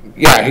you.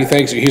 Yeah, he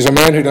thanks you. He's a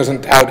man who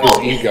doesn't tout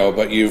his ego,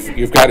 but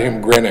you've got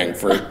him grinning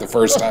for the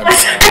first time.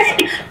 I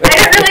didn't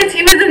realize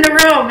he was in the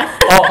room.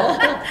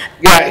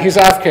 Yeah, he's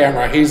off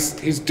camera.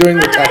 He's doing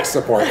the tech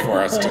support for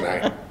us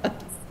tonight. So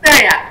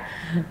yeah.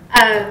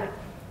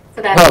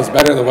 So that's Well, it's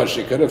better than what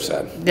she could have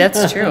said.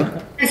 That's true.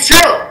 It's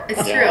true.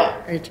 It's true.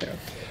 Very true.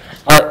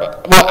 All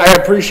right. Well, I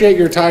appreciate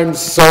your time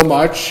so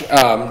much.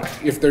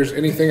 If there's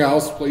anything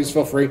else, please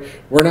feel free.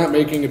 We're not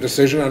making a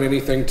decision on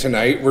anything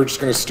tonight. We're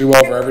just going to stew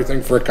over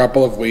everything for a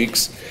couple of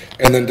weeks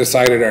and then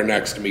decide at our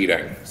next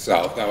meeting.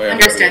 So that way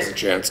everybody has a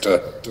chance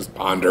to just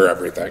ponder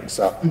everything.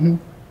 So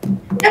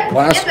Yep.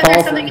 Last If call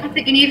there's for- something else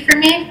that you need from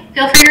me,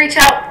 feel free to reach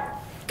out.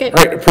 All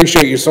right.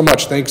 Appreciate you so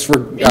much. Thanks for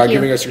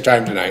giving us your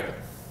time tonight.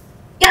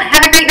 Yeah,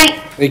 have a great night.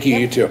 Thank you.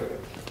 You too.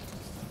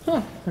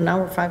 Huh, and now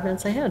we're 5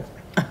 minutes ahead.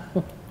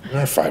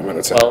 We're 5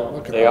 minutes out.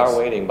 Well, they are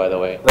waiting, by the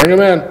way. Bring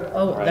them in.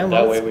 Oh, Right, that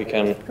that was way we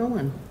can,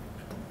 going.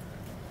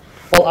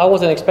 well, I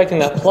wasn't expecting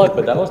that plug,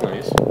 but that was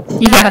nice.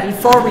 Yeah,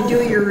 before we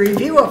do your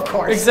review, of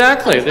course.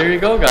 Exactly, there you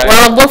go, guys.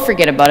 Well, we'll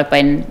forget about it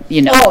by,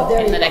 you know, Oh, there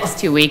in you the go. next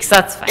 2 weeks.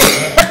 That's fine.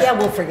 Yeah,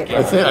 we'll forget.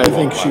 I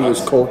think she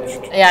was coached.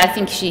 Yeah, I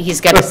think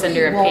he's got to send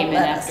her a Won't payment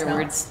let us know.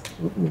 afterwards.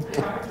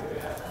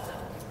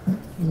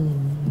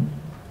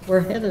 We're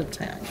ahead of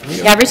time.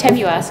 Yeah, every time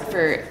you ask for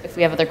if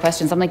we have other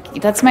questions, I'm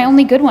like, that's my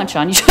only good one,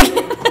 Sean. You should.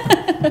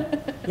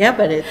 Yeah,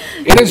 but it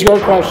is your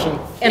question.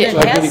 And it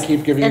Would you like me has, to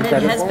keep giving you and it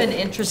credit has for been it?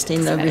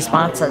 interesting, the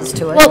responses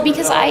to it. Well,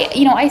 because I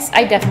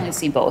definitely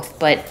see both,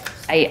 but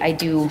I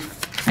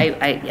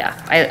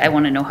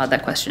want to know how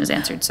that question is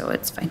answered, so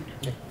it's fine.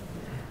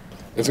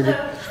 It's a good.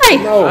 Hi.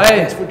 Hello,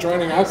 thanks for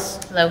joining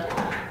us. Hello.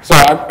 So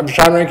I'm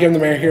Sean Rankin, the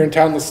mayor here in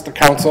town. This is the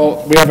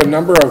council. We have a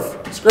number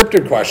of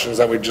scripted questions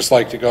that we'd just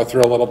like to go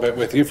through a little bit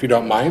with you, if you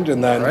don't mind,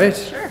 and then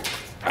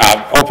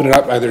open it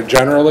up either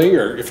generally,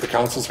 or if the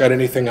council's got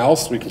anything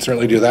else, we can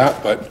certainly do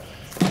that. But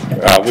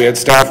we had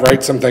staff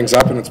write some things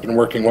up, and it's been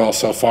working well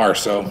so far.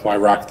 So why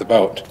rock the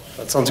boat?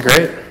 That sounds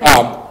great.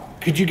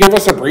 Could you give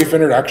us a brief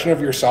introduction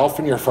of yourself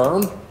and your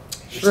firm?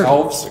 Sure.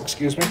 Yourselves,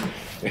 excuse me.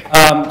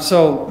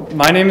 So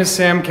my name is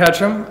Sam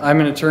Ketchum.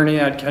 I'm an attorney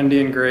at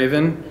Kennedy and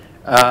Graven.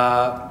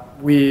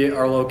 We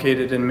are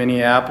located in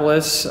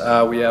Minneapolis.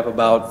 We have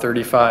about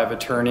 35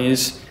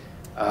 attorneys.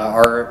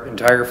 Our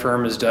entire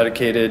firm is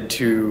dedicated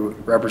to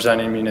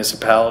representing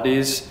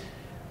municipalities.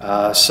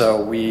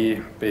 So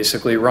we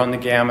basically run the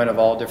gamut of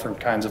all different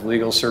kinds of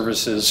legal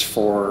services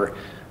for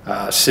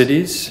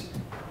cities.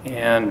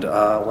 And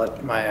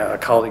let my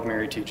colleague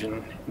Mary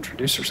Tejan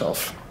introduce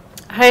herself.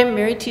 Hi, I'm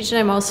Mary Tejan.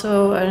 I'm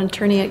also an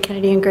attorney at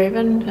Kennedy and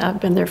Graven. I've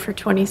been there for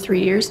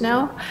 23 years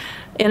now.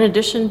 In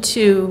addition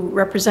to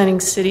representing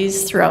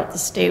cities throughout the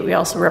state, we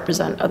also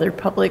represent other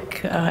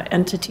public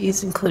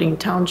entities, including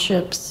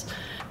townships.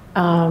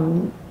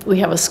 We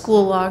have a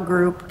school law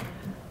group.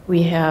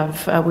 We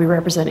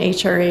represent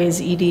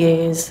HRAs,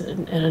 EDAs,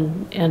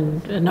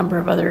 and a number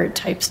of other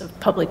types of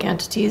public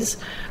entities.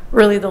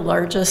 Really the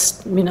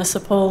largest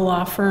municipal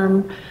law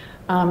firm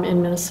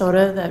in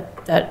Minnesota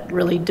that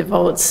really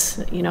devotes,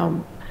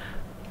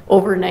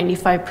 over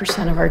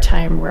 95% of our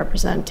time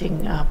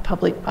representing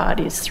public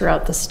bodies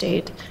throughout the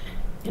state.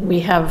 And we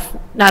have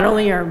not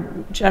only our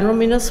general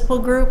municipal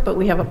group, but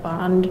we have a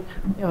bond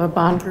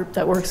group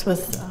that works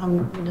with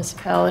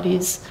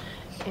municipalities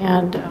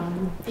and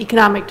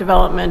economic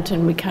development,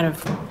 and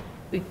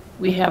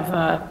we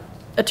have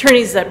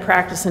attorneys that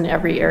practice in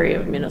every area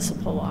of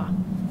municipal law.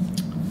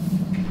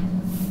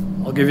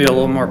 I'll give you a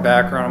little more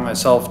background on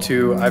myself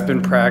too. I've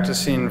been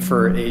practicing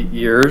for 8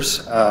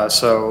 years.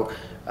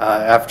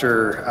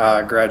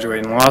 After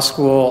graduating law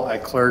school, I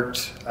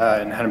clerked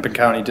in Hennepin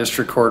County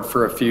District Court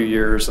for a few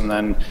years, and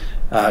then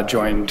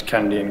joined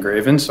Kennedy and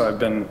Graven. So I've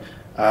been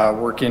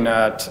working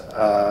at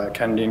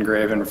Kennedy and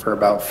Graven for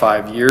about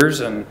 5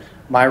 years, and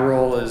my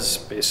role is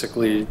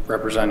basically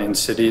representing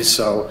cities.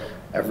 So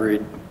every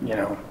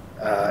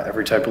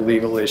type of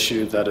legal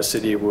issue that a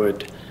city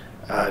would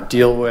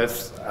deal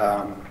with,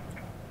 I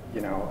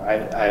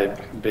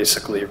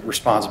basically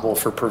responsible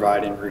for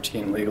providing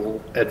routine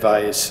legal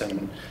advice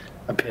and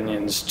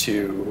opinions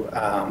to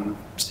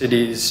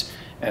cities,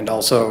 and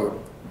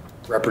also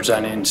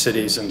representing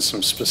cities in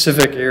some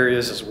specific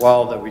areas as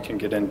well that we can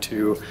get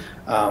into.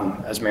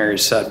 As Mary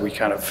said, we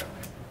kind of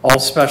all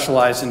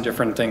specialize in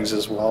different things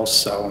as well.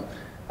 So,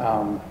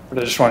 but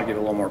I just want to give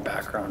a little more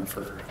background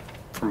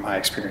from my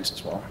experience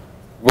as well.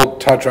 We'll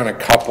touch on a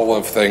couple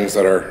of things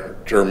that are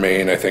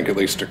germane, I think, at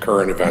least to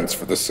current events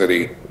for the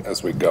city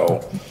as we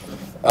go.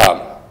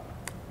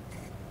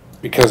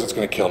 Because it's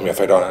going to kill me if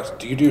I don't ask.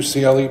 Do you do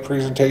CLE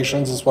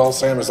presentations as well,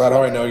 Sam? Is that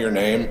how I know your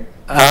name?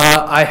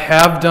 I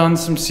have done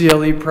some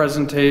CLE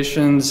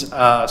presentations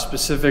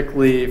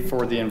specifically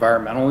for the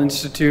Environmental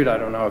Institute. I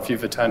don't know if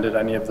you've attended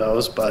any of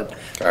those, but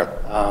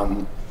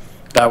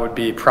that would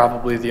be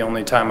probably the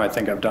only time I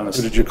think I've done a.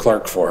 Who did you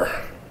clerk for?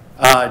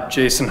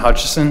 Jason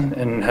Hutchison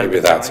in Maybe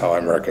that's how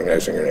I'm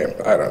recognizing your name.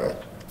 I don't know.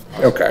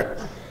 Okay.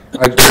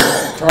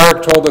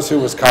 Tarek told us who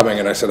was coming,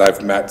 and I said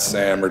I've met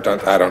Sam or done.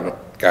 I don't know.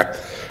 Okay.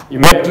 You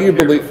met do you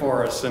believe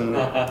for us in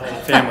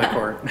family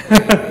court?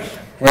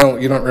 Well,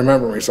 you don't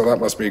remember me, so that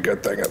must be a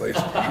good thing at least.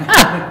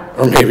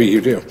 Or maybe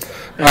you do.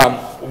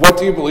 What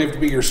do you believe to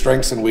be your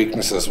strengths and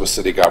weaknesses with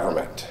city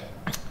government?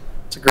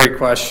 It's a great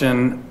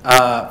question.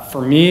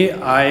 For me,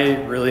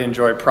 I really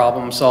enjoy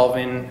problem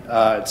solving.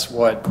 It's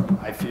what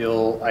I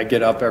feel I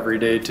get up every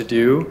day to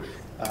do.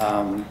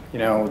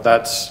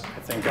 That's, I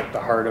think, at the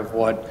heart of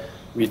what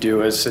we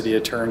do as city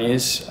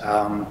attorneys.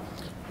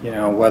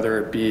 Whether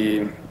it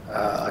be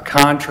a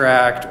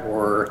contract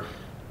or,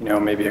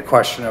 maybe a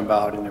question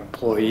about an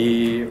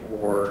employee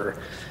or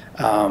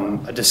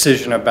a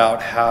decision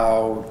about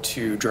how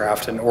to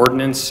draft an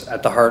ordinance,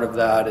 at the heart of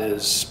that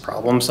is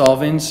problem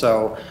solving.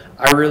 So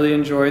I really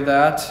enjoy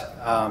that.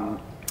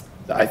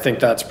 I think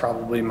that's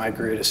probably my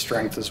greatest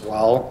strength as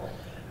well.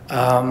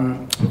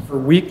 For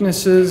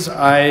weaknesses,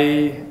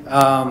 I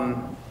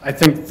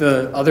think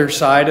the other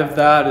side of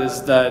that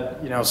is that,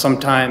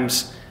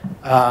 sometimes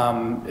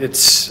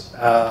it's,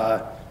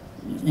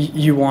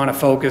 you want to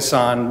focus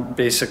on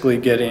basically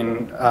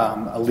getting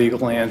a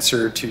legal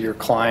answer to your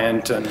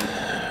client, and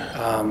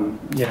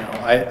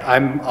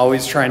I'm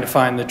always trying to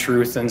find the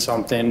truth in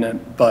something,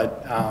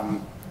 but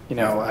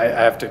I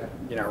have to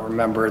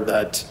remember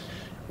that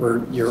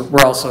we're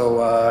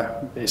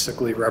also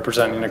basically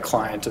representing a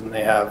client, and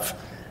they have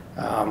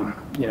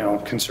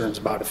concerns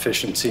about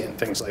efficiency and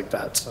things like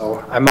that.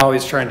 So I'm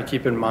always trying to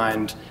keep in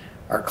mind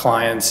our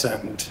clients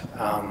and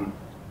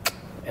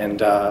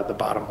the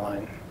bottom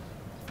line.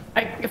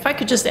 If I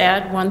could just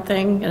add one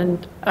thing,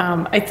 and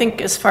I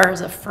think as far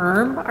as a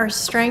firm, our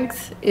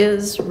strength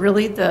is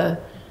really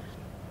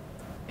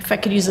if I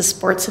could use a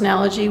sports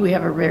analogy, we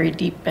have a very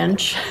deep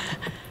bench.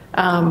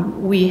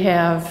 We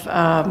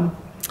have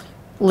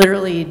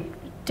literally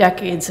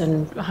decades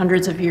and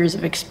hundreds of years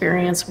of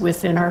experience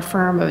within our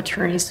firm of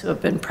attorneys who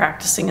have been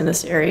practicing in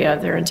this area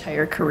their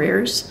entire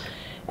careers.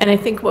 And I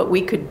think what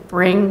we could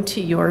bring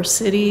to your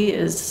city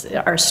is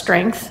our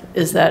strength,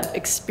 is that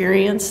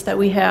experience that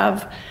we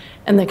have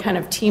and the kind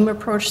of team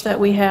approach that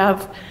we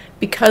have.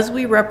 Because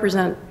we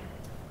represent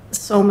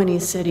so many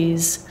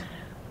cities,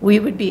 we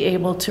would be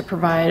able to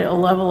provide a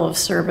level of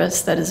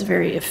service that is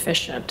very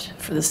efficient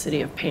for the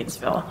city of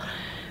Painesville.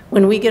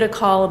 When we get a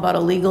call about a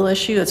legal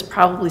issue, it's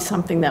probably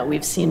something that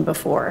we've seen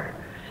before,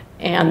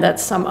 and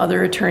that some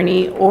other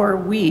attorney or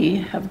we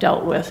have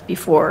dealt with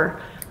before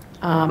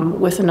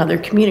with another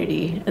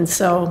community. And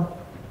so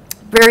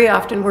very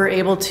often we're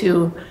able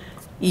to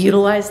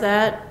utilize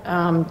that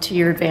to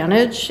your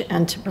advantage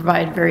and to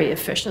provide very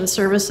efficient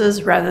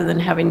services rather than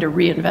having to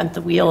reinvent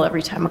the wheel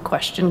every time a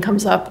question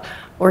comes up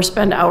or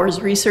spend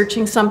hours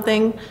researching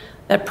something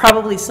that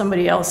probably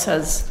somebody else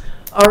has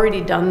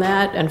already done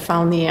that and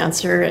found the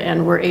answer,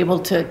 and we're able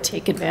to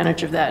take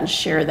advantage of that and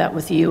share that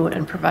with you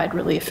and provide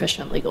really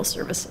efficient legal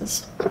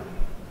services.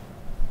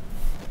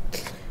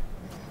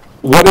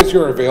 What is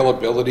your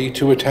availability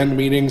to attend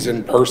meetings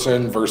in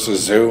person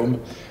versus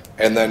Zoom?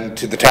 And then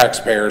to the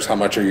taxpayers, how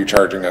much are you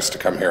charging us to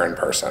come here in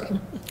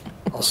person?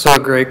 Also a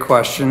great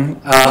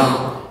question.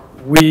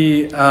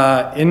 We,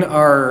 in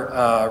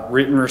our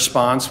written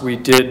response, we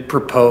did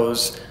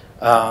propose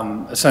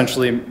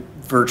essentially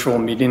virtual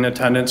meeting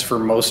attendance for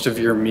most of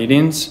your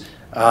meetings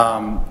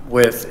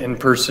with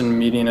in-person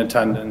meeting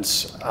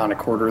attendance on a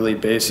quarterly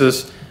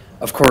basis.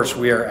 Of course,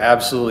 we are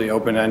absolutely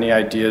open to any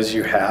ideas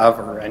you have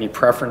or any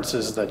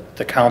preferences that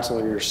the council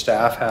or your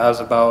staff has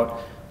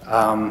about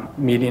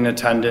meeting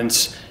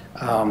attendance.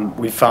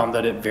 We found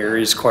that it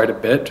varies quite a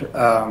bit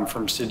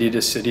from city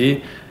to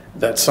city,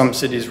 that some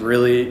cities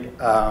really,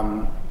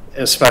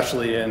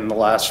 especially in the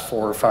last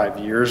 4 or 5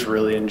 years,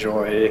 really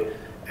enjoy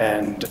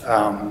and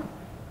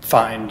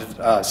find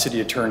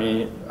city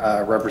attorney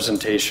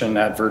representation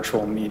at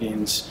virtual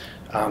meetings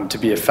to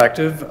be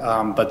effective,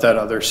 but that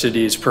other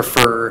cities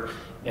prefer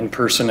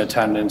in-person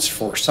attendance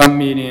for some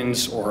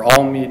meetings or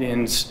all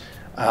meetings.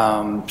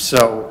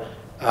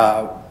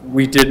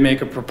 We did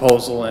make a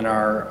proposal in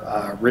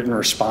our written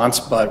response,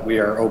 but we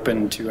are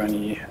open to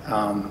any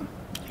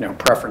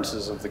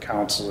preferences of the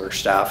council or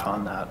staff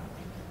on that.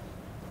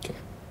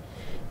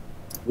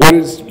 What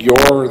is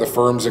the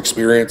firm's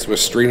experience with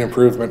street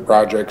improvement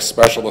projects,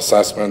 special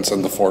assessments,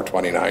 and the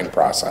 429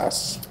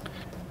 process?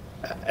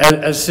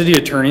 As city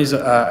attorneys,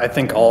 I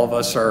think all of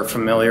us are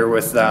familiar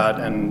with that,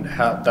 and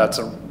that's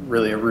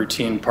really a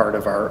routine part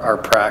of our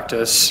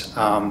practice.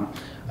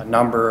 A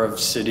number of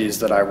cities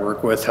that I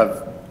work with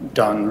have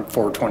done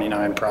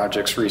 429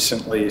 projects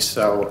recently,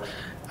 so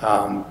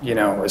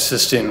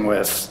assisting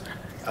with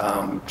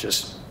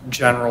just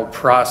general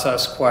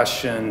process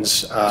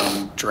questions,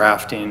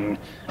 drafting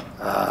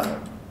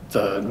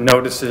the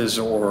notices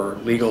or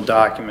legal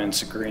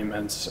documents,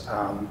 agreements.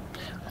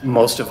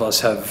 Most of us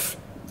have,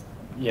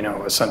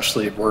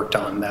 essentially worked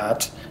on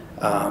that.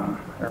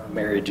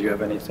 Mary, do you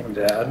have anything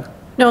to add?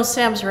 No,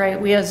 Sam's right.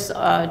 We as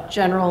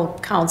general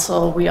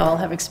counsel, we all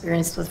have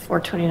experience with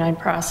 429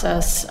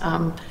 process.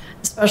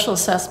 Special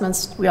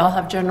assessments, we all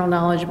have general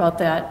knowledge about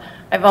that.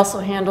 I've also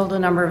handled a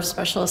number of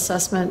special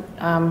assessment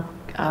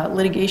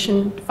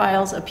litigation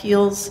files,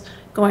 appeals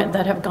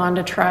that have gone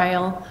to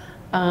trial.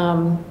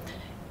 I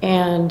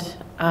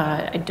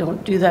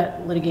don't do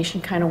that litigation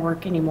kind of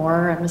work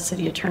anymore. I'm a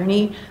city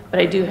attorney, but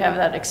I do have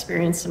that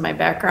experience in my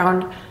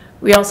background.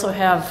 We also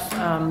have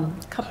a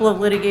couple of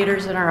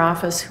litigators in our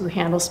office who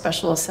handle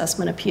special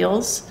assessment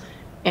appeals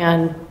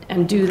and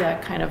do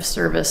that kind of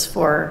service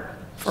for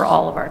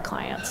all of our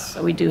clients.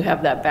 So we do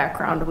have that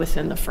background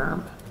within the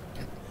firm.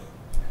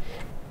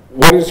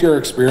 What is your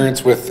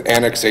experience with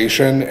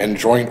annexation and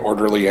joint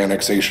orderly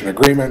annexation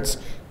agreements,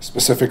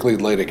 specifically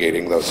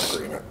litigating those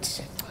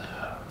agreements?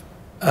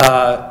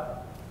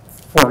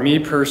 For me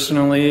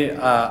personally,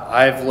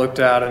 I've looked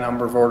at a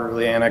number of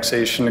orderly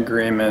annexation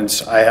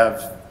agreements. I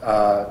have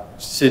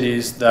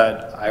cities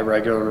that I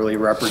regularly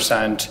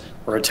represent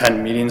or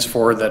attend meetings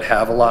for that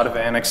have a lot of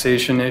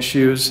annexation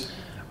issues,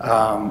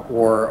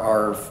 or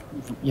are,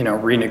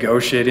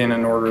 renegotiating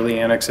an orderly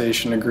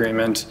annexation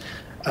agreement.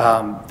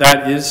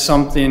 That is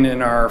something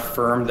in our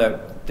firm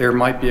that there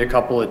might be a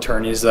couple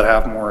attorneys that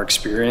have more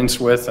experience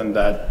with, and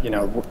that,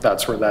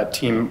 that's where that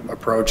team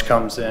approach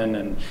comes in,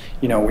 and,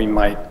 we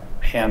might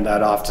hand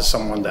that off to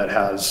someone that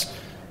has,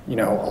 a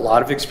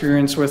lot of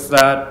experience with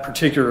that,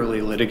 particularly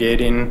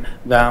litigating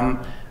them.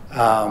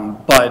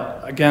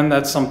 But again,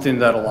 that's something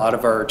that a lot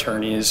of our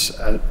attorneys,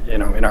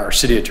 in our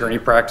city attorney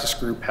practice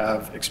group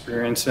have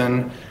experience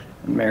in.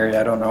 Mary,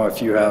 I don't know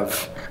if you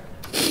have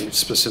any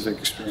specific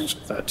experience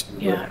with that too.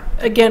 Yeah,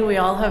 again, we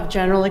all have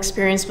general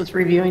experience with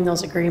reviewing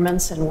those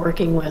agreements and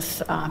working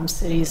with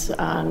cities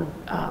on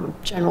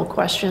general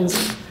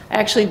questions. I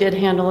actually did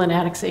handle an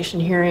annexation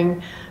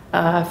hearing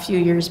a few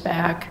years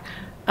back,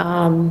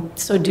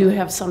 so do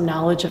have some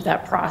knowledge of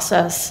that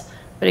process.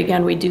 But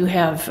again, we do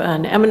have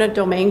an eminent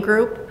domain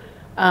group,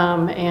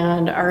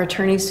 and our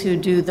attorneys who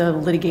do the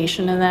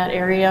litigation in that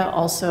area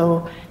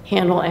also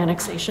handle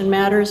annexation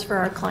matters for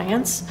our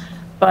clients.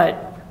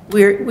 But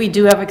we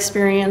do have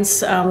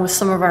experience with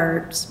some of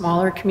our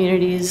smaller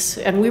communities,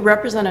 and we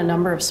represent a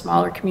number of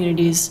smaller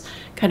communities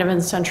kind of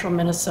in central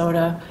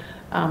Minnesota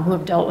who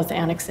have dealt with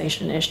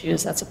annexation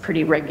issues. That's a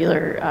pretty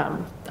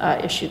regular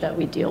issue that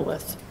we deal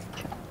with.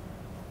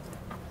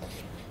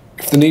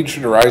 If the need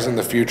should arise in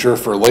the future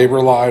for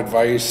labor law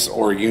advice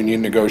or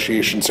union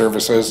negotiation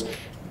services,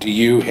 do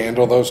you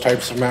handle those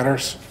types of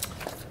matters?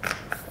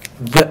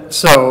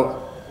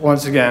 So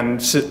once again,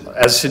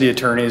 as city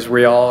attorneys,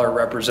 we all are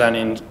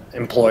representing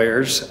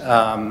employers,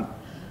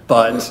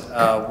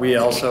 but we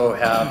also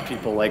have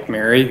people like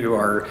Mary who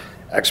are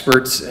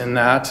experts in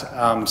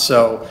that.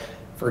 So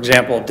for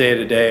example, day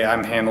to day,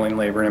 I'm handling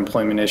labor and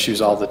employment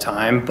issues all the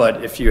time,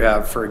 but if you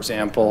have, for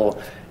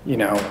example,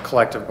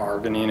 collective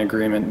bargaining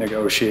agreement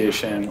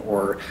negotiation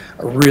or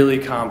a really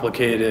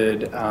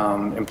complicated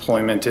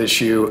employment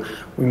issue,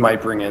 we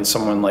might bring in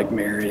someone like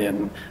Mary,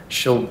 and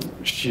she'll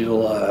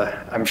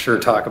I'm sure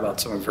talk about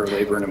some of her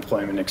labor and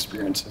employment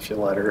experience if you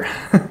let her.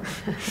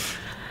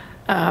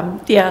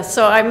 Yeah,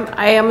 so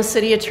I am a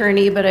city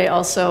attorney, but I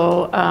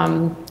also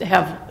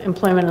have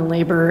employment and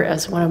labor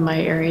as one of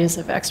my areas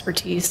of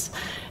expertise.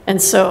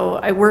 And so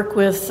I work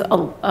with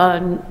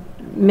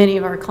many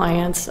of our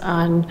clients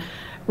on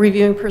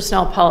reviewing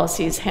personnel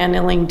policies,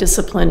 handling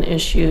discipline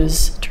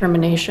issues,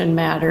 termination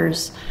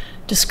matters,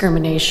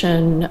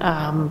 discrimination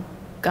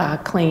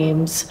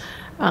claims,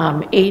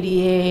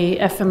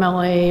 ADA,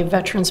 FMLA,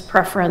 veterans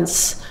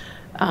preference,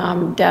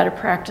 data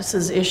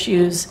practices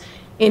issues,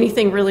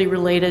 anything really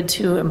related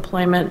to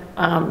employment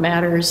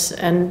matters.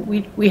 And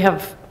we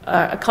have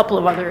a couple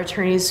of other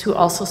attorneys who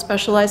also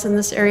specialize in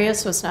this area,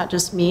 so it's not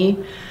just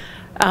me.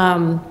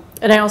 And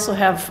I also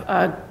have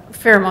a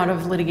fair amount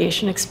of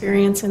litigation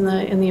experience in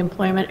the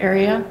employment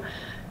area.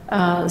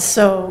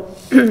 So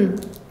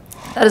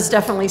that is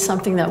definitely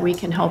something that we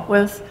can help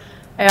with.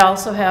 I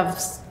also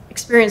have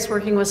experience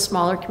working with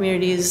smaller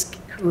communities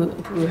who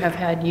have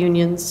had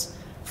unions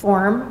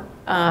form,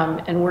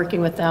 and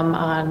working with them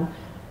on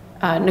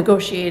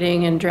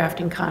negotiating and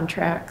drafting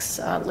contracts,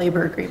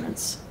 labor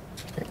agreements.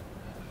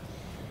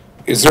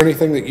 Is there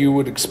anything that you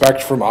would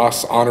expect from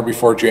us on or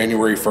before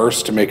January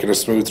 1st to make it a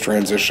smooth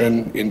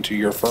transition into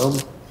your firm?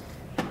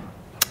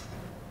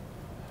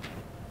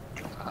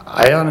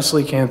 I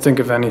honestly can't think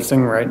of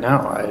anything right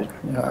now.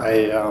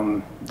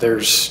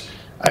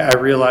 I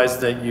realize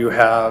that you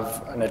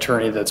have an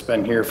attorney that's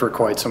been here for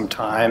quite some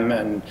time,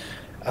 and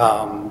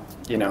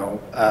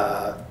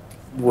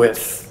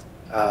with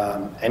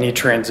any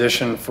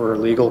transition for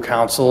legal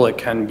counsel, it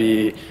can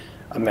be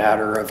a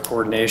matter of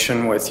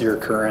coordination with your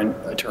current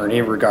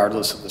attorney,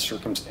 regardless of the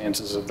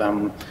circumstances of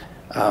them,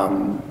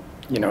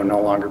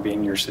 no longer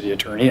being your city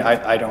attorney.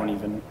 I don't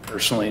even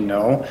personally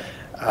know.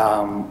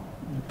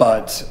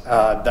 But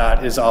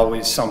that is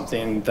always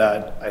something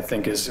that I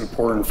think is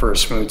important for a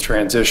smooth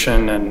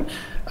transition, and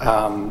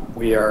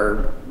we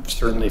are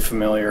certainly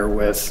familiar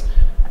with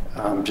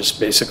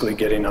just basically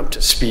getting up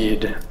to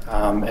speed.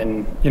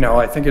 And,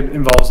 I think it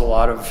involves a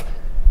lot of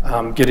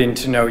getting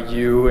to know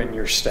you and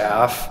your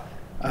staff,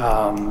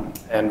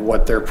 and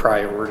what their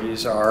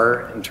priorities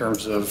are in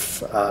terms of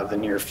the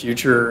near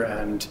future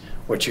and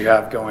what you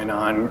have going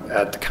on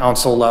at the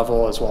council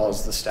level as well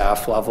as the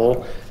staff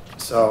level.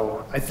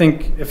 So I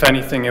think if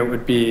anything, it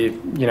would be,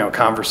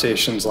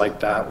 conversations like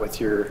that with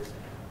your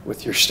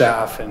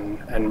staff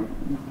and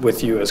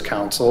with you as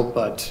council,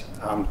 but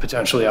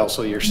potentially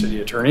also your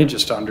city attorney,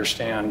 just to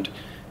understand,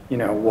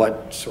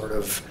 what sort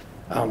of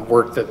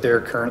work that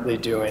they're currently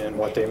doing and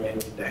what they may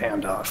need to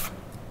hand off.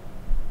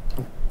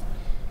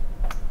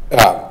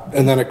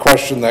 And then a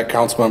question that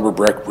Councilmember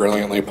Brick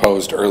brilliantly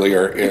posed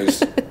earlier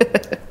is,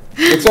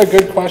 it's a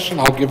good question,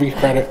 I'll give you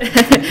credit.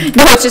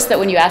 No, it's just that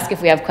when you ask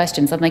if we have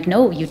questions, I'm like,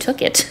 no, you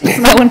took it. It's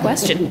my one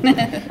question.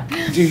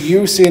 Do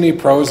you see any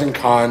pros and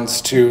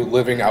cons to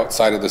living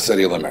outside of the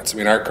city limits? I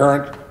mean, our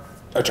current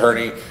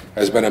attorney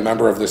has been a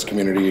member of this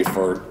community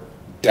for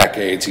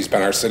decades. He's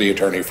been our city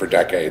attorney for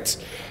decades.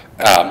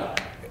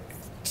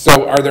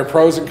 So are there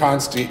pros and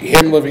cons to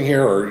him living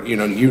here, or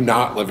you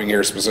not living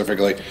here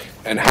specifically,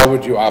 and how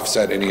would you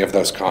offset any of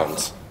those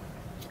cons?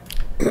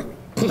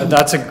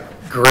 That's a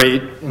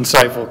great,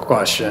 insightful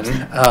question.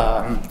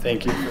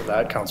 Thank you for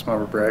that,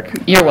 Councilmember Brick.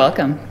 You're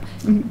welcome.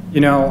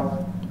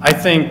 I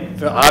think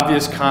the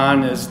obvious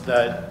con is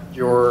that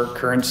your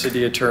current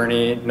city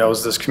attorney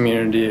knows this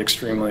community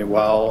extremely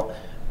well,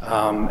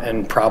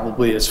 and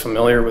probably is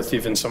familiar with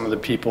even some of the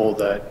people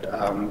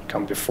that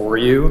come before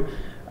you.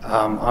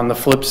 On the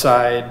flip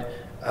side,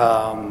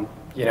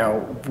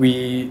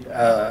 we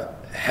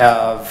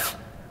have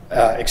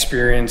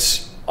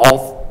experience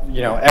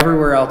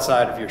everywhere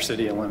outside of your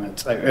city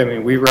limits. I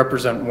mean, we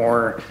represent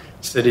more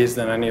cities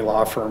than any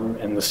law firm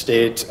in the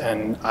state,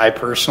 and I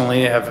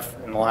personally have,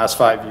 in the last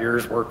 5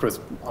 years, worked with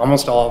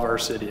almost all of our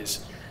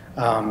cities.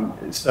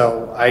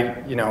 So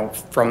I,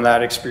 from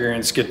that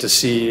experience, get to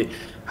see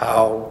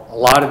how a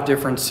lot of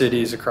different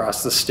cities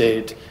across the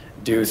state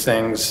do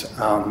things.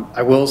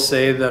 I will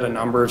say that a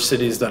number of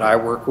cities that I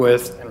work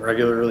with and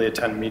regularly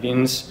attend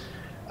meetings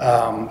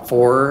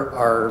for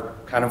are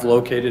kind of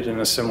located in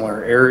a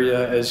similar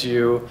area as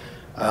you.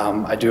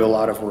 I do a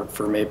lot of work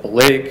for Maple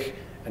Lake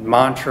and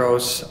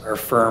Montrose. Our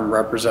firm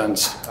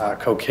represents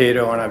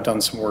Cokato, and I've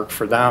done some work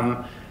for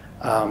them.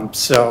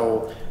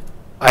 So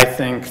I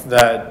think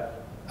that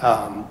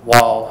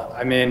while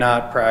I may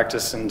not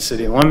practice in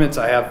city limits,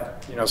 I have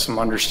some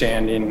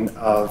understanding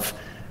of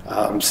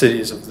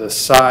cities of this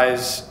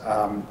size,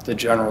 the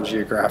general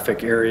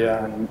geographic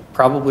area, and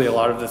probably a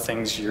lot of the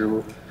things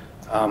you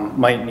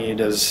might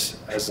need as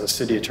a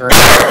city attorney.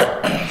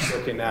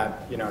 Looking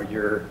at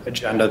your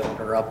agenda that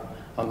are up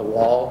on the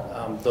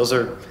wall, those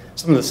are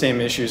some of the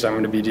same issues I'm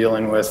going to be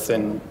dealing with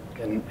in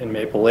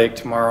Maple Lake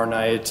tomorrow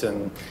night,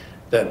 and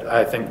that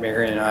I think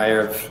Mary and I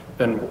have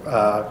been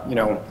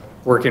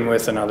working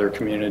with in other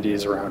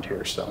communities around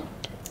here. So,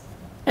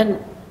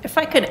 and if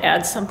I could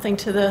add something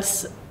to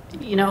this,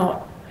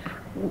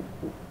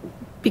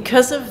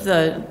 because of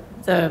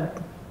the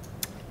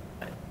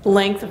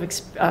length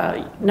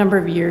of number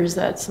of years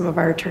that some of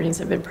our attorneys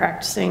have been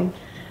practicing,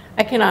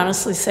 I can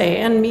honestly say,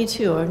 and me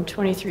too, I'm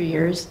 23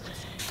 years,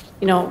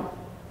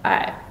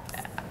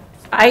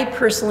 I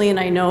personally, and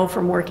I know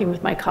from working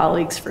with my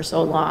colleagues for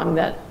so long,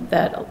 that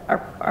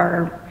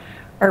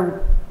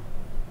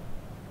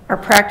our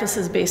practice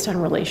is based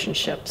on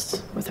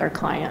relationships with our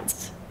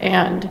clients.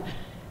 And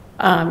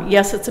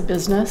yes, it's a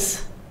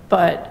business,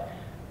 but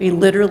we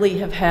literally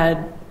have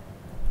had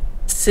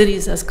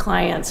cities as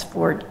clients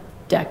for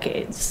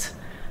decades.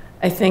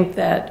 I think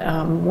that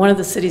one of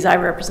the cities I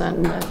represent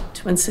in the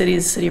Twin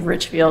Cities, City of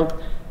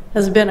Richfield,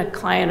 has been a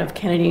client of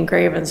Kennedy and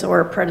Gravens or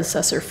a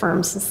predecessor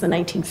firm since the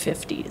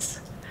 1950s.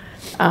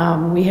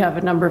 We have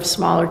a number of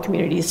smaller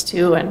communities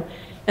too, and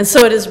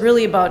so it is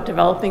really about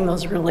developing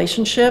those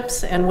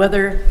relationships, and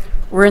whether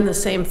we're in the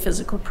same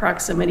physical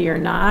proximity or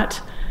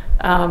not,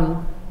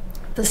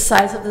 the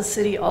size of the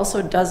city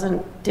also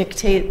doesn't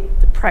dictate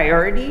the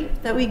priority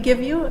that we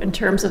give you in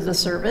terms of the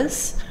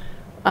service,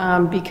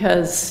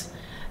 because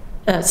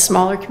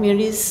smaller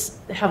communities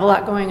have a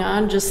lot going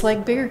on, just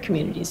like bigger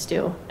communities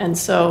do. And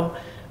so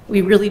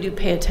we really do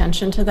pay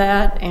attention to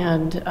that,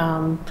 and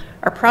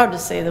are proud to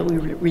say that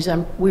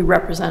we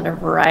represent a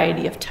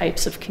variety of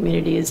types of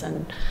communities,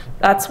 and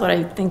that's what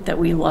I think that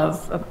we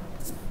love,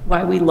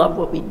 why we love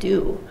what we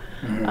do.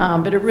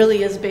 But it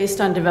really is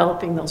based on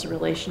developing those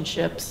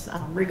relationships,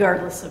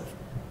 regardless of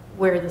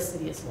where the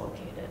city is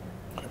located.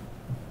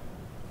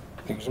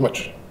 Thank you so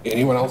much.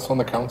 Anyone else on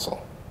the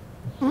council?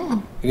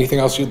 Anything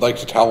else you'd like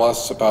to tell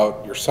us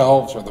about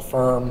yourselves or the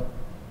firm?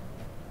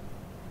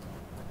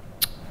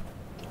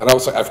 And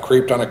also, I've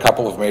creeped on a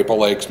couple of Maple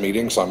Lakes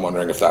meetings, so I'm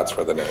wondering if that's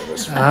where the name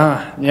is from.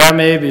 Yeah,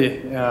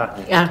 maybe,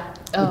 yeah. Yeah.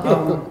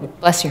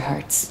 Bless your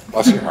hearts.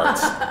 Bless your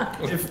hearts.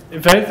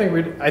 If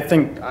anything, I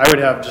think I would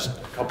have just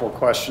a couple of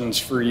questions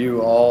for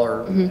you all,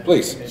 or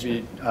please,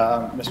 maybe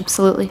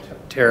Absolutely.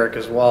 Tarek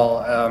as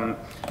well.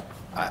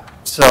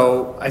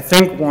 So I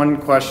think one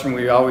question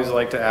we always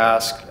like to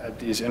ask at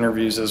these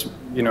interviews is,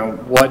 you know,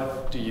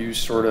 what do you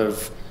sort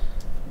of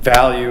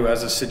value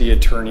as a city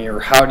attorney, or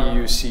how do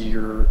you see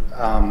your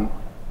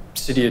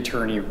city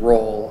attorney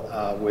role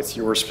with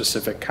your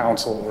specific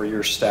council or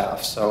your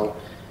staff? So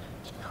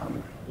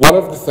one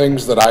of the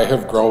things that I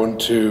have grown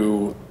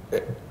to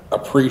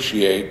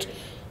appreciate,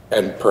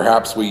 and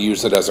perhaps we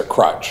use it as a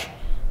crutch,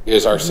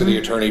 is our city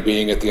attorney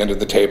being at the end of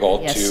the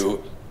table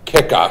to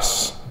kick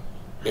us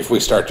if we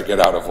start to get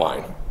out of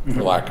line,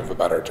 for lack of a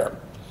better term.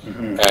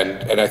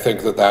 And I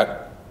think that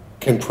that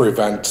can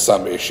prevent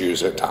some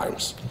issues at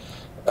times.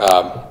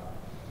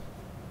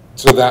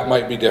 So that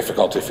might be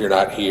difficult if you're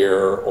not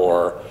here,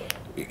 or,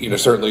 you know,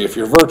 certainly if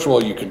you're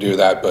virtual, you can do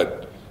that,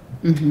 but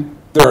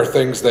there are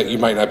things that you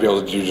might not be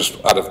able to do just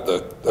out of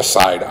the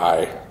side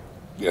eye,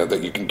 you know,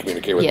 that you can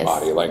communicate with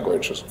body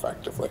language as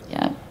effectively.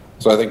 Yeah.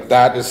 So I think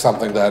that is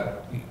something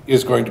that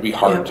is going to be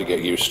hard to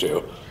get used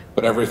to.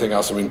 But everything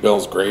else, I mean,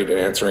 Bill's great at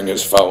answering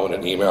his phone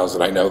and emails,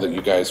 and I know that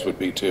you guys would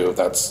be too.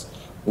 That's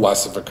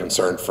less of a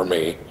concern for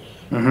me.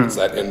 It's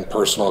that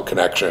impersonal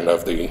connection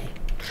of the,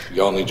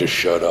 you only just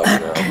showed up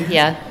now.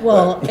 Yeah.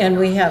 Well, and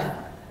we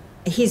have,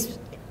 he's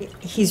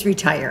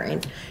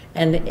retiring,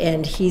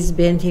 and he's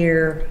been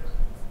here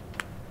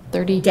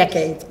 30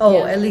 decades.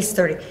 Oh, at least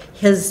 30.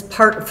 His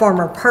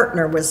former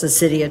partner was the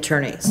city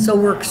attorney. So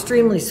we're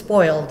extremely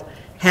spoiled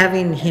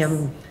having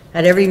him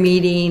at every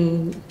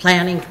meeting,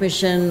 planning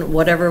commission,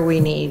 whatever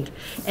we need,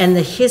 and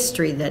the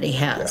history that he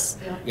has.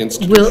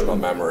 Institutional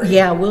memory.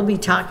 Yeah, we'll be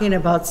talking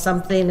about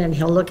something, and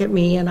he'll look at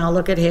me, and I'll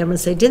look at him and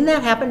say, didn't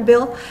that happen,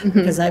 Bill?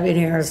 Because I've been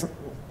here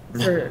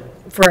for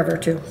forever,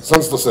 too.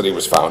 Since the city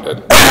was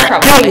founded.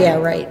 Oh, yeah,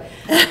 right.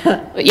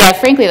 But yeah,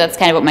 frankly, that's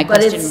kind of what my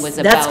question was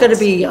about. That's going to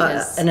be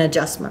an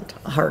adjustment,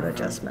 a hard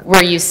adjustment.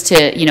 We're used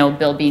to, you know,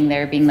 Bill being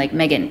there, being like,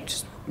 Megan,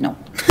 just, no.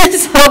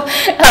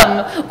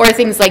 So, or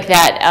things like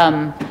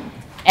that.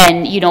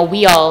 And, you know,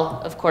 we all,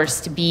 of course,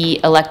 to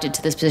be elected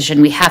to this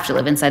position, we have to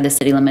live inside the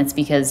city limits,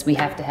 because we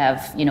have to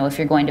have, you know, if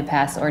you're going to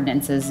pass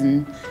ordinances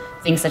and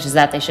things such as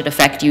that, they should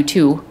affect you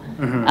too.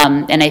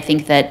 And I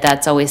think that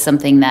that's always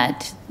something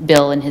that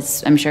Bill and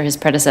I'm sure his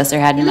predecessor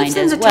had in mind as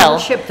well. He lives in the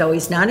township, though.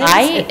 He's not in the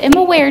city. I am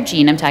aware,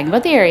 Jean, I'm talking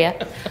about the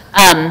area.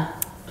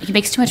 He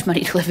makes too much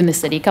money to live in the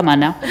city, come on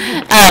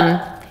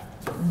now.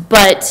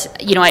 But,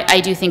 you know,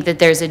 I do think that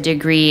there's a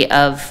degree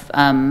of,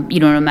 you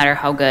know, no matter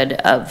how good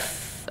of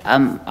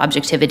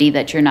objectivity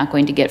that you're not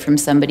going to get from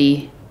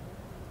somebody,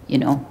 you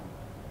know,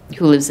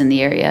 who lives in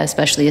the area,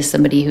 especially as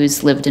somebody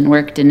who's lived and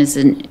worked and is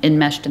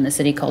enmeshed in the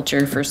city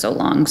culture for so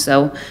long.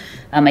 So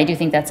I do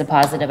think that's a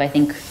positive. I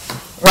think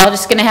we're all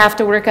just going to have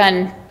to work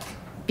on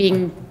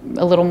being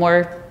a little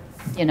more,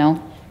 you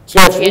know,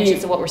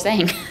 conscientious of what we're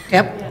saying.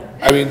 Yep.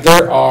 I mean,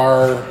 there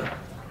are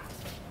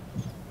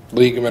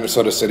League of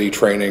Minnesota City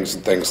trainings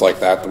and things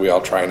like that we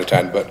all try and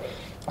attend, but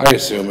I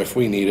assume if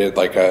we needed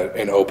like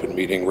an open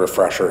meeting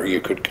refresher,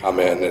 you could come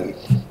in and.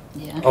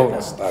 Yeah. Oh,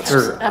 that's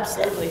sure.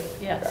 Absolutely,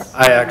 yes.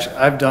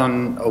 I've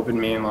done open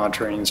meeting law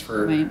trainings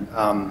for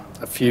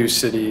a few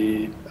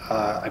city,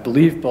 I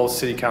believe both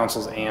city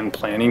councils and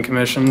planning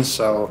commissions.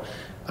 So,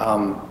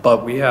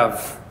 but we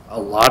have a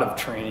lot of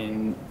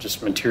training,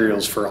 just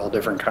materials for all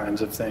different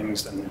kinds of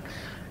things.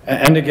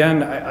 And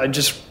again, I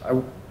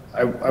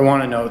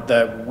want to note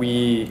that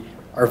we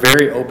are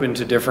very open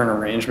to different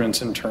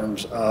arrangements in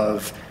terms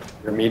of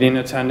your meeting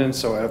attendance.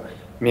 So,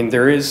 I mean,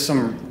 there is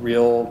some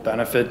real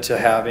benefit to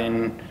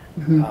having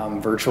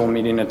virtual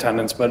meeting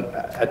attendance, but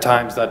at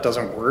times that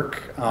doesn't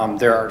work.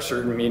 There are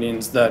certain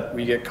meetings that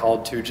we get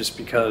called to just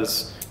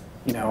because,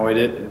 you know,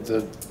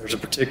 there's a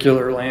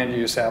particular land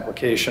use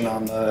application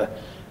on the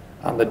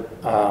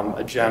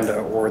agenda,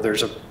 or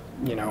there's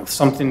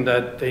something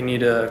that they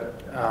need a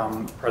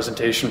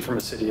presentation from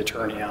a city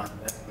attorney on.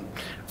 And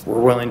we're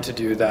willing to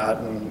do that,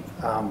 and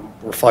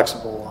we're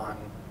flexible on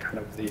kind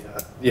of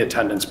the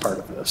attendance part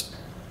of this.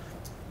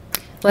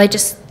 Well,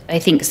 I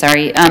think,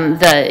 sorry,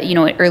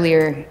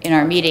 earlier in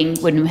our meeting,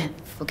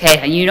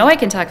 I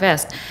can talk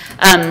fast.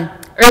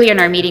 earlier in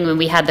our meeting when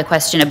we had the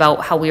question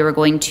about how we were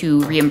going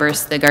to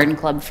reimburse the garden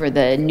club for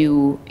the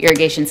new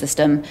irrigation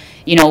system,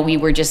 you know, we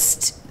were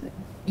just,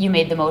 you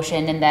made the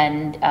motion and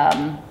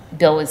then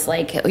Bill was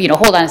like, you know,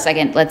 hold on a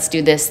second, let's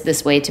do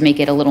this way to make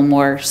it a little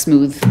more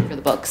smooth for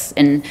the books.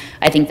 And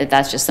I think that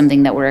that's just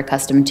something that we're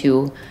accustomed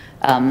to.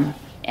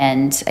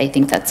 And I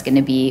think that's going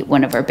to be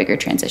one of our bigger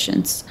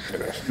transitions.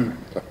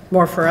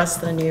 More for us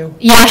than you.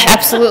 Yeah,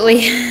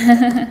 absolutely.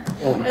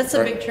 It's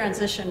a big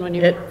transition when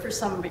you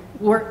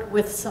work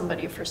with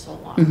somebody for so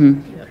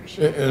long. You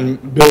appreciate it.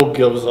 And Bill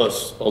gives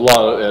us a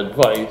lot of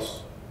advice,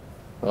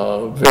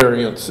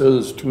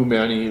 variances, too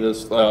many,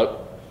 this, that.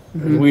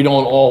 We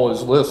don't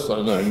always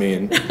listen, I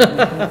mean.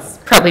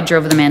 Probably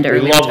drove the man to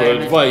early We love the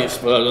retirement. advice,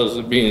 but that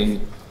doesn't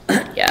mean.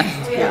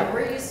 Yeah. Yeah,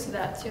 we're used to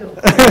that too.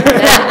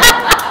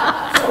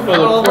 Some of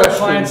All of the our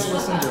clients questions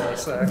listen to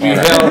us, we actually.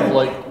 have,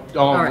 like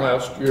Don All right.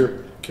 last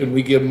year, can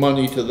we give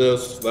money to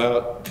this,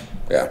 that?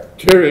 Yeah.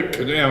 Terry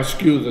can ask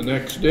you the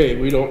next day,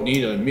 we don't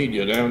need an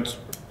immediate answer.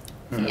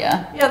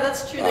 Yeah. Yeah,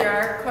 that's true. There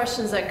are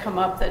questions that come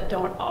up that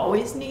don't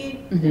always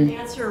need an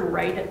answer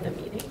right at the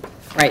meeting.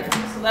 Right.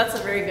 So that's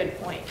a very good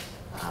point.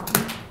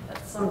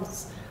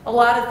 A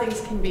lot of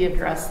things can be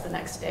addressed the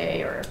next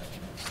day or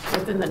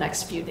within the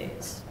next few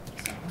days.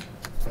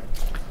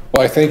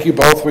 Well, I thank you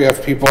both. We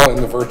have people in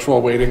the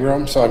virtual waiting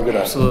room, so I'm going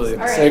to Absolutely.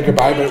 say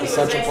goodbye, but it was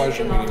such a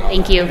pleasure meeting you.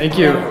 Thank you. Thank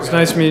you. It's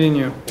nice meeting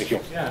you. Thank you.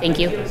 Thank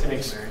you.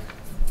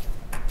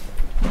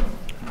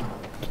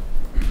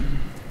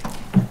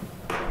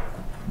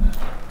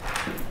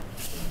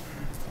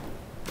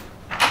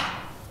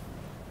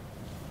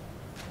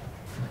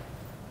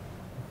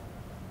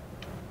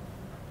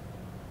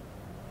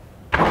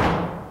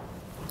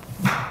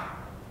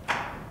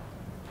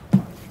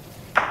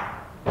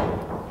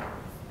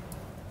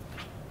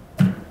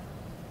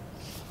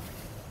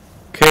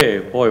 Okay,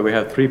 boy, we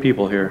have 3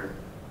 people here.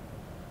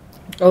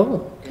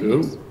 Oh.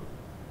 Good.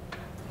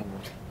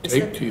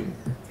 Tape team.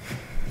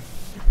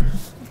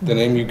 The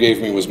name you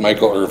gave me was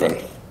Michael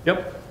Irvin.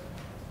 Yep.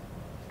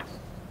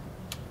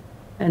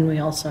 And we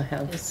also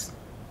have.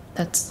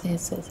 That's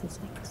his.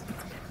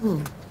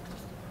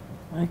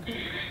 Michael.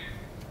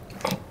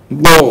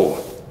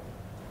 Whoa.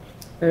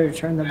 Better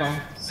turn the ball.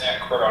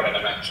 Zach Cordon, and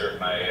I'm not sure if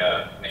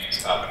my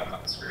name's popping up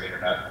on the screen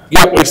or not.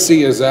 Yep, we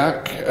see you,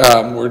 Zach.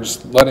 We're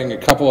just letting a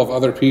couple of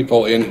other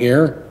people in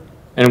here.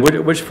 And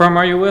which firm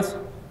are you with?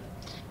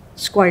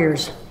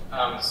 Squires.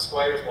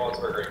 Squires,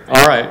 Waldsburg.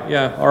 All right,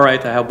 yeah, all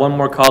right. I have one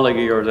more colleague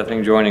of yours, I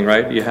think, joining,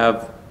 right? You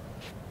have,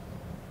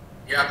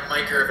 Yeah,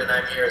 Mike Irvin,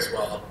 I'm here as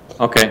well.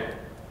 okay.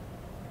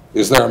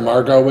 Is there a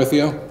Margot with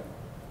you?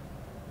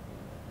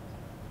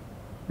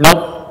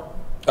 Nope.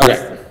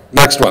 Okay,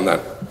 next one then.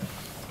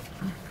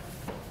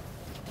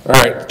 All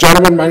right,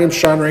 gentlemen, my name's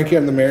Sean Ranke.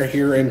 I'm the mayor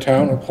here in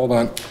town. Oh, hold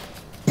on.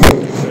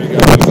 There you go.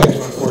 I'd like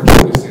to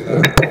unfortunately see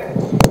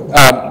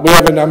that. We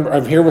have a number,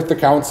 I'm here with the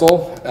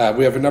council.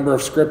 We have a number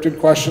of scripted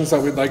questions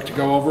that we'd like to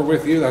go over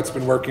with you. That's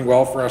been working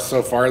well for us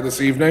so far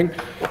this evening.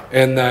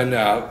 And then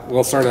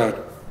we'll sort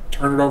of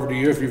turn it over to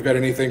you if you've got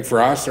anything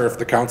for us or if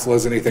the council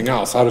has anything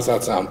else. How does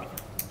that sound?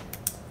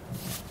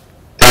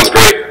 Sounds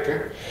great.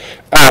 Okay.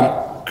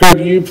 Could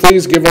you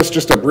please give us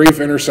just a brief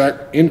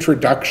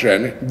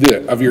introduction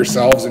of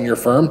yourselves and your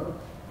firm?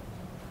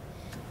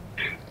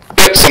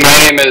 Yep, so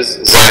my name is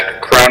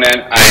Zach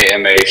Cronin. I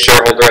am a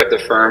shareholder at the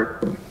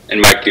firm. And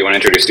Mike, do you want to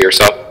introduce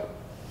yourself?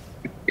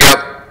 Yep,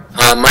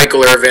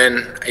 Michael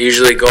Irvin. I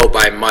usually go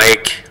by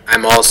Mike.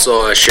 I'm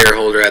also a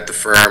shareholder at the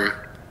firm.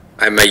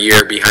 I'm a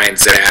year behind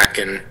Zach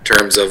in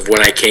terms of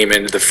when I came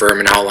into the firm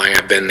and how long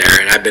I've been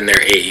there, and I've been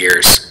there 8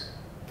 years.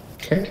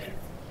 Okay.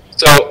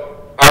 So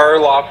our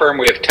law firm,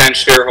 we have 10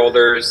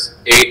 shareholders,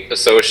 8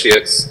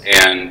 associates,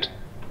 and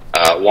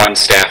 1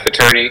 staff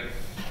attorney.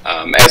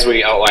 As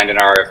we outlined in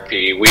our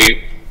RFP,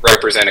 we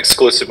represent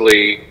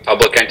exclusively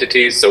public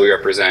entities, so we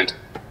represent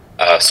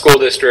school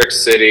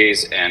districts,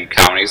 cities, and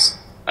counties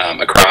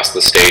across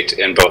the state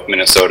in both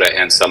Minnesota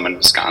and some in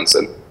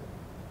Wisconsin.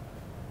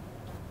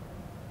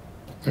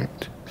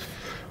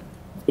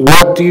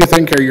 What do you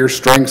think are your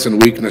strengths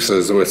and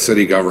weaknesses with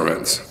city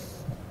governments?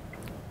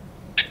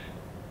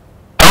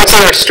 I would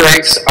say our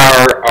strengths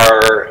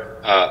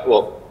are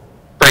well,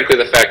 frankly,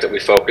 the fact that we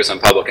focus on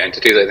public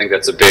entities. I think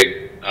that's a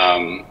big,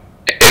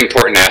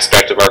 important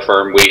aspect of our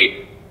firm.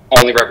 We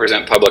only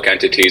represent public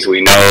entities.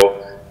 We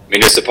know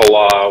municipal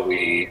law.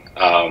 We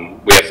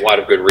have a lot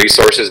of good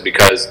resources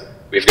because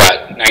we've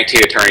got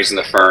 19 attorneys in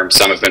the firm.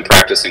 Some have been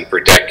practicing for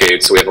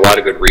decades, so we have a lot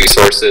of good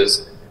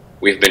resources.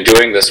 We've been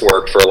doing this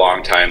work for a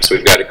long time, so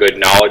we've got a good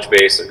knowledge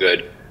base, a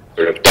good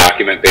sort of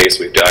document base.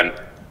 We've done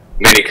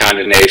many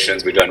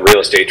condemnations, we've done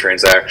real estate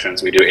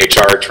transactions, we do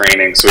HR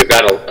training, so we've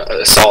got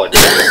a solid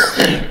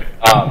base.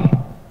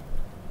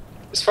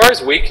 As far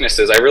as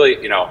weaknesses, I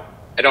really,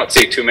 I don't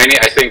see too many.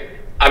 I think,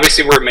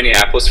 obviously, we're a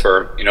Minneapolis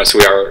firm, so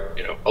we are,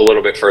 a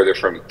little bit further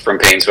from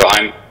Paynesville.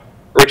 I'm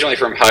originally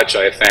from Hutch.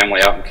 I have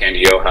family out in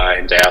Candy, Ojai,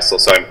 and Dassel,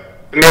 so I'm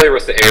familiar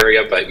with the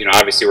area, but,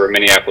 obviously, we're a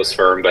Minneapolis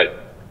firm, but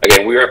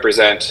again, we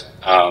represent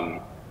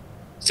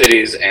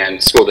cities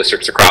and school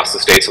districts across the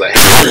state, so that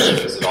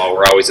helps at all.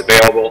 We're always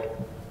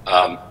available.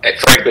 And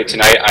frankly,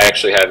 tonight I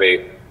actually have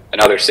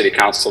another city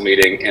council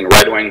meeting in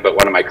Red Wing, but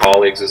one of my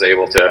colleagues is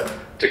able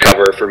to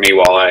cover for me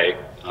while I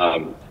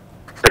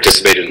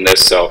participated in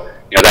this. So,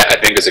 you know, that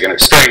I think is a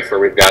strength where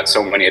we've got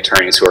so many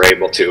attorneys who are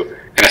able to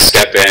kind of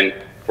step in.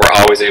 We're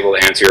always able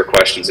to answer your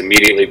questions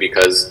immediately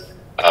because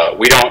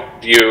we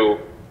don't view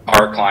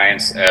our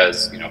clients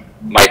as, you know,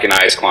 Mike and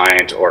I's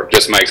client or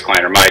just Mike's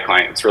client or my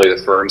client. It's really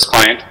the firm's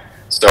client.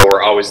 So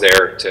we're always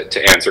there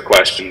to answer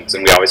questions,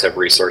 and we always have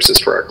resources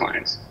for our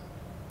clients.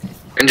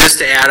 And just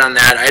to add on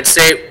that, I'd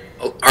say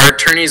our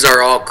attorneys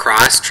are all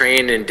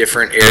cross-trained in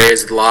different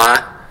areas of the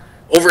law.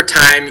 Over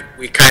time,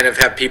 we kind of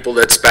have people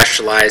that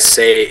specialize,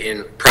 say,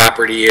 in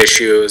property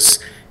issues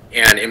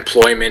and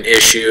employment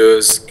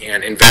issues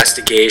and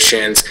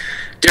investigations.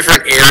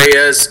 Different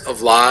areas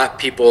of law,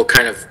 people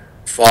kind of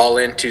fall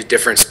into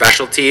different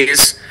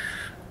specialties.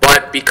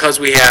 But because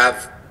we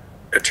have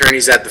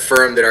attorneys at the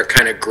firm that are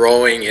kind of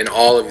growing in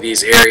all of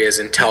these areas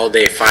until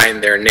they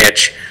find their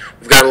niche,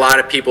 we've got a lot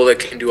of people that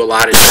can do a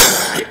lot of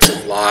different types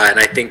of law, and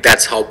I think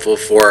that's helpful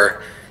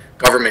for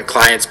government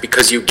clients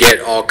because you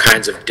get all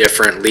kinds of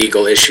different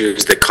legal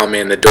issues that come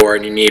in the door,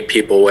 and you need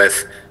people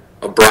with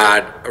a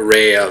broad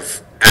array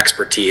of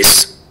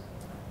expertise.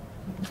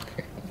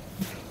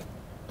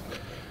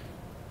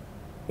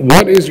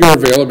 What is your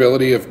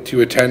availability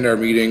to attend our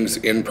meetings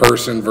in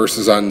person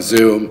versus on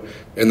Zoom?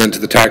 And then to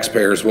the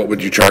taxpayers, what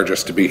would you charge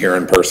us to be here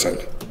in person?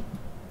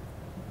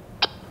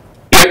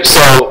 Yep,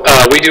 so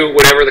we do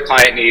whatever the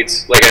client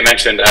needs. Like I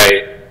mentioned,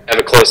 I have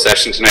a closed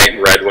session tonight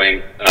in Red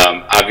Wing.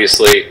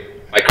 Obviously,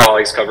 my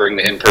colleague's covering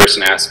the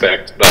in-person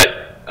aspect,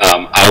 but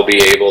I'll be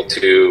able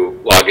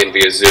to log in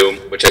via Zoom,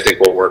 which I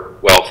think will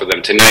work well for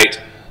them tonight.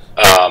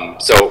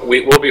 So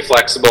we will be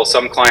flexible.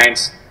 Some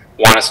clients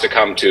want us to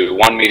come to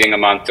one meeting a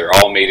month or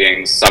all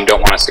meetings. Some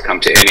don't want us to come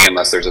to any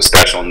unless there's a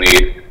special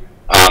need.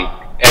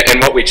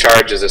 And what we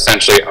charge is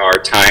essentially our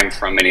time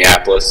from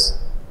Minneapolis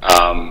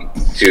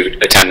to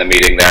attend the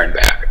meeting there and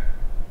back.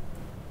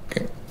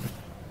 Okay.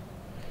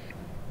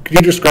 Could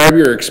you describe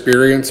your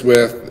experience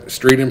with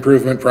street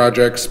improvement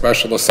projects,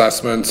 special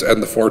assessments,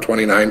 and the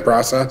 429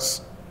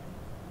 process?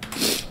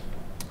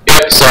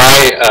 Yep, so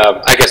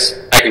I guess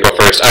I can go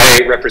first.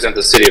 I represent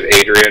the city of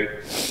Adrian.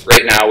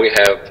 Right now we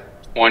have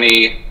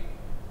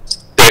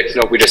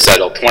we just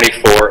settled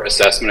 24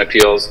 assessment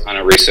appeals on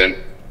a recent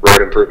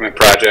road improvement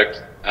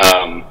project.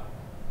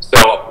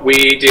 So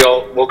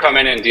we'll come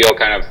in and deal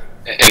kind of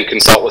and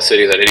consult with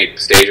cities at any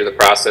stage of the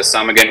process.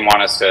 Some again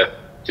want us to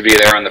be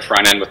there on the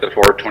front end with the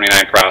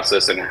 429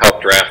 process and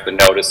help draft the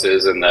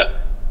notices and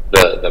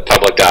the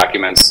public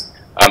documents.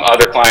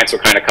 Other clients will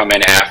kind of come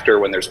in after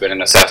when there's been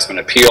an assessment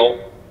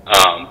appeal.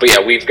 But yeah,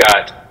 we've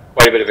got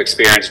quite a bit of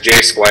experience.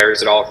 Jay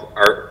Squires at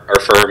our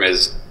firm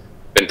has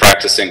been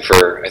practicing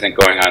for, I think,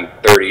 going on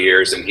 30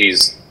 years, and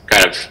he's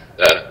kind of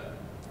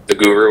the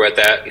guru at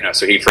that. You know,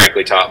 so he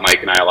frankly taught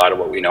Mike and I a lot of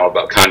what we know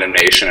about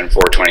condemnation and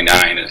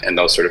 429 and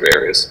those sort of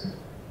areas.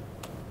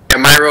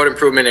 And my road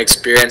improvement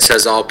experience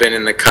has all been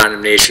in the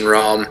condemnation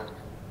realm.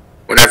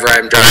 Whenever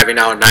I'm driving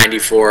out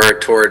 94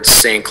 towards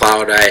St.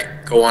 Cloud,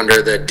 I go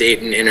under the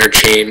Dayton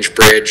Interchange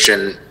Bridge,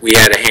 and we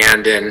had a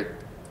hand in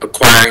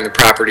acquiring the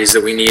properties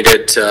that we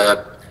needed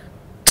to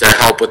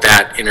help with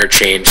that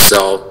interchange.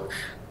 So,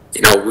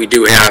 you know, we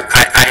do have,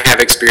 I have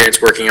experience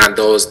working on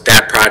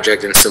that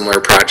project and similar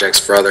projects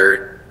for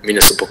other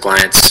municipal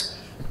clients.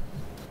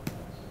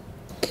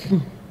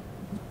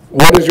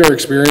 What is your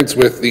experience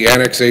with the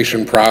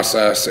annexation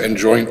process and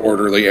joint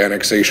orderly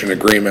annexation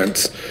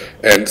agreements,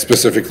 and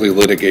specifically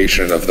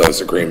litigation of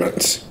those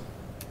agreements?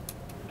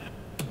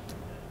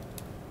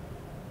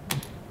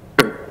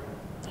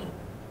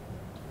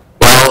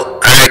 Well,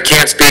 I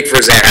can't speak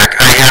for Zach.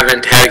 I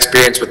haven't had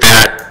experience with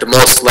that. The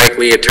most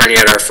likely attorney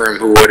at our firm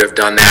who would have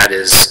done that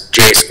is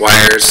Jay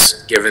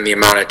Squires, given the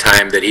amount of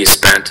time that he's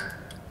spent.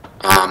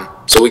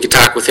 So we could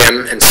talk with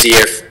him and see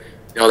if,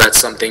 you know, that's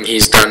something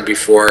he's done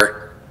before.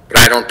 But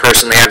I don't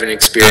personally have any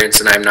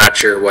experience, and I'm not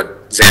sure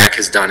what Zach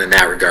has done in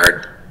that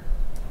regard.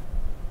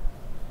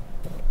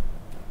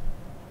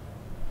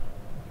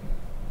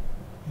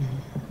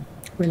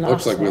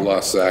 Looks like we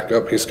lost Zach.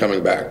 Oh, he's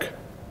coming back.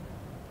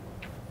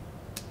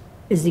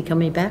 Is he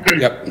coming back?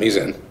 Yep, he's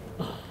in.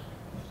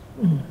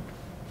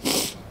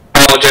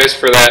 Apologize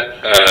for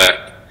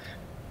that.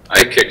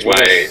 I kicked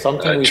my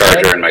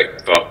charger and my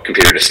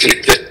computer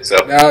disconnected. So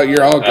no,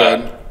 you're all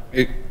good.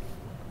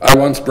 I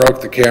once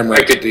broke the camera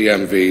at the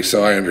DMV,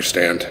 so I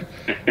understand.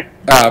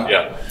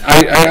 Yeah.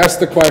 I asked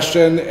the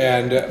question,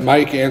 and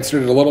Mike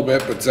answered it a little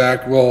bit, but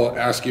Zach will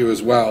ask you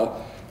as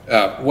well.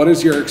 What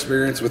is your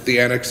experience with the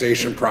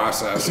annexation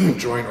process and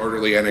joint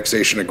orderly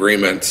annexation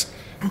agreements,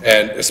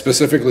 and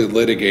specifically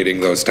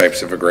litigating those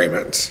types of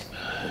agreements?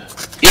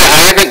 Yeah,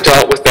 I haven't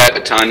dealt with that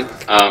a ton,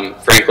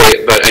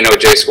 frankly, but I know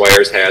Jay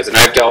Squires has, and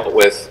I've dealt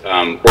with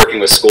working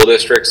with school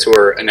districts who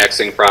are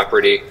annexing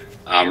property.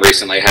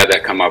 Recently had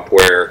that come up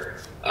where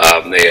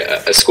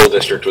A school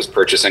district was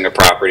purchasing a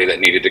property that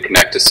needed to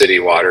connect to city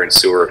water and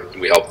sewer,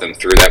 and we helped them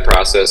through that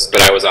process.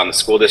 But I was on the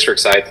school district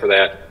side for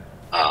that.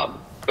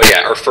 But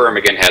yeah, our firm,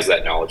 again, has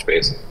that knowledge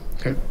base.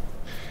 Okay.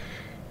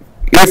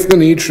 If the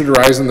need should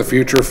arise in the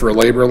future for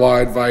labor law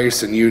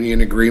advice and union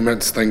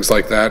agreements, things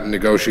like that, and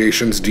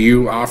negotiations, do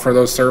you offer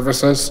those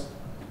services?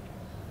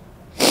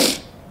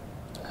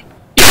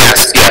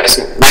 Yes,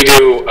 we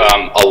do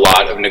a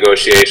lot of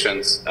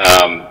negotiations.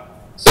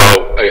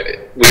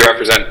 We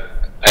represent,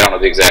 I don't know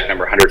the exact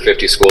number,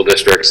 150 school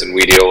districts, and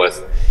we deal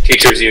with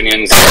teachers'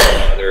 unions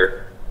and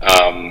other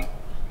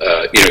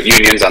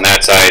unions on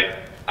that side.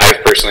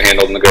 I've personally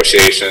handled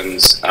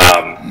negotiations,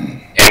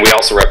 and we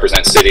also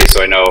represent cities,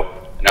 so I know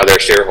another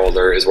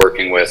shareholder is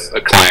working with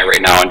a client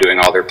right now and doing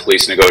all their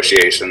police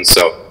negotiations.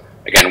 So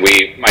again,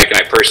 Mike and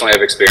I personally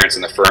have experience,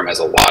 and the firm has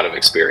a lot of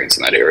experience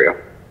in that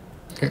area.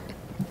 Okay.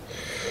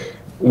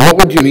 What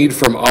would you need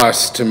from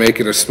us to make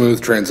it a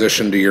smooth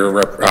transition to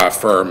your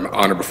firm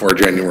on or before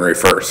January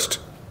 1st?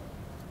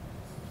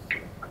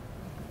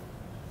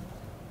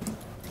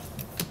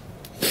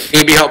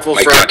 It'd be helpful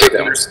for us to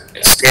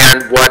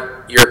understand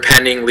what your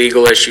pending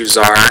legal issues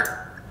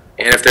are,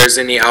 and if there's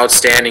any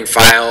outstanding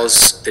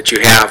files that you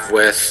have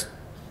with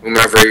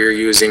whomever you're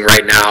using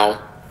right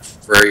now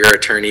for your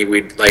attorney,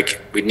 we'd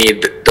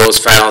need those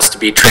files to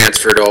be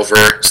transferred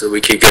over so that we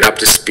could get up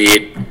to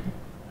speed.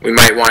 We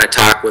might want to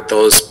talk with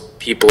those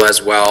people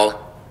as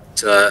well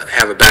to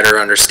have a better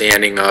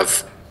understanding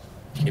of,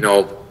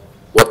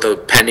 what the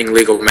pending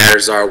legal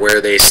matters are, where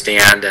they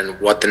stand,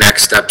 and what the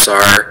next steps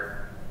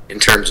are in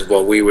terms of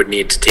what we would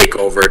need to take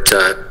over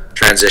to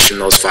transition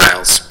those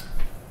files.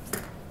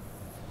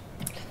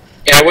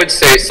 Yeah, I would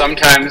say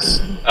sometimes,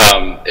 again,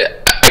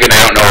 I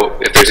don't know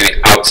if there's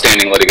any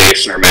outstanding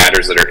litigation or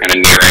matters that are kind of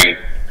nearing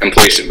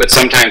completion, but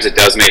sometimes it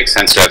does make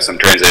sense to have some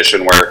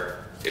transition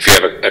where if you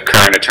have a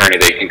current attorney,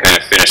 they can kind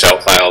of finish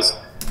out files.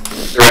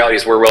 The reality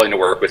is we're willing to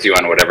work with you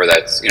on whatever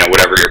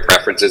whatever your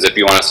preference is. If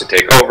you want us to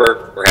take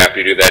over, we're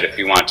happy to do that. If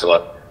you want to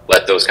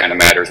let those kind of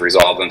matters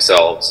resolve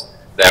themselves,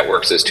 that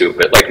works as too.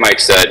 But like Mike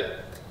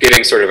said,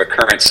 getting sort of a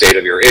current state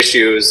of your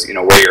issues,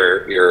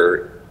 where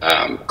your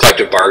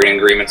collective bargaining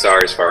agreements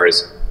are, as far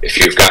as if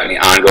you've got any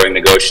ongoing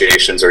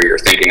negotiations or you're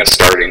thinking of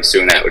starting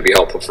soon, that would be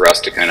helpful for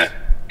us to kind of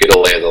get a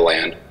lay of the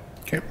land.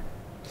 Okay.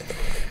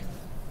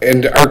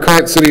 And our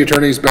current city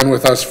attorney's been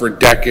with us for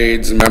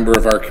decades, a member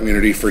of our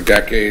community for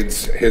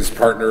decades. His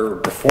partner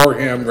before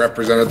him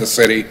represented the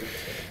city.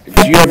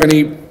 Do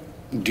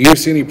you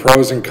see any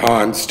pros and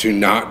cons to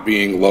not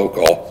being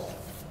local?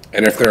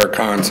 And if there are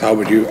cons, how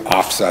would you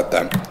offset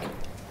them?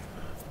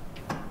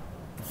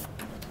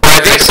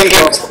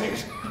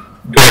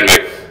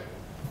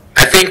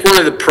 I think one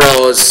of the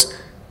pros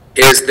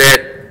is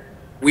that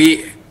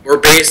we're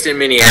based in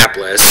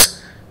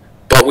Minneapolis,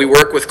 but we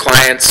work with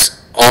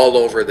clients all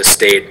over the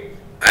state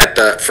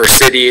for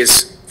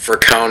cities, for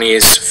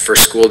counties, for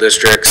school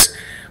districts.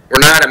 We're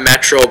not a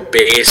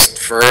metro-based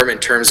firm in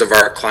terms of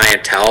our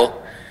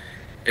clientele.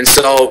 And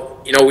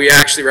so, we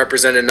actually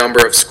represent a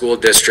number of school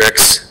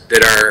districts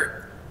that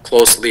are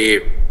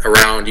closely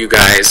around you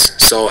guys.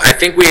 So I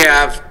think we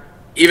have,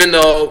 even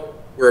though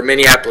we're a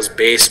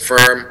Minneapolis-based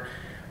firm,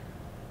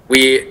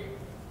 we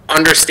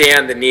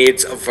understand the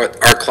needs of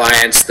our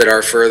clients that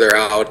are further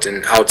out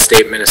in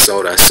outstate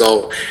Minnesota.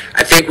 So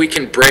I think we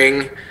can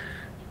bring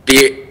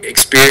the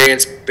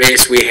experience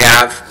base we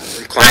have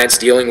from clients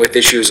dealing with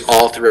issues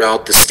all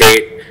throughout the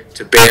state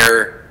to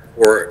bear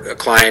for a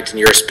client in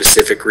your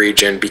specific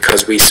region,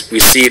 because we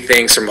see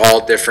things from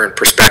all different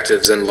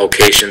perspectives and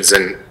locations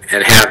and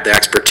have the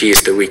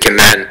expertise that we can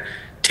then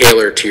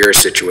tailor to your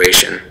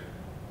situation.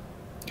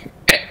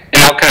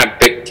 And I'll kind of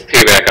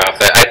piggyback off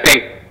that. I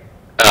think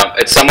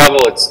at some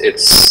level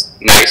it's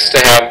nice to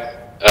have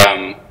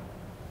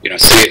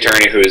city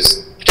attorney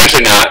who's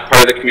potentially not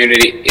part of the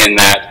community, in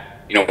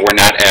that we're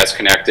not as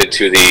connected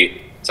to the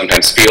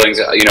sometimes feelings.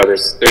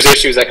 There's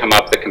issues that come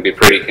up that can be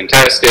pretty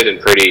contested and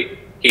pretty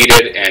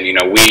heated, and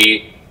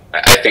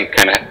I think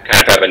kind of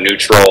have a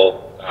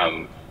neutral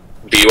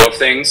view of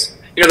things.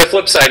 The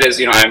flip side is,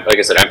 like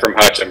I said, I'm from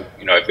Hutch.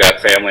 I've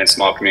got family in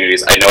small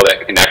communities. I know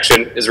that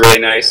connection is really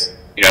nice.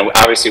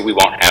 Obviously we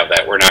won't have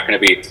that. We're not going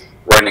to be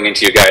running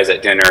into you guys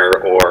at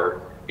dinner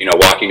or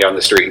walking down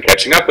the street and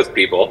catching up with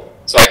people.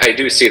 So I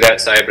do see that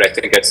side, but I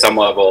think at some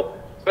level,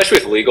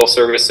 especially with legal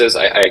services,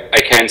 I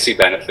can see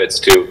benefits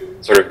to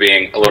sort of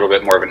being a little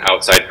bit more of an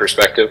outside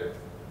perspective.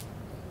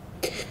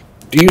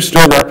 Do you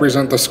still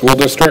represent the school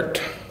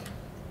district?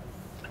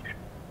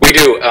 We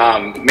do.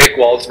 Mick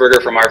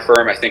Waldsberger from our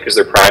firm, I think, is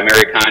their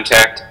primary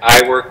contact.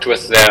 I worked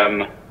with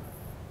them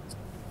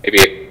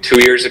maybe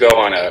 2 years ago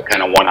on a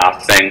kind of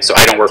one-off thing, so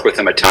I don't work with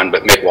them a ton,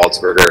 but Mick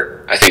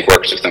Waldsberger, I think,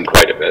 works with them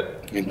quite a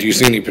bit. And do you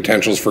see any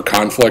potentials for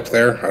conflict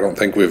there? I don't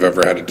think we've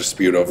ever had a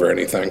dispute over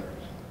anything.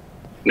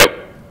 Nope.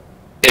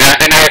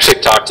 And I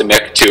actually talked to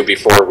Mick, too,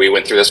 before we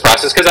went through this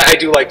process, because I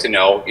do like to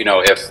know,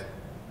 if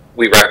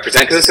we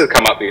represent, because this has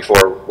come up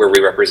before, where we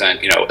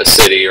represent, a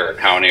city or a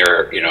county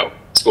or,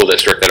 school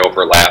district that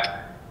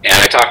overlap. And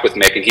I talked with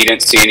Mick, and he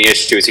didn't see any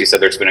issues. He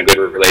said there's been a good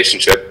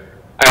relationship.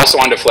 I also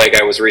wanted to flag,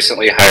 I was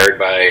recently hired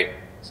by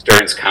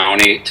Stearns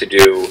County to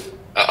do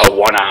a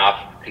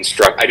one-off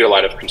I do a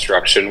lot of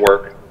construction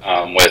work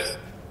with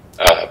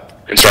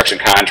construction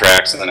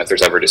contracts, and then if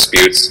there's ever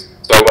disputes.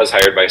 So I was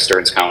hired by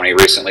Stearns County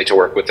recently to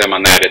work with them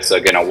on that. It's,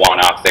 again, a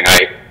one-off thing.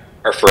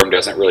 Our firm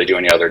doesn't really do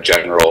any other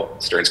general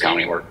Stearns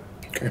County work.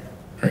 Okay, all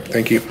right,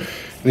 thank you.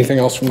 Anything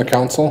else from the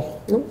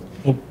council? Nope.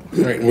 All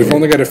right, we've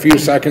only got a few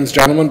seconds,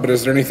 gentlemen, but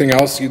is there anything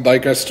else you'd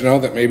like us to know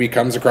that maybe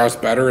comes across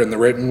better in the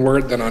written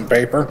word than on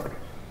paper?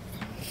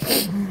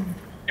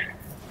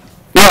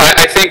 No,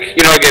 I think,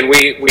 again,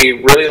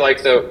 we really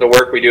like the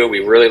work we do.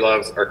 We really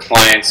love our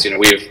clients.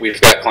 We've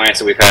got clients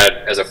that we've had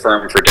as a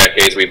firm for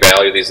decades. We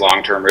value these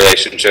long-term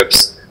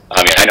relationships.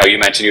 I know you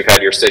mentioned you've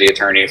had your city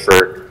attorney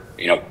for,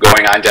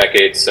 going on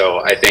decades.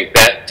 So I think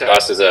that to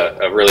us is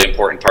a really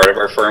important part of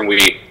our firm.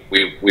 We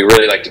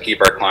really like to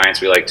keep our clients.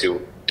 We like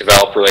to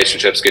develop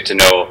relationships, get to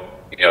know,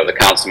 the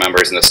council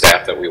members and the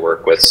staff that we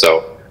work with.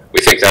 So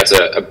we think that's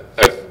a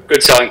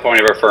good selling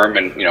point of our firm,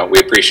 and, we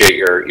appreciate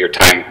your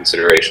time and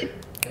consideration.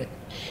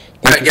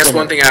 I guess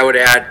one thing I would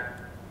add,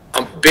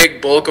 a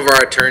big bulk of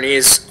our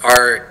attorneys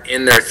are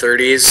in their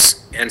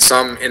 30s and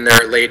some in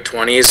their late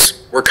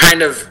 20s.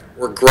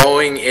 We're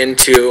growing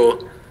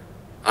into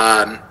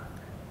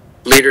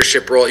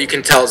leadership role. You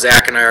can tell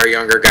Zach and I are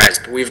younger guys,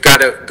 but we've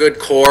got a good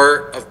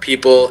core of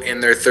people in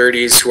their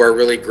 30s who are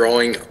really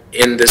growing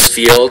in this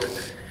field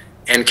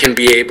and can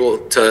be able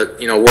to,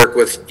 work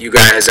with you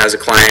guys as a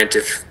client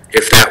if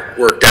that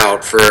worked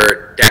out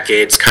for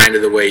decades, kind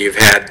of the way you've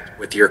had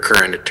with your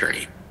current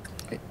attorney.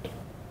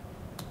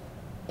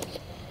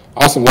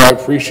 Awesome. Well, I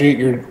appreciate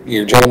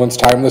your gentlemen's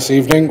time this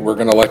evening. We're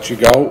going to let you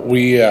go.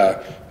 We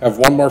have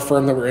one more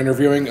firm that we're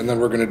interviewing, and then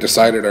we're going to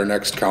decide at our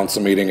next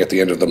council meeting at the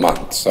end of the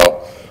month.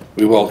 So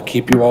we will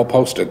keep you all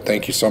posted.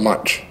 Thank you so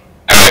much.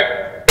 All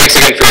right. Thanks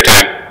again for your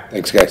time.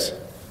 Thanks, guys.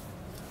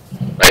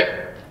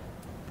 Bye.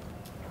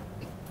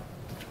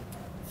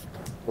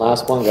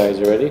 Last one, guys.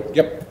 You ready?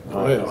 Yep.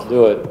 All right, let's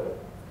do it.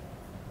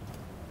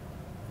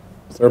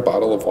 Is there a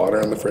bottle of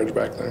water in the fridge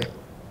back there?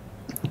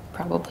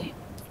 Probably.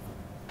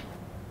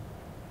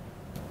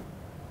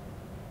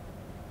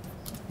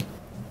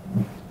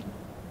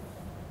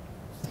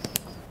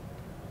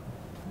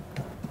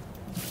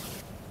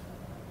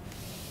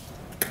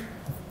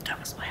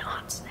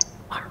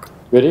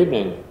 Good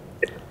evening.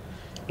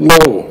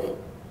 Hello.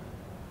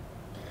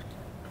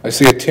 I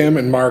see a Tim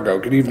and Margot.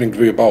 Good evening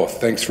to you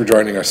both. Thanks for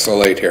joining us so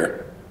late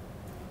here.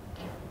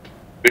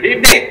 Good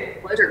evening.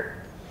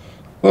 Pleasure.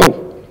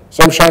 Hello.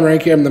 So I'm Sean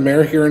Ranke. I'm the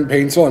mayor here in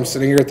Painesville. I'm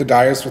sitting here at the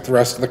dais with the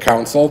rest of the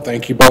council.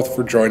 Thank you both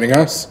for joining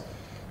us.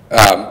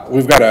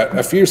 We've got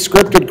a few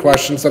scripted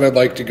questions that I'd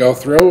like to go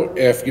through,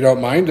 if you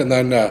don't mind, and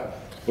then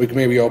we can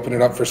maybe open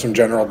it up for some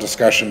general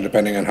discussion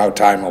depending on how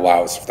time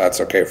allows, if that's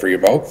okay for you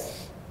both.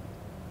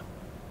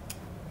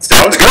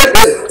 Sounds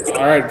good.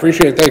 All right,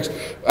 appreciate it, thanks.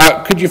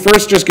 Could you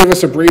first just give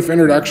us a brief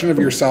introduction of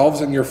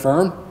yourselves and your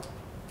firm?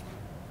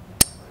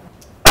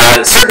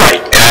 Certainly,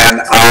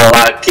 and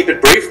I'll keep it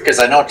brief because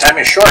I know time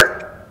is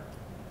short.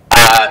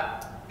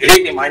 Good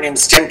evening, my name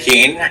is Tim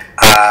Keene.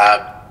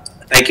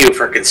 Thank you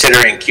for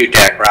considering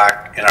QTAC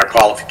Rock in our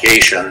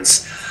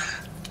qualifications.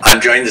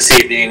 I'm joined this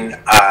evening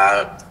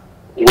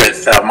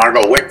with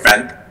Margot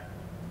Wickman,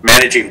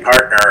 managing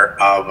partner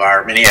of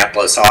our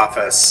Minneapolis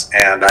office,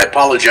 and I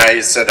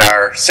apologize that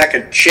our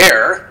second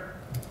chair,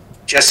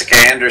 Jessica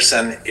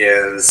Anderson,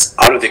 is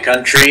out of the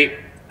country,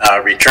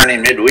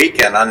 returning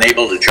midweek and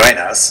unable to join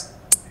us.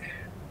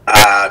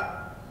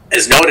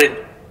 As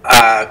noted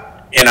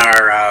in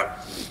our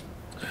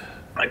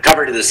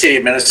cover to the city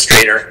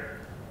administrator,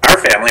 our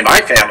family,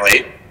 my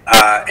family,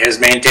 has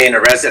maintained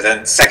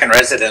a second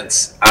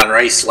residence on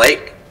Rice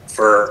Lake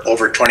for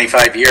over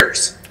 25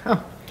 years.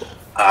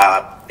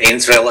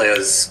 Painesville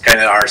is kind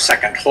of our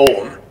second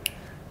home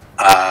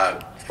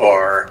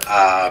for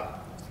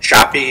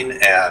shopping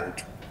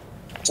and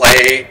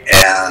play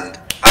and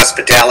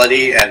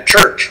hospitality and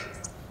church.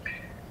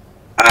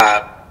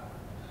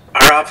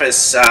 Our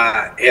office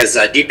has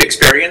a deep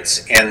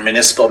experience in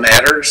municipal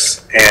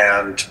matters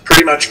and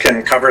pretty much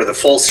can cover the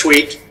full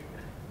suite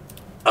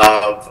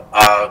of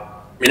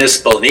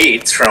municipal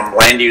needs, from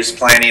land use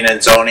planning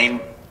and zoning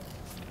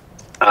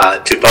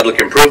to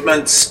public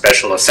improvements,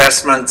 special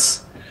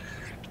assessments,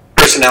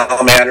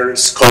 personnel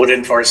matters, code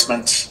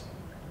enforcement,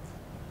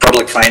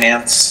 public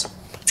finance.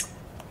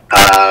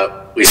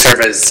 We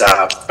serve as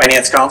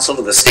finance counsel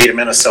to the state of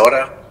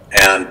Minnesota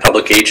and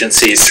public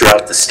agencies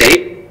throughout the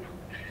state.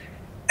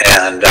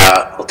 And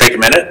I'll take a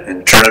minute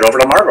and turn it over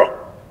to Margot.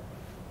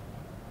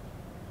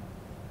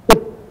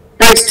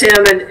 Thanks,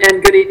 Tim,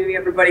 and good evening,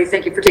 everybody.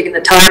 Thank you for taking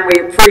the time.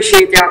 We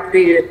appreciate the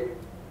opportunity to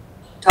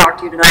talk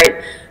to you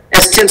tonight.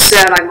 As Tim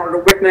said, I'm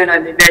Margot Wickman.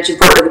 I'm the managing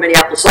partner of the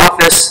Minneapolis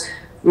office.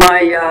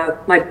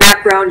 My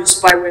background,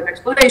 just by way of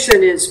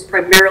explanation, is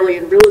primarily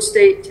in real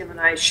estate. Tim and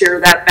I share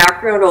that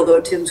background, although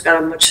Tim's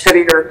got a much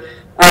heavier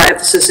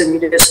emphasis in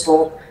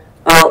municipal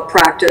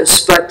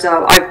practice. But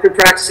I've been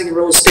practicing in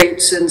real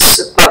estate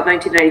since about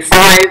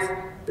 1995.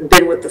 I've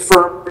been with the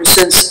firm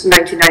since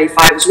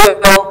 1995 as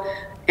well.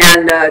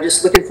 and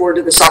just looking forward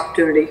to this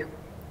opportunity.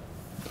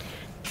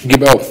 You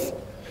both.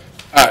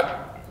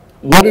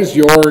 What is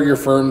your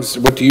firm's,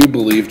 what do you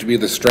believe to be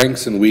the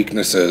strengths and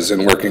weaknesses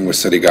in working with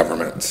city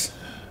governments?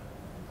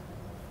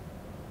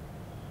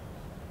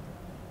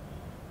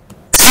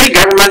 City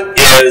government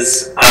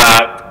is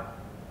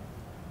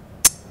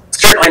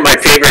certainly my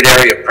favorite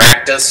area of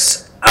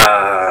practice.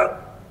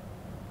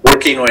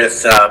 Working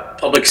with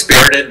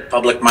public-spirited,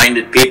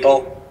 public-minded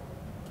people.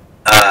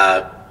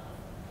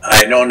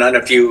 I know none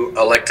of you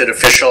elected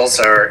officials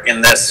are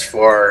in this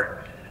for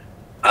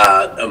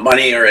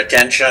money or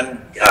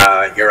attention.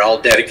 You're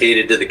all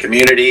dedicated to the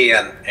community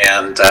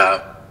and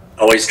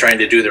always trying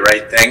to do the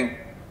right thing.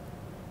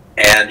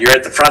 And you're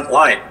at the front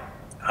line.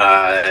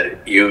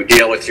 You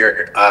deal with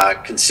your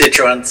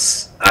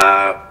constituents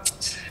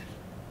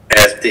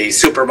at the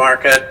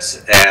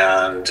supermarket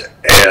and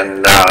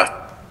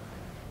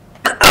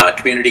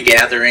community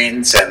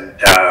gatherings and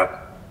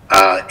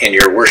in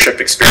your worship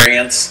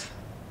experience.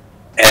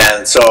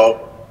 And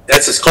so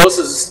that's as close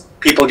as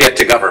people get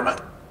to government,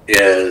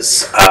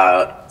 is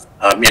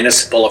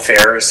municipal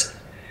affairs.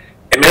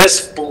 And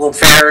municipal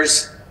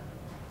affairs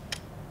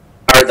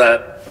are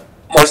the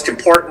most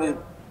important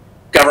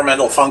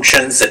governmental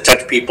functions that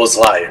touch people's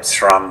lives,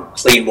 from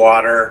clean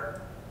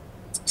water,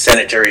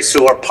 sanitary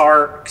sewer,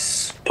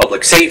 parks,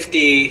 public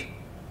safety.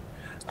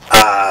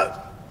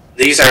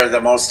 These are the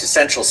most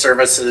essential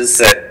services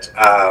that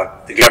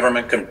the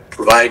government can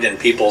provide in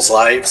people's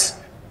lives.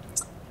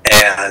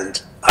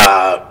 And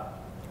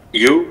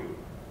you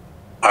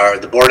are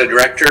the board of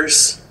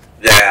directors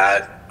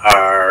that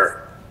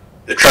are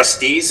the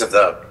trustees of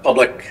the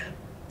public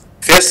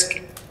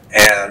fisc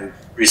and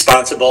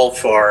responsible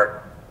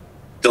for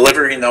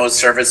delivering those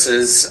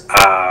services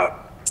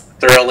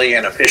thoroughly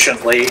and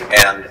efficiently.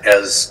 And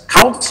as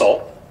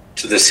counsel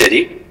to the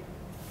city,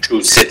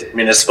 to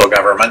municipal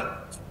government,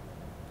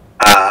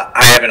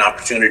 I have an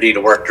opportunity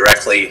to work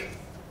directly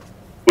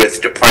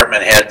with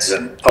department heads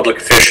and public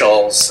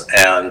officials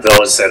and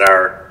those that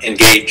are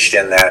engaged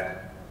in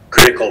that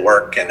critical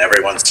work in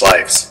everyone's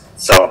lives.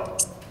 So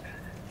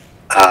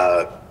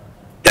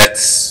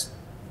that's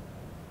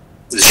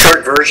the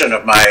short version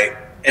of my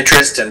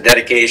interest and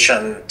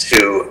dedication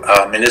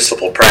to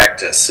municipal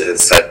practice.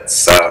 Is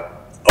that's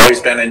always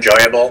been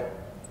enjoyable,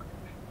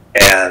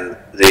 and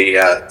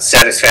the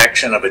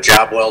satisfaction of a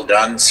job well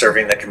done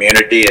serving the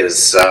community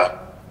is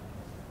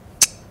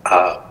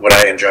what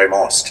I enjoy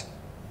most.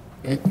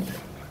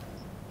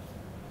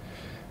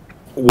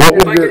 What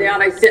if I could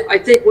add, I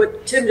think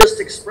what Tim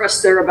just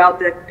expressed there about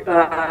the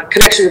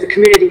connection to the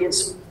community and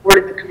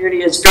supporting the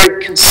community is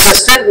very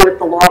consistent with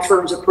the law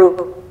firm's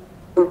approach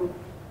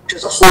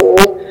as a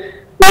whole.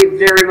 We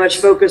very much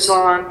focus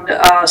on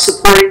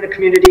supporting the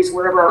communities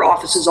wherever our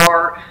offices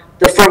are.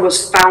 The firm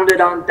was founded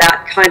on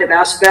that kind of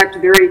aspect,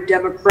 very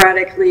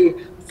democratically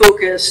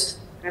focused.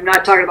 I'm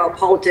not talking about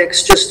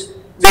politics, just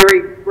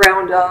very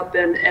ground up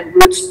and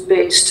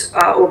roots-based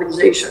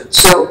organization.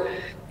 So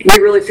we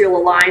really feel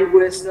aligned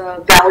with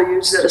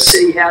values that a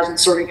city has in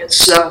serving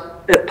its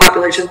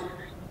population.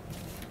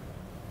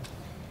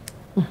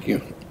 Thank you.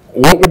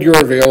 What would your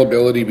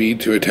availability be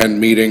to attend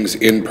meetings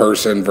in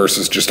person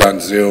versus just on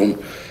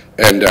Zoom?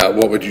 And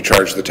what would you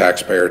charge the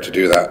taxpayer to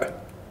do that?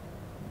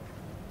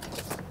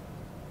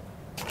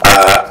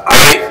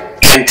 I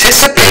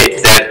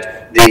anticipate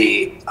that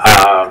the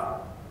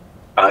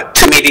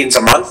 2 meetings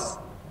a month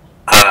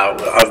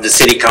of the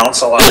city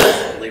council,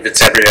 I believe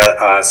it's every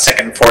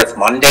second and fourth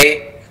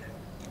Monday,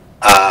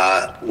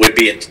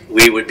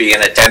 we would be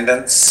in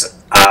attendance,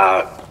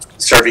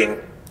 serving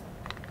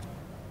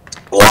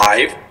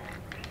live.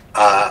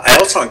 I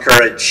also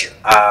encourage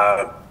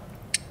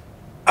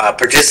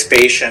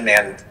participation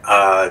in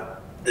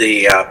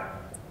the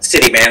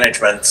city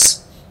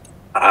management's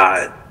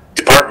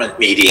department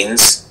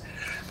meetings,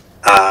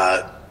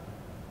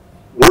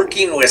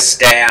 working with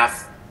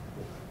staff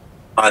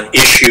on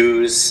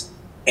issues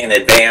in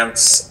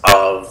advance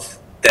of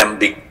them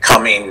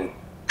becoming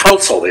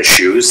council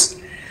issues,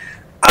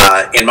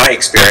 in my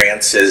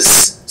experience,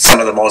 is some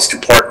of the most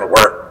important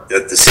work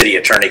that the city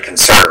attorney can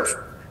serve.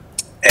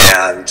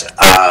 And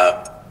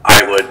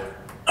I would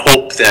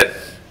hope that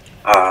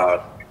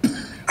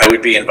I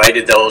would be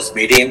invited to those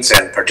meetings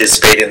and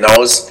participate in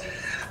those.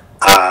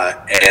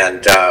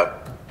 And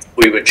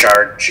we would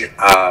charge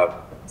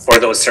for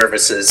those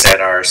services at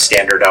our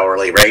standard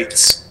hourly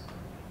rates.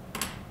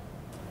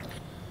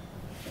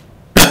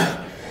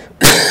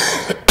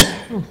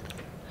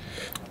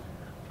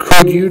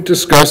 Could you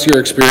discuss your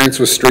experience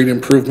with street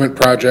improvement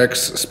projects,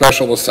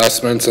 special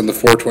assessments, and the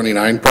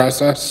 429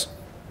 process?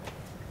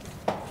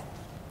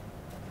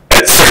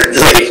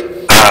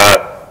 Certainly,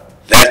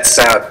 that's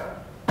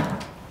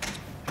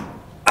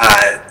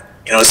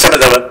you know, some of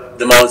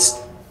the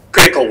most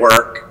critical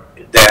work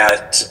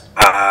that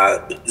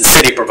the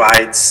city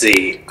provides,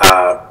 the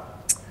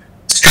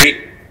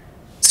street,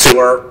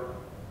 sewer,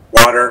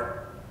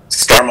 water,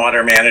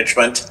 stormwater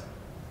management.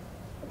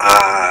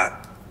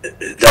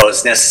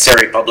 Those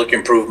necessary public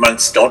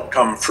improvements don't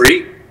come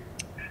free,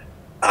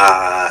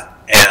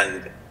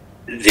 and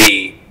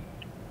the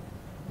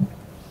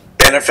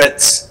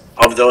benefits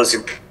of those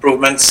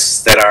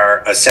improvements that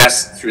are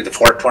assessed through the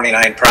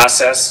 429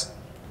 process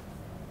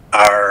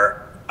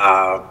are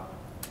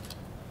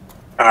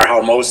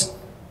how most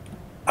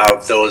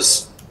of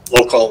those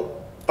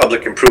local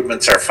public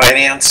improvements are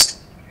financed.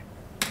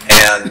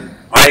 And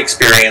my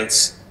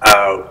experience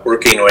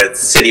working with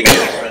city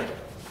management,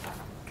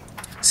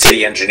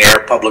 city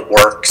engineer, public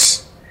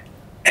works,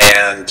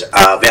 and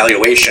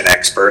valuation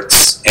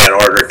experts in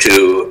order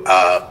to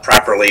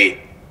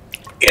properly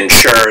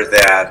ensure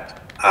that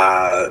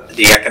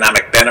the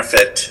economic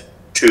benefit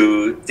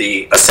to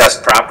the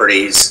assessed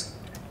properties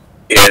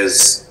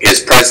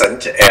is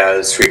present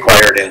as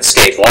required in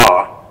state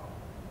law.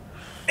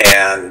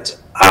 And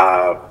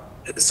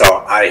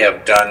so I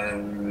have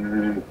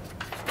done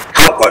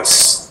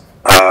countless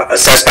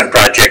assessment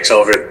projects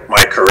over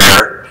my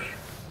career,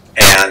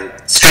 and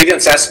street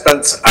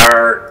assessments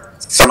are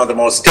some of the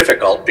most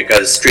difficult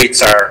because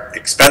streets are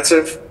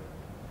expensive.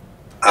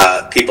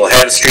 People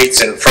have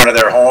streets in front of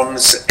their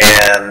homes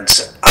and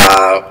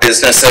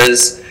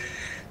businesses,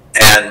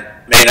 and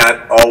may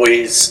not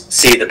always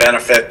see the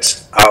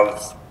benefit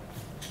of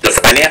the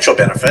financial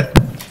benefit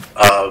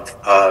of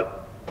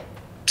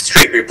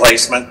street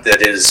replacement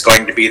that is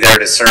going to be there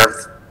to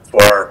serve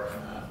for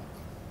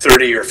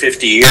 30 or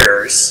 50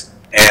 years,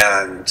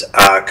 and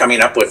coming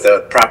up with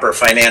the proper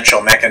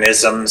financial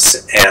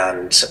mechanisms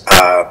and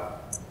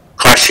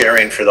cost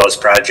sharing for those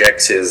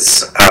projects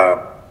is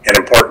an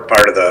important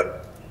part of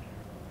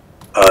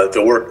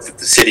the work that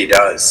the city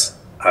does.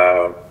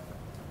 And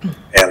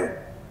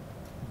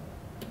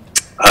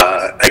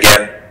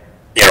again,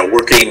 you know,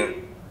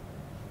 working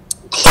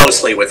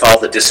closely with all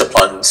the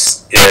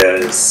disciplines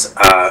is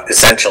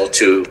essential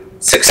to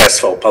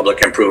successful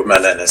public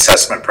improvement and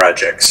assessment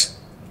projects.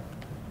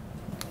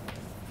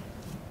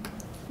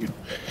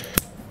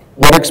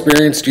 What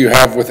experience do you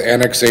have with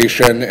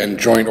annexation and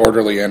joint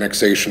orderly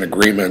annexation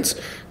agreements,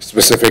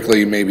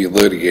 specifically maybe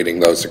litigating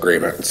those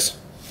agreements?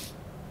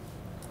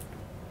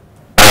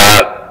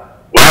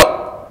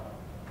 Well,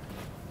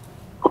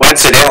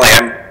 coincidentally,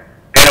 I'm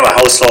kind of a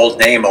household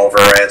name over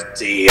at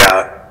the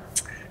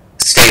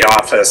State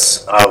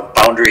Office of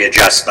Boundary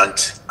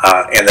Adjustment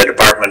in the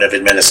Department of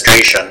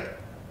Administration.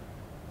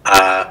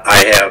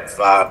 I have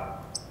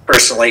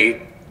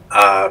personally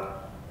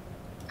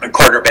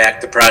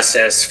quarterbacked the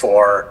process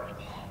for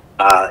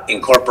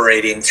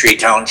incorporating 3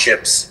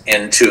 townships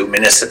into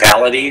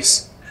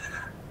municipalities.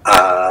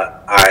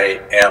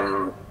 I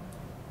am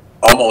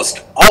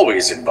almost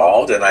always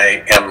involved, and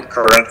I am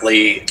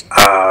currently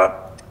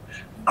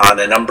on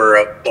a number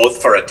of,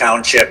 both for a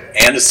township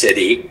and a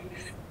city,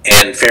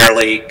 in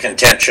fairly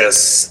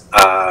contentious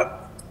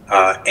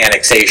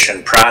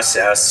annexation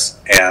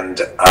process,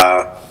 and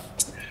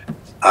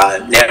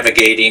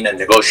navigating and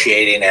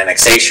negotiating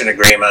annexation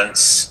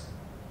agreements.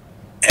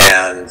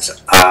 And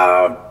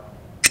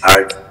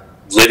I've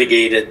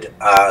litigated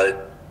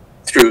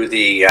through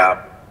the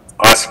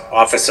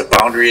Office of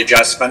Boundary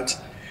Adjustment,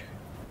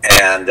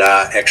 and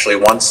actually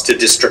once to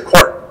district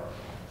court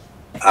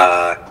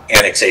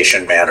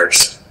annexation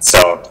matters.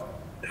 So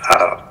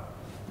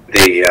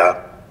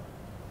the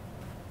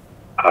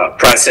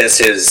process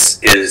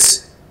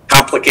is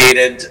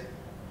complicated,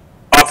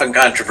 often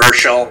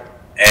controversial,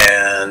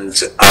 and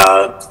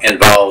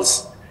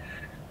involves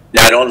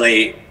not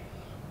only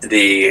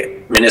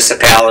the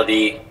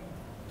municipality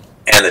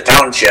and the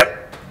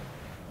township,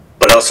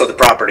 but also the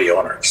property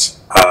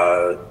owners.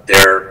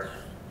 They're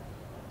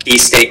key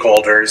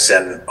stakeholders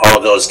in all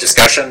of those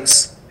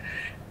discussions,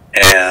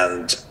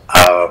 and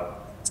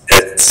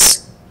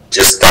it's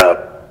just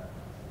a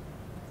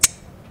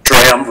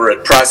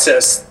triumvirate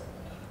process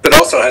that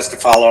also has to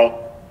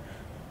follow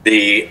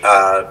the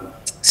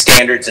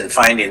standards and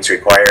findings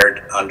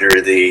required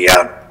under the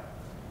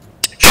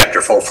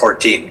Chapter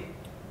 414.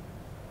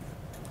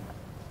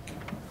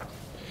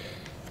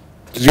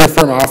 Does your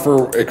firm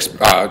offer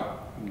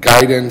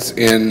guidance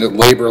in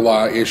labor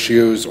law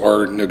issues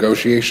or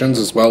negotiations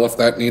as well, if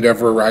that need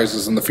ever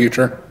arises in the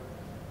future?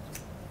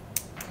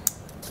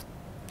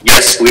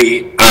 Yes,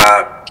 we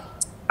have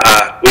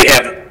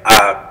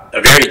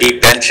a very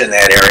deep bench in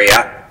that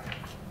area.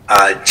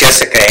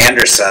 Jessica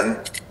Anderson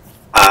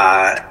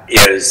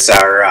is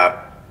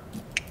our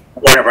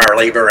one of our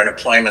labor and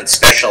employment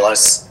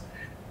specialists,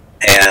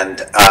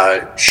 and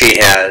she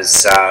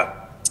has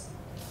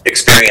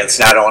experience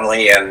not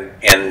only in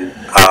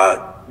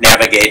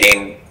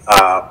navigating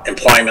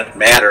employment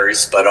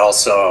matters, but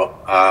also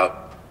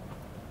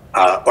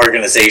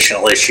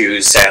organizational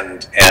issues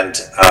and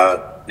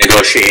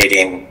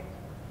negotiating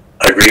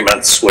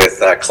agreements with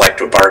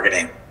collective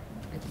bargaining.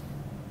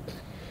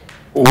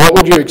 What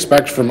would you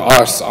expect from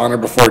us on or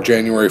before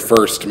January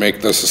 1st to make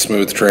this a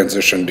smooth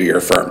transition to your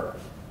firm?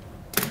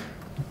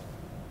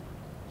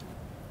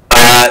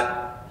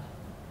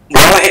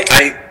 Well,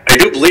 I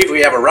do believe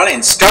we have a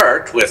running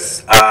start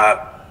with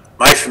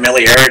my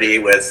familiarity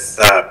with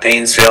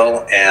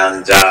Paynesville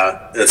and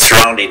the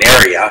surrounding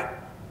area.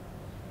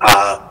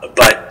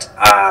 But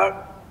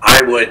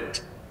I would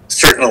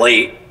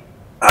certainly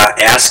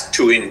ask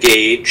to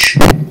engage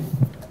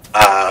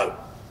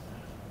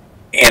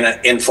in an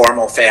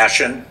informal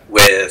fashion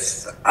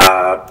with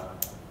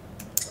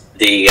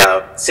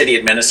the city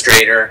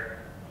administrator,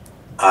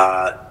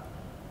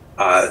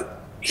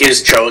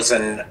 his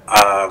chosen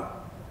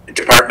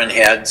department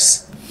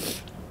heads,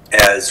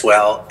 as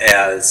well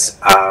as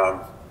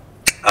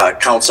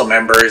council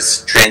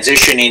members,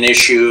 transitioning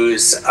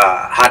issues,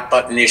 hot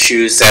button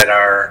issues that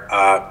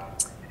are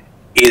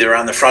either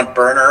on the front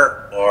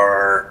burner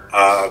or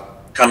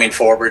coming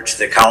forward to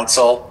the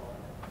council,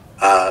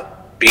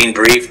 being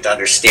briefed,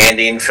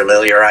 understanding,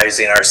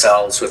 familiarizing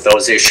ourselves with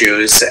those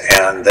issues,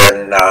 and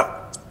then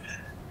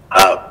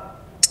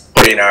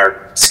putting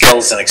our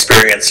skills and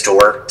experience to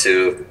work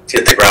to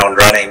hit the ground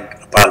running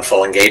upon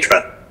full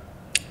engagement.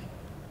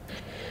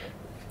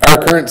 Our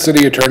current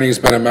city attorney has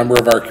been a member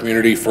of our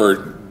community for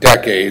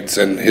decades,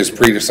 and his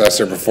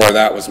predecessor before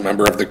that was a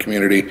member of the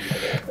community.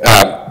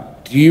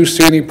 Do you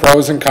see any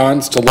pros and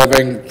cons to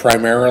living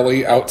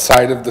primarily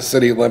outside of the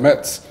city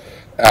limits?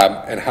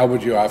 And how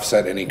would you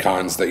offset any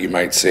cons that you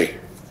might see?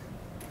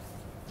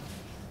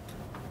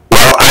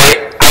 Well,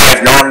 I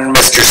have known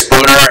Mr.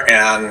 Spooner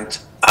and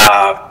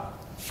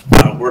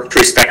worked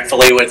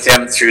respectfully with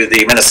him through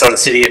the Minnesota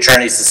City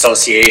Attorneys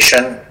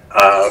Association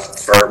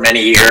for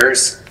many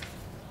years.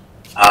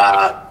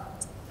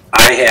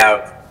 I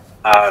have,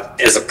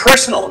 as a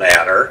personal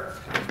matter,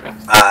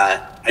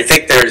 I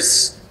think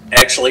there's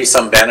actually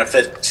some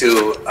benefit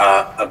to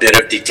a bit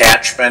of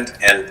detachment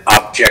and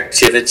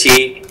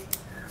objectivity,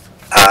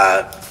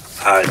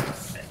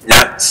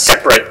 not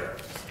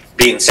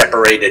being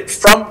separated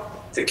from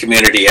the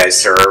community I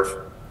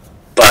serve,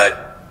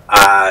 but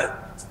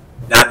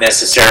not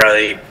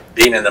necessarily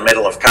being in the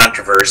middle of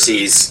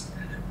controversies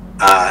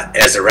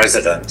as a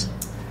resident.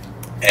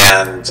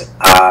 And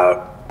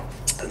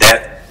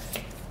that,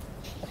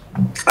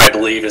 I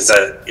believe, is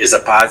a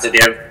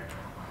positive.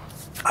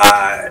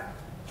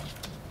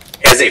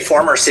 As a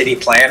former city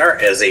planner,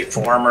 as a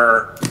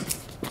former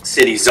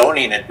city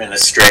zoning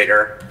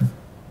administrator,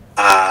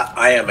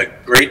 I am a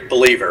great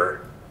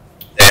believer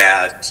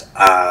that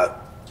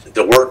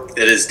the work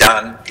that is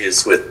done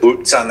is with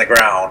boots on the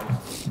ground,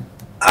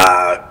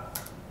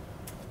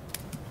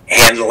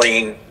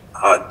 handling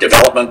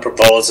development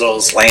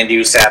proposals, land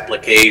use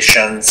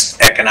applications,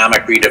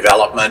 economic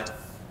redevelopment.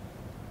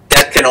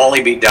 That can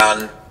only be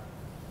done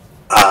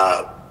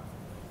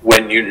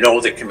when you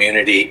know the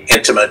community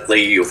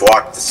intimately, you've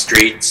walked the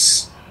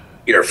streets,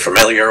 you're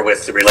familiar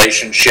with the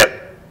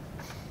relationship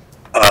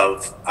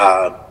of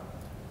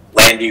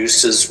land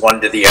uses one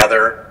to the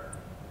other.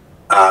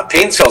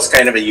 Paynesville's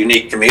kind of a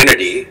unique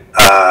community.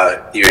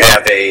 You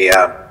have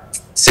a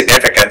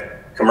significant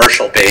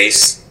commercial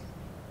base.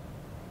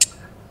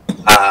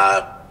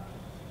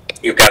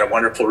 You've got a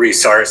wonderful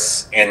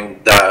resource in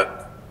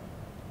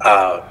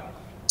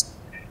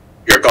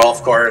your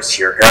golf course,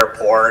 your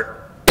airport,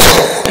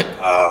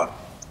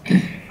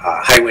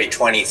 Highway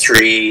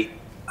 23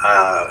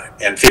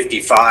 and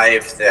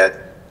 55 that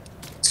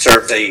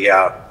serve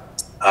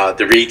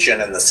the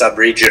region and the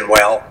sub-region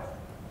well.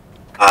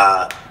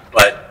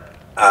 But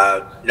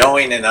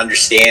knowing and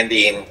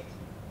understanding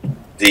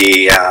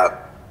the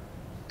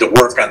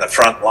work on the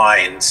front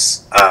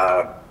lines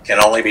can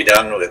only be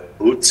done with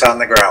boots on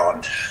the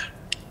ground.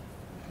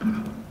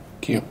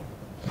 Thank you.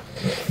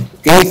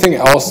 Anything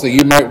else that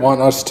you might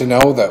want us to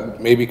know that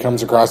maybe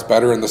comes across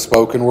better in the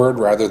spoken word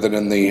rather than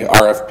in the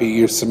RFP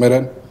you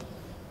submitted?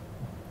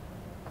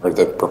 Or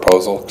the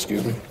proposal,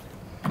 excuse me?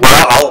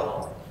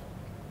 Well,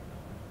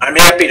 I'm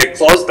happy to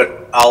close,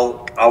 but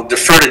I'll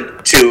defer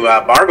to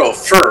Margot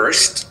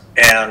first,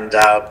 and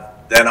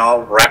then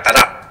I'll wrap it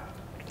up.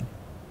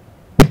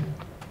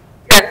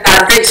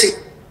 Yeah, thanks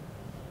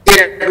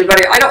again,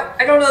 everybody. I don't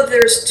know that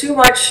there's too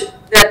much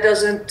that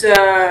doesn't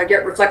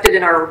get reflected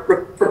in our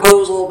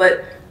proposal,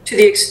 but to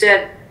the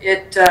extent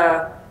it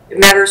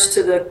matters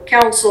to the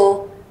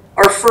council,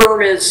 our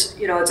firm is,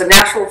 it's a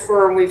national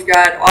firm. We've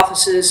got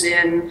offices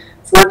in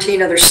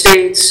 14 other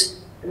states.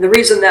 And the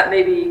reason that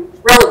may be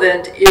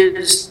relevant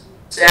is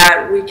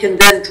that we can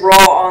then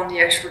draw on the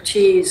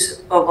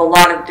expertise of a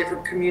lot of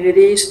different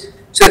communities.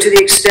 So to the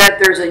extent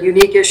there's a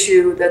unique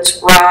issue that's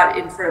brought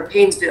in front of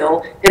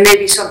Paynesville, it may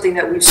be something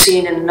that we've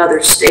seen in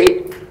another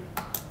state.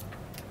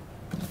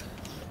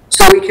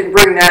 So we can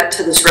bring that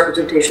to this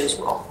representation as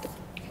well.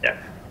 Yeah.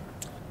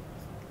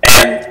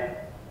 And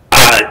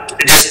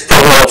just put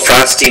a little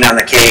frosting on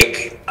the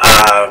cake.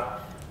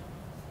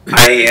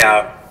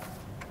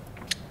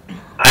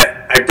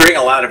 I bring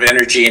a lot of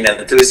energy and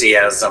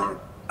enthusiasm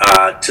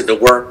to the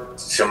work,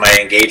 to my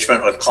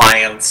engagement with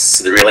clients,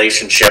 the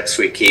relationships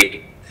we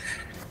keep,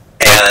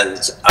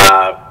 and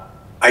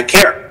I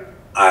care.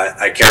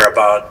 I care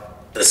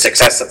about the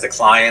success of the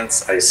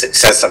clients, the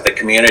success of the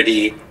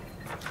community,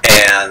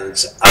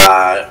 and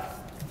I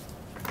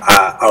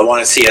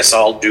want to see us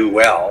all do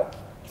well.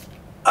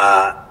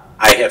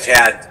 I have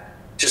had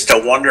just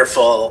a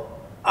wonderful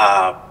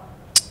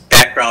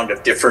background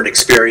of different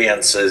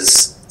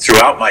experiences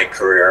throughout my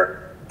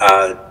career,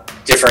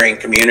 differing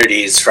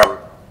communities, from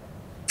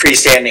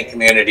freestanding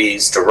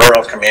communities to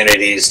rural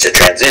communities to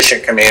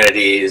transition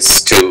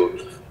communities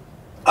to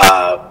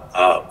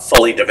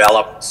fully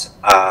developed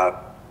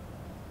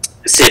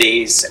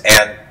cities,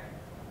 and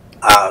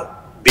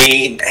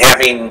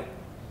having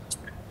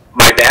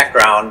my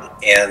background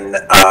in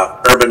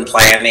urban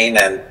planning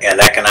and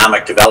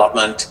economic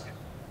development,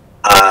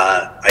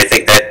 I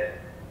think that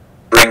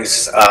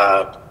brings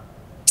a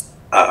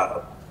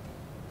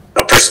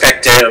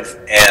perspective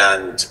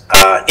and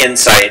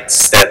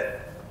insights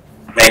that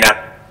may not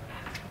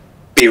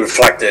be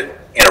reflected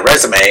in a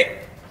resume,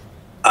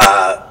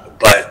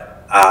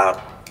 but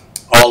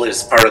all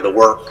is part of the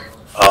work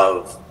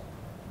of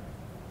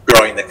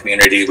growing the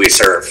community we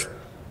serve.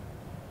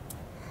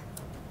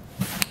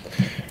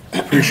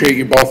 Appreciate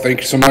you both.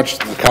 Thank you so much.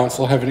 Does the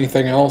council have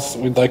anything else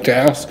we'd like to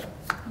ask?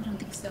 I don't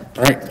think so.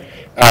 All right.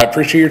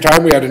 Appreciate your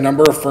time. We had a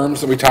number of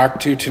firms that we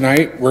talked to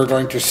tonight. We're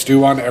going to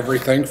stew on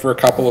everything for a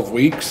couple of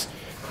weeks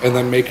and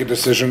then make a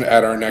decision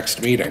at our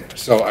next meeting.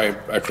 So I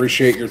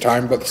appreciate your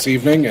time this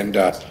evening, and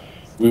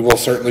we will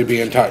certainly be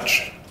in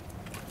touch.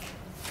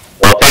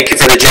 Well, thank you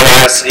for the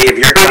generosity of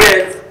your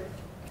time.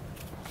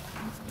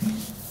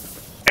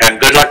 And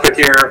good luck with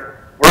your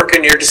work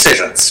and your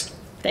decisions.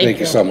 Thank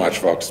you so much,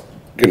 folks.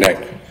 Good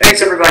night.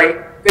 Thanks, everybody.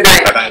 Good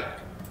night. Bye-bye.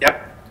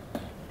 Yep.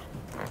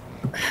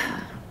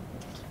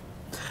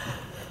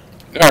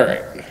 All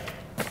right.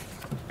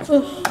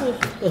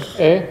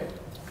 Okay.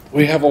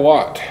 We have a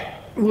lot.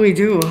 We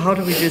do. How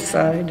do we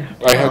decide?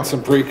 I had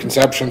some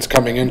preconceptions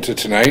coming into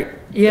tonight.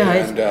 Yeah.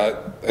 And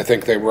I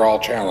think they were all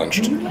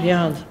challenged.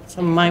 Yeah,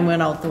 some of mine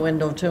went out the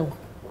window too.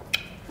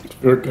 It's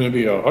going to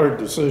be a hard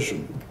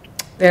decision.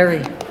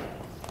 Very.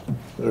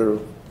 They're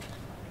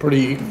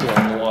pretty equal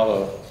on a lot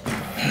of.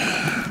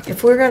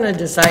 If we're gonna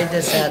decide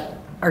this at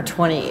our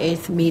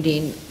 28th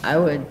meeting, I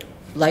would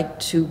like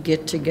to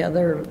get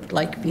together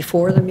like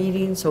before the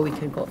meeting so we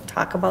can go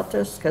talk about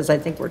this, because I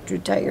think we're too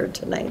tired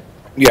tonight.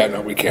 Yeah,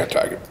 no, we can't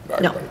talk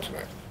about No. it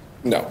tonight.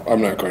 No,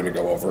 I'm not going to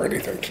go over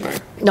anything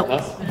tonight. No.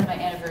 It's been my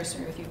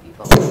anniversary with you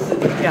people.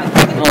 Yeah.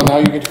 Well, now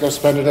you get to go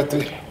spend it at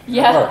the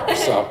park,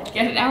 so.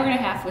 Get an hour and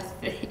a half with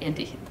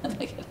Andy, then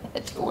I get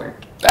head to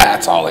work.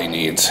 That's all he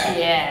needs.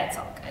 Yeah, it's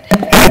all good.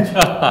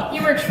 He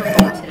worked from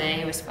home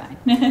today, it was fine.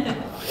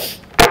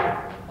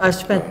 I've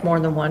spent more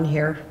than one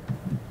here.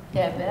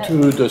 Yeah, I bet.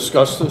 To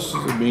discuss this,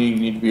 does the meeting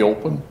need to be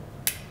open?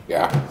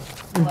 Yeah.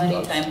 Well,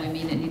 anytime we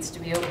meet, it needs to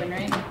be open,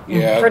 right?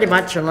 Yeah. Pretty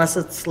much, unless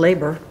it's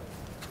labor.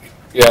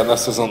 Yeah,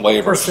 this isn't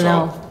labor, so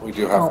Personnel. we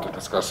do have to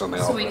discuss on the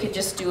So we open. could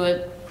just do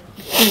a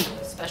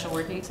special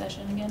working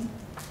session again?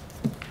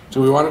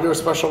 Do we want to do a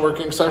special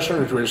working session,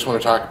 or do we just want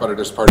to talk about it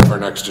as part of our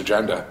next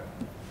agenda?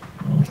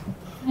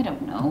 I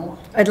don't know.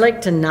 I'd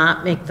like to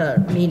not make the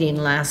meeting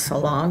last so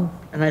long,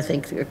 and I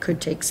think it could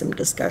take some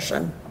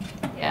discussion.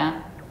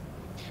 Yeah.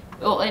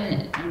 Well,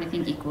 and I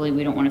think equally,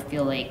 we don't want to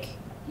feel like,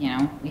 you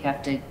know, we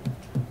have to,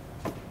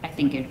 I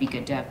think it'd be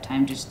good to have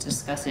time to just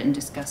discuss it and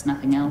discuss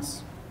nothing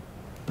else.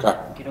 Okay.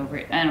 Get over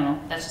it. I don't know.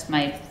 That's just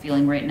my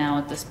feeling right now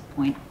at this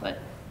point, but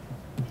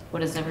what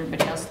does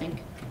everybody else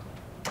think?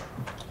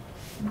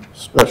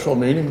 Special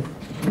meeting?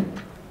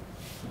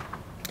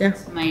 Yeah.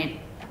 That's my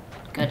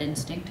gut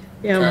instinct.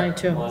 Yeah, mine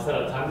too. Well, instead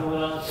of time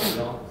limit on it, we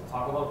don't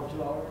talk about it for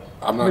 2 hours?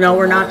 I'm not. No,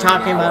 we're doing more not than an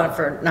talking about hour. it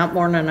for not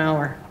more than an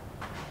hour.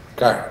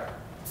 Okay.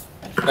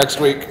 Next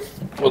week,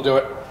 we'll do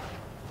it.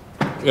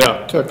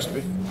 Yeah, text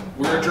me.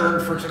 We're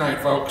adjourned for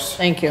tonight, folks.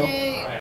 Thank you.